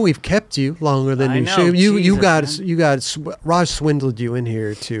know we've kept you longer than I you know, should. Jesus, You got Raj swindled you in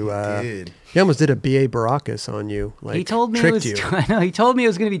here to. Dude. He almost did a BA Baracus on you. Like, He told me it tricked was. you. I know. He told me it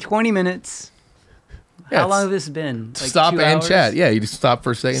was gonna be 20 minutes. Yeah, How long has this been? Like Stop 2 and hours? chat. Yeah, you just stop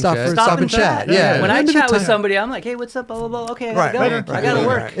for a second. Stop chat. for- Stop and chat. Yeah. When I End of the chat with time. somebody, I'm like, hey, what's up? Blah blah blah. Okay, I gotta go. I gotta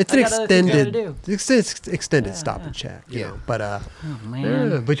work. It's I an got other things I gotta extended, do. it's extended stop and chat. You know? But Oh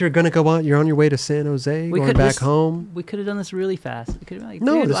man. but you're gonna go on. You're on your way to San Jose, going back home. We could have done this really fast. We could have been like,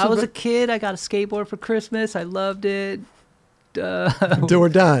 No, dude, this I is was what- a kid. I got a skateboard for Christmas. I loved it. We're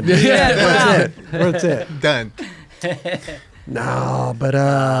done. That's it. Done. No,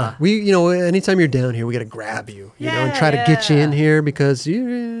 but we, anytime you're down here, we gotta grab you, know, and try to get you in here because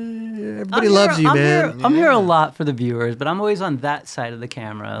everybody loves you, I'm here a lot for the viewers, but I'm always on that side of the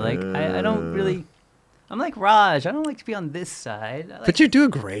camera. Like I don't really I'm like Raj. I don't like to be on this side. But you do a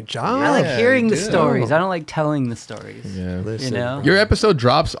great job. I like hearing the do. stories. I don't like telling the stories. Yeah. Listen. You know? Your episode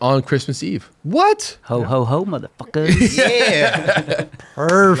drops on Christmas Eve. What? Ho, ho, ho, motherfuckers. Yeah.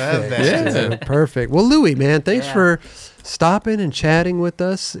 Perfect. that. Dude, perfect. Well, Louie, man, thanks for stopping and chatting with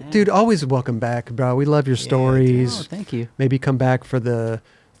us. Dude, always welcome back, bro. We love your stories. Oh, thank you. Maybe come back for the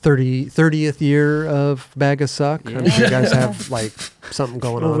 30th year of Bag of Suck. I'm sure you guys have like something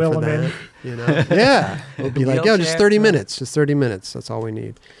going on We'll for wheel 'em that. You know? Yeah. We'll be like, yo, just 30 minutes. Just 30 minutes. That's all we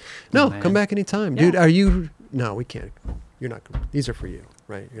need. No, come back anytime. Dude, are you... No, we can't. You're not... These are for you,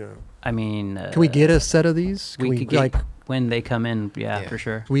 right? You know. I mean... Can we get a set of these? Can we could get... when they come in, for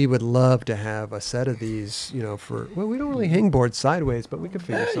sure. We would love to have a set of these, you know, for... Well, we don't really hang boards sideways, but we could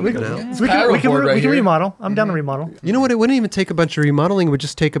figure something out. We can remodel. I'm down to remodel. You know what? It wouldn't even take a bunch of remodeling. It would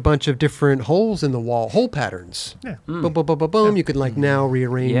just take a bunch of different holes in the wall, hole patterns. Yeah. Boom, boom, boom, boom, boom. You could like now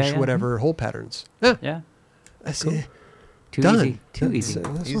rearrange whatever hole patterns. Yeah. Yeah. I see. Cool. Too Done. easy. Too easy. That's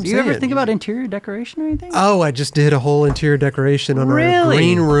what Do I'm you ever saying. think about interior decoration or anything? Oh, I just did a whole interior decoration on our Really?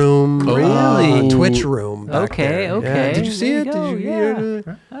 green room, Really? Twitch room. back Okay, there. okay. Yeah. Did you see There it? you go, Did you?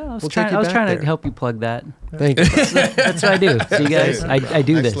 yeah. I was We'll check trying, you I was back trying there. to help you plug that. Thank you. That's what I do. See, you guys, I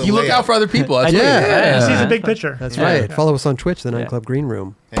do Nice this. little You look layout. out for other people. That's I do. what it is. Yeah. He sees a big picture. That's Yeah. right. Follow us on Twitch, the Nine Club Green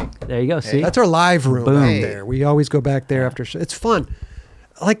Room. There you go. See? That's our live room Boom. out there. We always go back there after show. It's fun.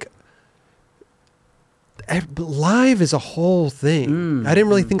 Like, live is a whole thing. I didn't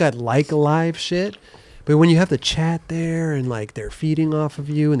really think I'd like live shit. But when you have the chat there and like they're feeding off of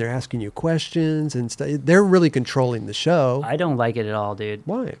you and they're asking you questions and stuff, they're really controlling the show. I don't like it at all, dude.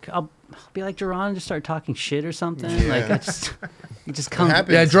 Why? I'll be like Duran and just start talking shit or something. Yeah. Like, it just comes.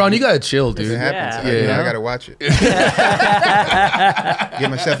 happens. Yeah, Drawn, you gotta chill, dude. It happens. Yeah. You know, Yeah. I gotta watch it. Get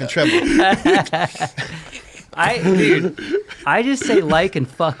myself in trouble. I just say like and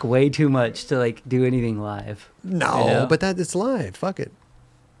fuck way too much to like do anything live. No, You know? but that it's live. Fuck it.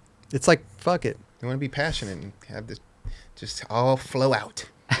 It's like, fuck it. You want to be passionate and have this just all flow out.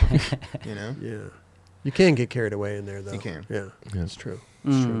 You know? Yeah. You can get carried away in there, though. You can. Yeah, that's true.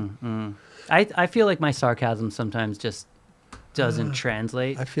 It's true. I feel like my sarcasm sometimes just doesn't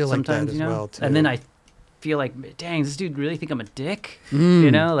translate. I feel like that sometimes, as you know? well, too. And then I feel like, dang, does this dude really think I'm a dick?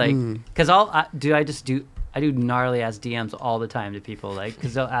 You know, like, because I do gnarly ass DMs all the time to people, like,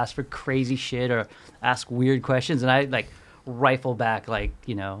 because they'll ask for crazy shit or ask weird questions, and I like rifle back, like,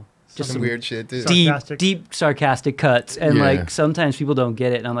 you know, just Some weird shit, too. Sarcastic. deep sarcastic cuts, and Yeah. like sometimes people don't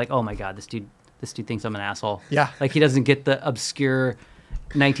get it, and I'm like, oh my god, this dude thinks I'm an asshole. Yeah. Like he doesn't get the obscure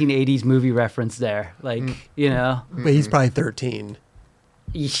 1980s movie reference there, like you know. But he's probably 13.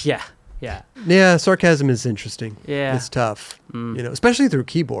 Yeah, yeah. Yeah, sarcasm is interesting. Yeah. It's tough, you know, especially through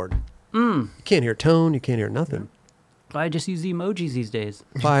keyboard. You can't hear tone. You can't hear nothing. I just use the emojis these days.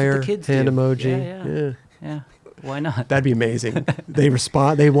 Fire, The kids hand do. emoji. Yeah. Why not? That'd be amazing. They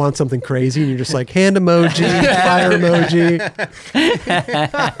respond. They want something crazy, and you're just like hand emoji, fire emoji.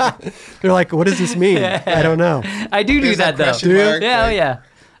 They're like, "What does this mean?" I don't know. I do There's that though. question mark, Yeah, oh like- yeah.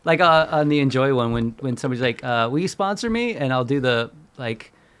 Like on the Enjoy one, when somebody's like, "Will you sponsor me?" and I'll do the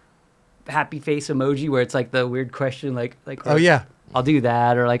like happy face emoji where it's like the weird question, like Oh yeah, I'll do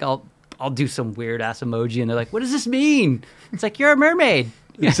that, or like I'll do some weird ass emoji, and they're like, "What does this mean?" It's like you're a mermaid,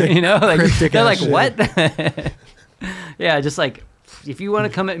 you know? Like cryptic they're like, ass "What?" Yeah, just like if you want to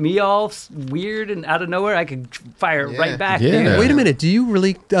come at me all weird and out of nowhere, I could fire it Yeah. right back. Yeah. dude. Wait a minute. Do you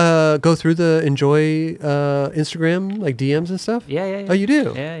really go through the Enjoy Instagram like DMs and stuff? Yeah. Oh, you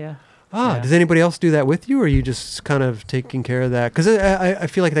do. Yeah. Ah, Yeah. does anybody else do that with you, or are you just kind of taking care of that? Because I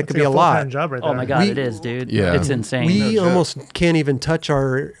feel like that could It's be like a lot. full-time job right Oh there. my god, We- it is, dude. Yeah. It's insane. We No joke. almost can't even touch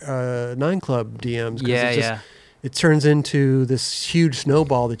our 9 Club DMs. 'Cause Yeah. it turns into this huge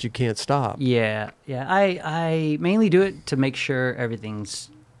snowball that you can't stop. Yeah. I mainly do it to make sure everything's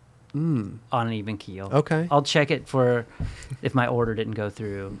on an even keel. Okay. I'll check it for if my order didn't go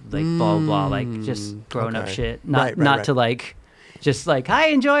through, like blah blah, like just grown up Okay. shit. Not Right, not right. to like just like hi,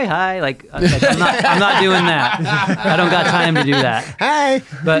 enjoy, hi. Like I'm not doing that. I don't got time to do that. Hi.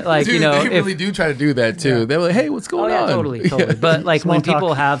 But like Dude, you know, they if, really do try to do that too. They're like, "Hey, what's oh going yeah, on?" totally. But like Small when talk.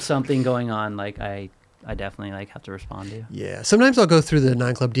 people have something going on, like I definitely like have to respond to. Yeah. Sometimes I'll go through the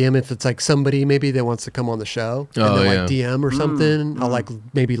 9 Club DM if it's like somebody maybe that wants to come on the show and Oh, then yeah. like DM or something. I'll like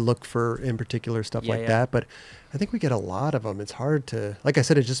maybe look for in particular stuff Yeah, like yeah. that. But I think we get a lot of them. It's hard to, like I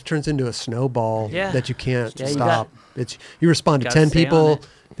said, it just turns into a snowball Yeah. that you can't Yeah, you stop. You respond to gotta 10 stay on people. it.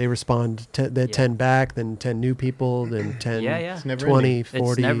 They respond to Yeah. 10 back, then 10 new people, then 10, Yeah. It's never 20, ending.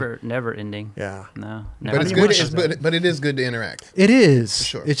 40. It's never ending. Yeah. No. But never. it's many good. watches But it is good to interact. It is. For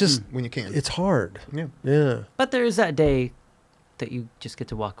sure. It's just, When you can. it's hard. Yeah. Yeah. But there is that day that you just get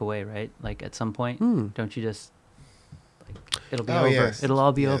to walk away, right? Like at some point, Hmm. don't you just? It'll be over. Yes. It'll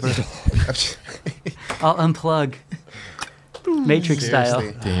all be Yes. over. I'll unplug. Matrix style.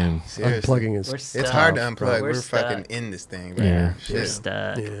 Seriously. Damn. Seriously. Unplugging is It's hard to unplug. We're We're stuck. fucking in this thing, Yeah. right? now. We're Shit.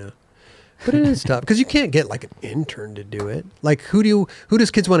 stuck. yeah. But it is tough because you can't get like an intern to do it. Like who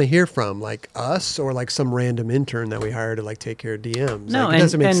does kids want to hear from? Like us or like some random intern that we hire to like take care of DMs? No, Like, it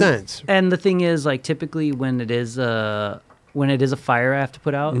doesn't make sense. And the thing is, like, typically when it is a fire I have to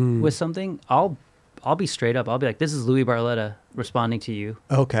put out with something, I'll be straight up. I'll be like, "This is Louie Barletta responding to you."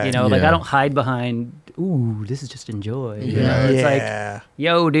 Okay. You know, like Yeah. I don't hide behind. Ooh, this is just enjoy. You Yeah. know, it's Yeah. like,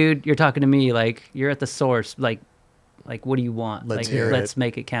 yo, dude, you're talking to me. Like, you're at the source. Like, what do you want? Let's like, hear it. let's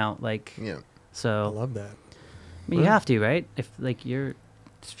make it count. Like, Yeah. I so. love that. I mean, you have to, right? If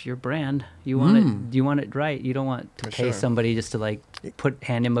your brand, you want it. You want it right. You don't want to For pay sure. somebody just to like put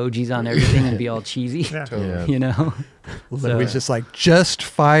hand emojis on everything and be all cheesy. Yeah. Yeah. You know. Louis just like just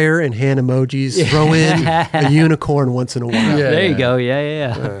fire and hand emojis. Throw in a unicorn once in a while. Yeah. There you go.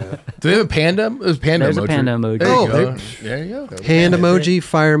 Yeah. Do they have a panda? It was panda There's a emoji. panda emoji. There you Oh, go. There you go. Hand emoji,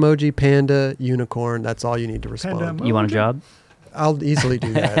 fire emoji, panda, unicorn. That's all you need to respond. Panda You want a job? I'll easily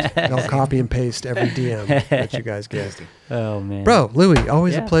do that. I'll copy and paste every DM that you guys get. Oh man. Bro, Louis,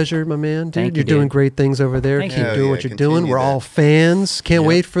 always a Yeah. pleasure, my man. Dude, Thank you're you, doing dude. great things over there. Thank Keep you. doing Yeah, what you're continue doing. We're that. all fans. Can't Yep.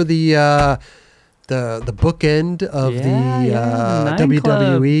 wait for the bookend of the Nine WWE.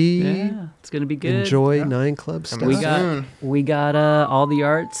 Club. Yeah, it's gonna be good. Enjoy Yeah. 9 Club stuff. Coming We got soon. all the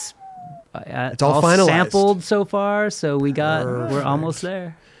arts. It's all finalized. sampled so far, so we're Perfect. almost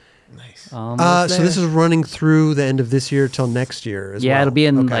there. Nice. Almost So this there. is running through the end of this year till next year as well. it'll be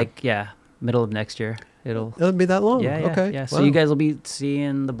in Okay. middle of next year. It'll It'll be that long. yeah. Okay. Yeah. So Wow. you guys will be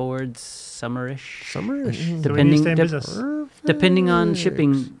seeing the boards summerish. Summerish. So we need to Depending- stay in dep- business. Depending on Perfect.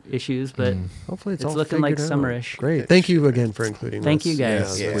 shipping issues, but Hopefully it's it's all looking like figured out. summerish. Great. Thank you again for including Thank us. you, guys. Yeah,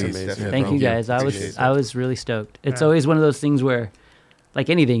 that's Yeah, amazing. definitely. Thank you guys. I Appreciate was it. I was really stoked. It's Yeah. always one of those things where,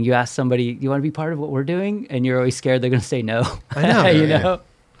 like anything, you ask somebody, "You want to be part of what we're doing?" and you're always scared they're going to say no. I know. you Yeah. know.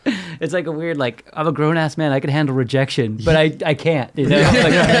 It's like a weird, like, I'm a grown ass man. I can handle rejection, but I can't. You know,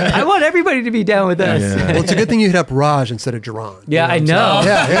 like, I want everybody to be down with us. Yeah. Well, it's a good thing you hit up Raj instead of Jerron. Yeah, I know.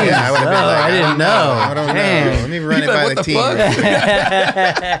 Yeah, yeah. Yeah, I would have been like, I didn't know. I don't know. Let me run it like, by what the the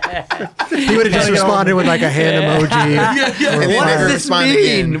team. He would have just responded with like a hand emoji. And then What never does this respond mean?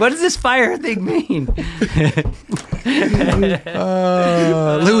 again. What does this fire thing mean? Louis,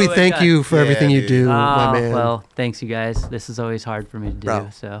 my thank God. you for Yeah, everything you dude. do, my man. Well, thanks you guys. This is always hard for me to do. Bro.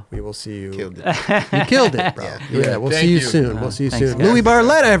 So We will see you. Killed it. You killed it, bro. Yeah. Yeah, we'll Thank see you you. soon. We'll see you Thanks, soon. guys. Louis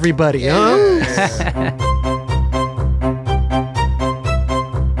Barletta, everybody. Huh? Yeah.